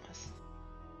break a promise.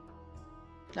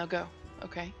 Now go,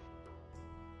 okay?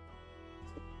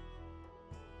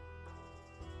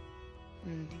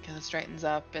 And he kind of straightens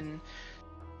up and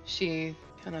she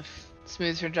kind of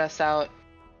smooths her dress out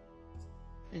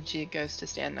and she goes to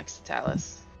stand next to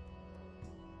Tallice.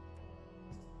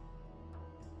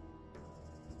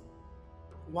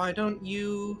 Why don't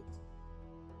you?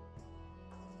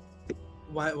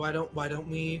 Why don't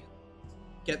we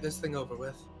get this thing over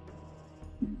with?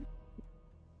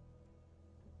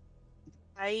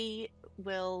 I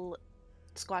will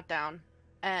squat down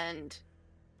and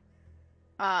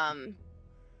there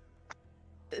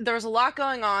was a lot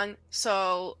going on,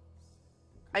 so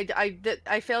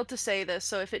I failed to say this,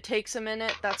 so if it takes a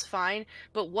minute, that's fine.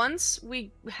 But once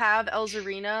we have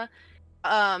Elzarina,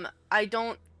 I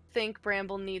don't think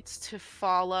Bramble needs to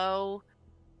follow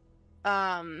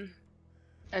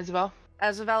Isabel?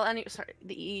 Sorry,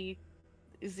 the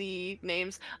Z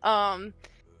names.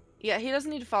 Yeah, he doesn't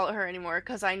need to follow her anymore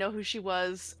because I know who she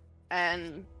was,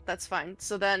 and that's fine.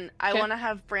 So then I want to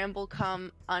have Bramble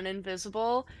come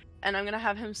uninvisible, and I'm gonna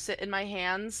have him sit in my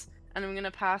hands, and I'm gonna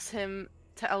pass him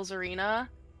to Elzarina.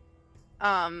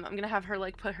 I'm gonna have her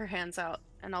like put her hands out,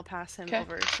 and I'll pass him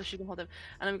over so she can hold him.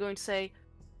 And I'm going to say,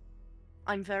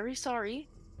 I'm very sorry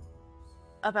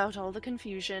about all the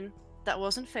confusion. That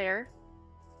wasn't fair.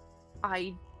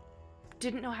 I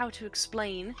didn't know how to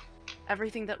explain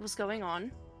everything that was going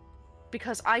on,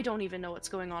 because I don't even know what's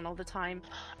going on all the time.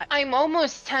 I'm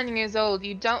almost 10 years old.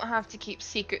 You don't have to keep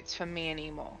secrets from me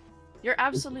anymore. You're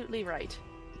absolutely right.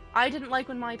 I didn't like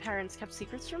when my parents kept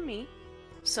secrets from me,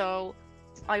 so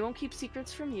I won't keep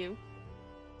secrets from you.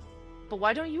 But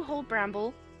why don't you hold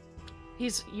Bramble?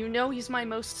 He's my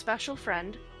most special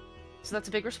friend, so that's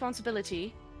a big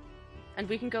responsibility. And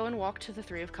we can go and walk to the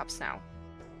Three of Cups now.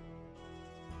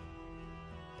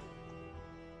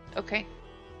 Okay.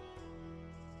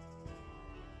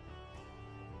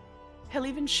 He'll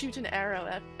even shoot an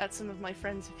arrow at some of my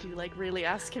friends if you, like, really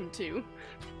ask him to.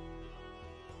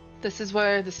 This is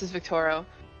Victoro.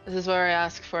 This is where I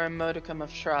ask for a modicum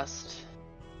of trust.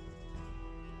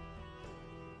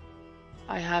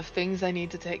 I have things I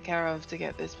need to take care of to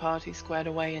get this party squared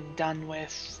away and done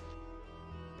with.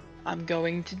 I'm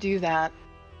going to do that.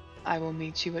 I will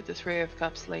meet you at the Three of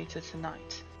Cups later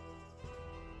tonight.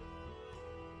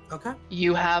 Okay.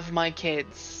 You have my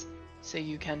kids, so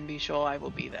you can be sure I will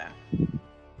be there.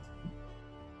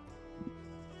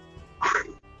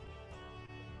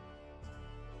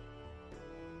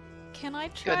 Can I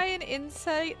try and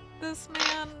insight this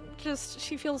man? Just,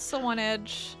 she feels so on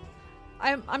edge.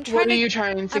 I'm trying What to. are you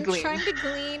trying to I'm glean? trying to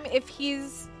glean if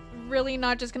he's really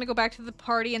not just gonna go back to the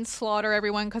party and slaughter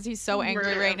everyone because he's so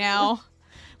angry right now.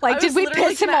 Like, did we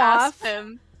piss him off?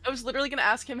 I was literally gonna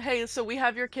ask him, hey, so we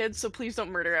have your kids, so please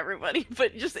don't murder everybody,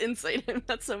 but just insight him.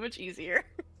 That's so much easier.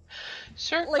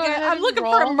 Sure. Like, go ahead I'm and looking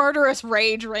roll. for a murderous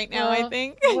rage right now, I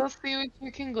think. We'll see what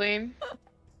you can glean.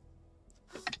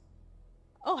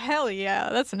 Oh, hell yeah.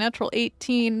 That's a natural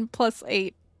 18 plus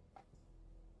 8.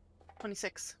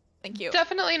 26. Thank you.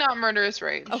 Definitely not murderous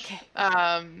rage. Okay.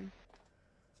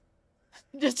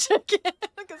 Just checking,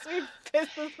 because we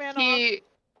pissed this man off.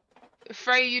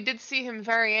 Frey, you did see him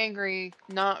very angry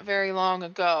not very long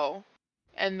ago,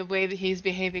 and the way that he's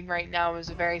behaving right now is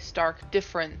a very stark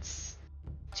difference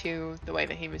to the way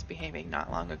that he was behaving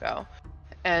not long ago.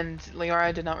 And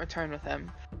Leora did not return with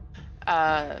him.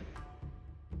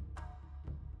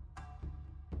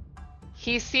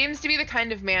 He seems to be the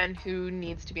kind of man who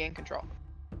needs to be in control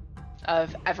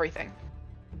of everything.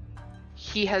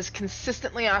 He has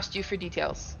consistently asked you for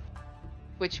details,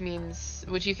 which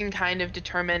you can kind of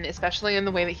determine, especially in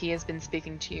the way that he has been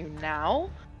speaking to you now.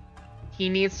 He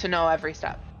needs to know every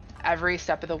step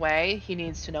of the way. He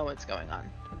needs to know what's going on,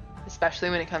 especially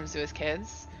when it comes to his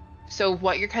kids. So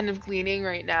what you're kind of gleaning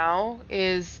right now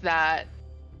is that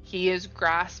he is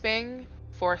grasping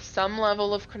for some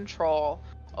level of control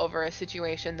over a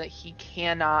situation that he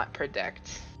cannot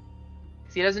predict.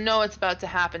 He doesn't know what's about to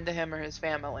happen to him or his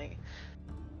family,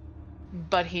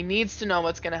 but he needs to know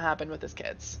what's going to happen with his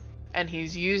kids. And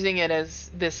he's using it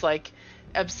as this, like,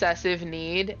 obsessive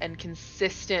need and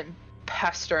consistent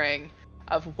pestering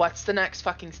of what's the next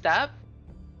fucking step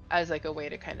as, like, a way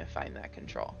to kind of find that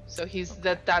control. So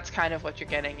that's kind of what you're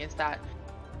getting, is that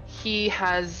he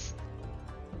has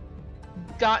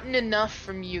gotten enough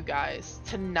from you guys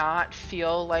to not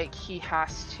feel like he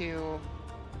has to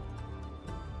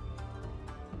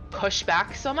push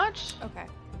back so much. Okay.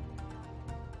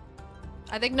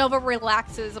 I think Nova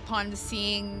relaxes upon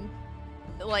seeing,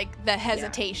 like, the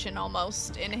hesitation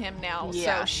almost in him now.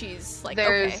 Yeah. So she's like,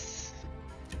 There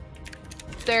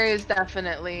okay. is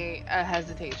definitely a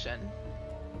hesitation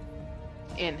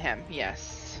in him,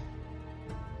 yes.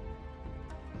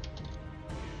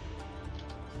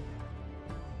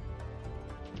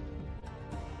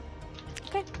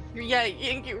 Okay. Yeah,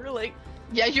 you were like...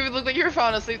 Yeah, you look like you were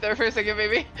falling asleep there for a second,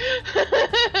 baby.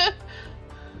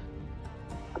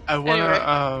 I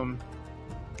wanna,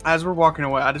 as we're walking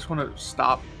away, I just want to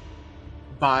stop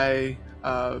by,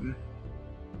 oh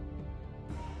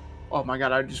my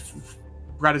god, I just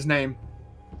forgot his name.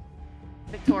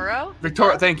 Victoro?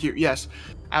 Victoria, thank you, yes.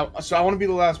 So I want to be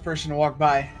the last person to walk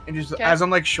by, and just, as I'm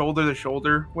like shoulder to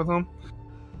shoulder with him.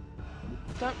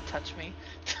 Don't touch me.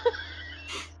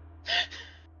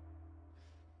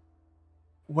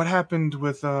 What happened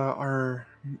with our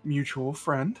mutual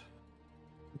friend?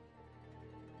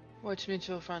 Which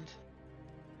mutual friend?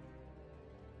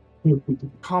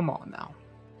 Come on now.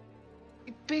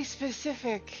 Be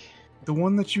specific. The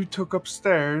one that you took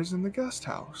upstairs in the guest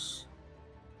house.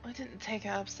 I didn't take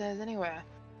her upstairs anywhere.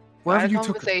 Wherever Had a you took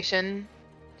her. conversation.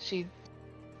 She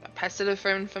pestered her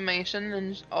for information,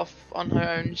 and off on her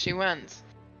own she went.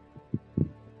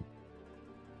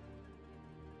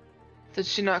 Did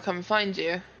she not come find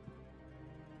you?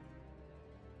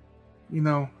 You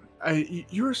know,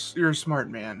 you're a smart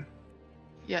man.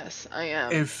 Yes, I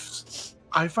am. If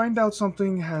I find out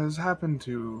something has happened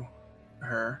to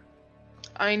her,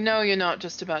 I know you're not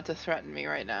just about to threaten me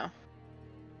right now.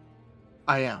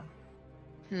 I am.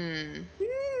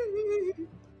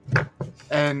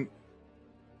 And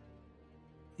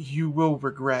you will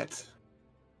regret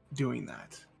doing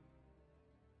that.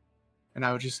 And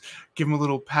I would just give him a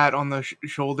little pat on the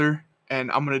shoulder,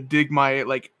 and I'm gonna dig my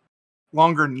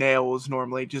longer nails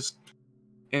normally just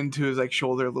into his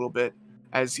shoulder a little bit,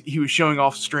 as he was showing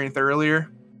off strength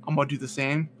earlier. I'm gonna do the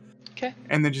same. Okay.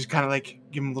 And then just kind of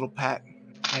give him a little pat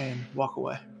and walk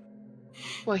away.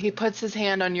 Well, he puts his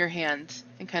hand on your hand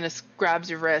and kind of grabs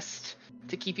your wrist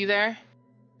to keep you there,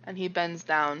 and he bends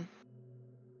down.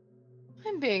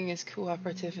 I'm being as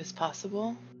cooperative as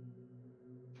possible,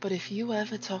 but if you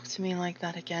ever talk to me like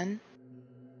that again,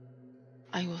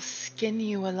 I will skin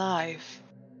you alive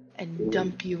and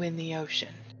dump you in the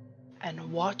ocean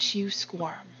and watch you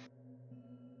squirm.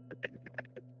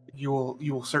 You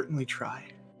will certainly try.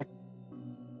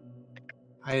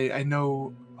 I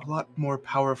know a lot more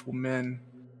powerful men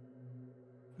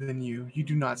than you. You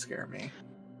do not scare me.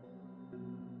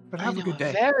 But have a good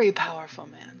day. Very powerful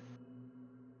man.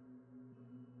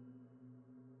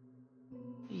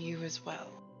 You as well.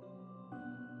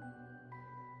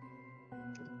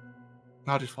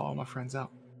 I'll just follow my friends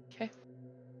out. Okay.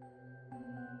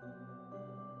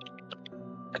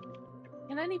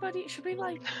 Can anybody, should we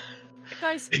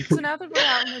guys, so now that we're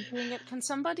out and we're doing it, can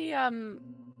somebody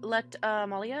let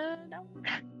Malia know?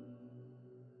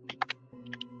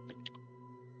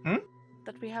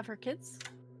 That we have her kids?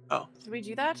 Oh. Did we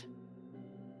do that?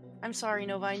 I'm sorry,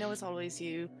 Nova, I know it's always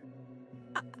you.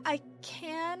 I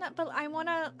can, but I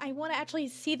wanna actually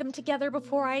see them together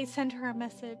before I send her a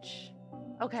message.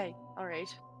 Okay,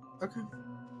 alright. Okay.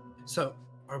 So,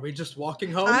 are we just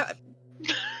walking home?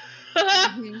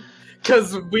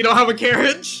 Because we don't have a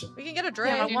carriage? We can get a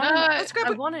drink. Yeah, Let's grab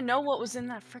I a... want to know what was in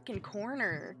that freaking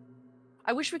corner.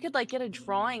 I wish we could get a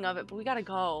drawing of it, but we gotta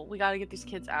go. We gotta get these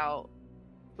kids out.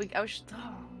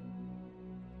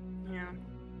 Yeah.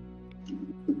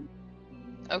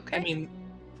 Okay. I mean,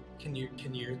 can you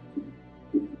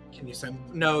send?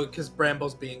 No, because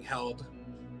Bramble's being held.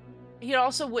 He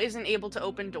also isn't able to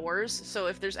open doors, so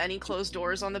if there's any closed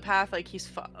doors on the path, he's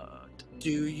fucked.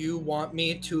 Do you want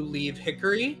me to leave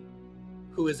Hickory,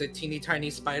 who is a teeny tiny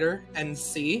spider, and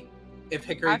see if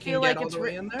Hickory can get all the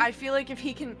way in there? I feel like if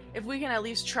we can at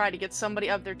least try to get somebody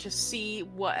up there to see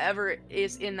whatever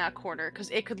is in that corner,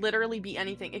 because it could literally be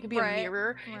anything. It could be a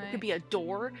mirror, it could be a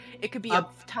door, it could be a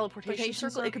teleportation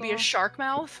circle, it could be a shark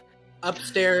mouth.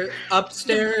 Upstairs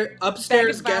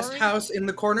guest house in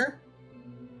the corner.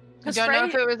 I don't know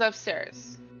if it was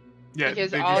upstairs. Yeah,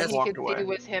 because all he could see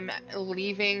was him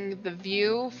leaving the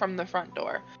view from the front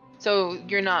door. So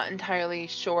you're not entirely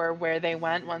sure where they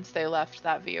went once they left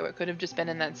that view. It could have just been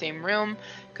in that same room,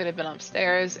 could have been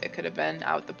upstairs, it could have been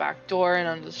out the back door and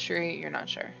on the street, you're not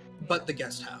sure. But the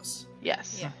guest house.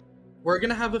 Yes. Yeah. We're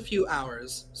gonna have a few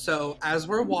hours, so as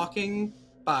we're walking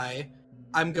by,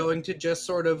 I'm going to just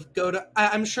sort of go to...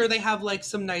 I'm sure they have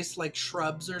some nice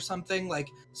shrubs or something,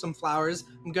 some flowers.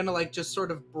 I'm gonna just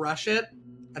sort of brush it,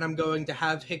 and I'm going to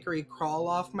have Hickory crawl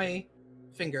off my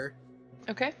finger.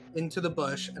 Okay. Into the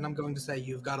bush, and I'm going to say,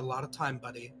 you've got a lot of time,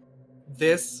 buddy.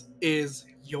 This is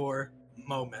your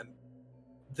moment.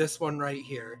 This one right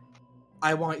here.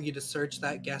 I want you to search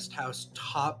that guest house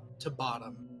top to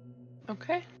bottom.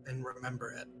 Okay. And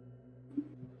remember it.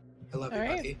 I love All you,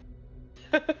 right.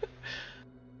 buddy.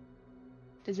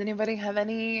 Does anybody have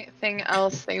anything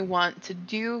else they want to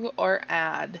do or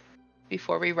add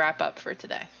before we wrap up for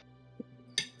today?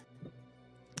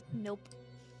 Nope.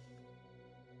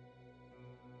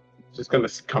 Just gonna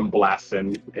come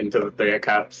blasting into the Three of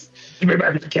Cups. Give me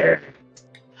back the carrot.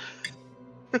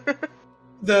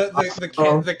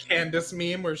 The Candace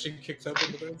meme where she kicks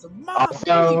open the door and says,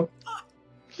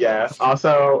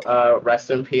 Also, rest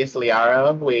in peace,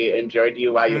 Liara. We enjoyed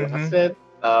you while you lasted.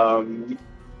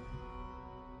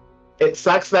 It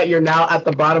sucks that you're now at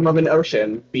the bottom of an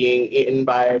ocean being eaten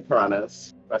by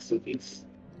piranhas. Rest in peace.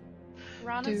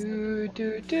 Do,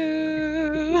 do,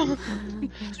 do.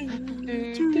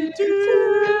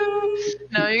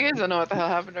 No, you guys don't know what the hell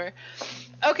happened to her.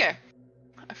 Okay.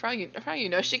 For all you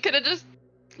know, she could have just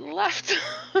left.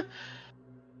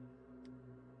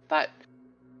 But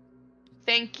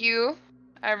thank you,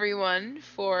 everyone,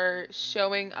 for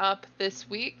showing up this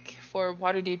week for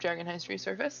Waterdeep Dragon Heist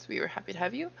Resurfaced. We were happy to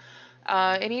have you.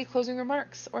 Any closing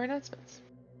remarks or announcements?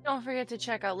 Don't forget to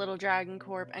check out Little Dragon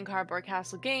Corp and Cardboard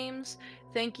Castle Games.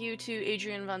 Thank you to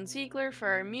Adrian Von Ziegler for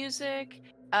our music.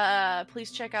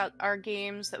 Please check out our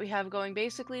games that we have going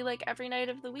basically like every night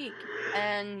of the week.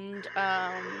 And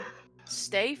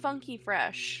stay funky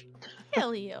fresh.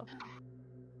 Hell you.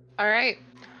 All right.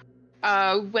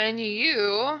 When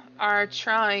you are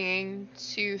trying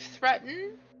to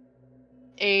threaten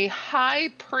a high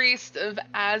priest of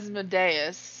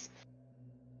Asmodeus,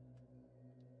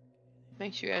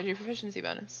 make sure you add your proficiency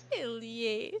bonus. Hell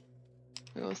yeah.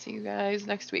 We will see you guys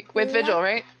next week with Vigil,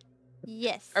 right?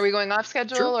 Yes. Are we going off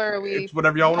schedule, Sure. or are we It's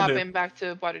whatever y'all want to do. popping back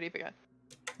to Waterdeep again?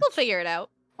 We'll figure it out.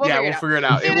 We'll figure it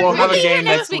out. Soon as We'll we have a can. game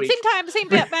Next next week. Same time, same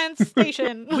Batman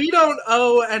station. We don't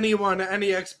owe anyone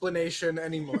any explanation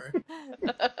anymore.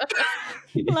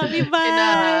 Love you, bye. Good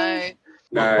night.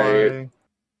 Bye. Bye.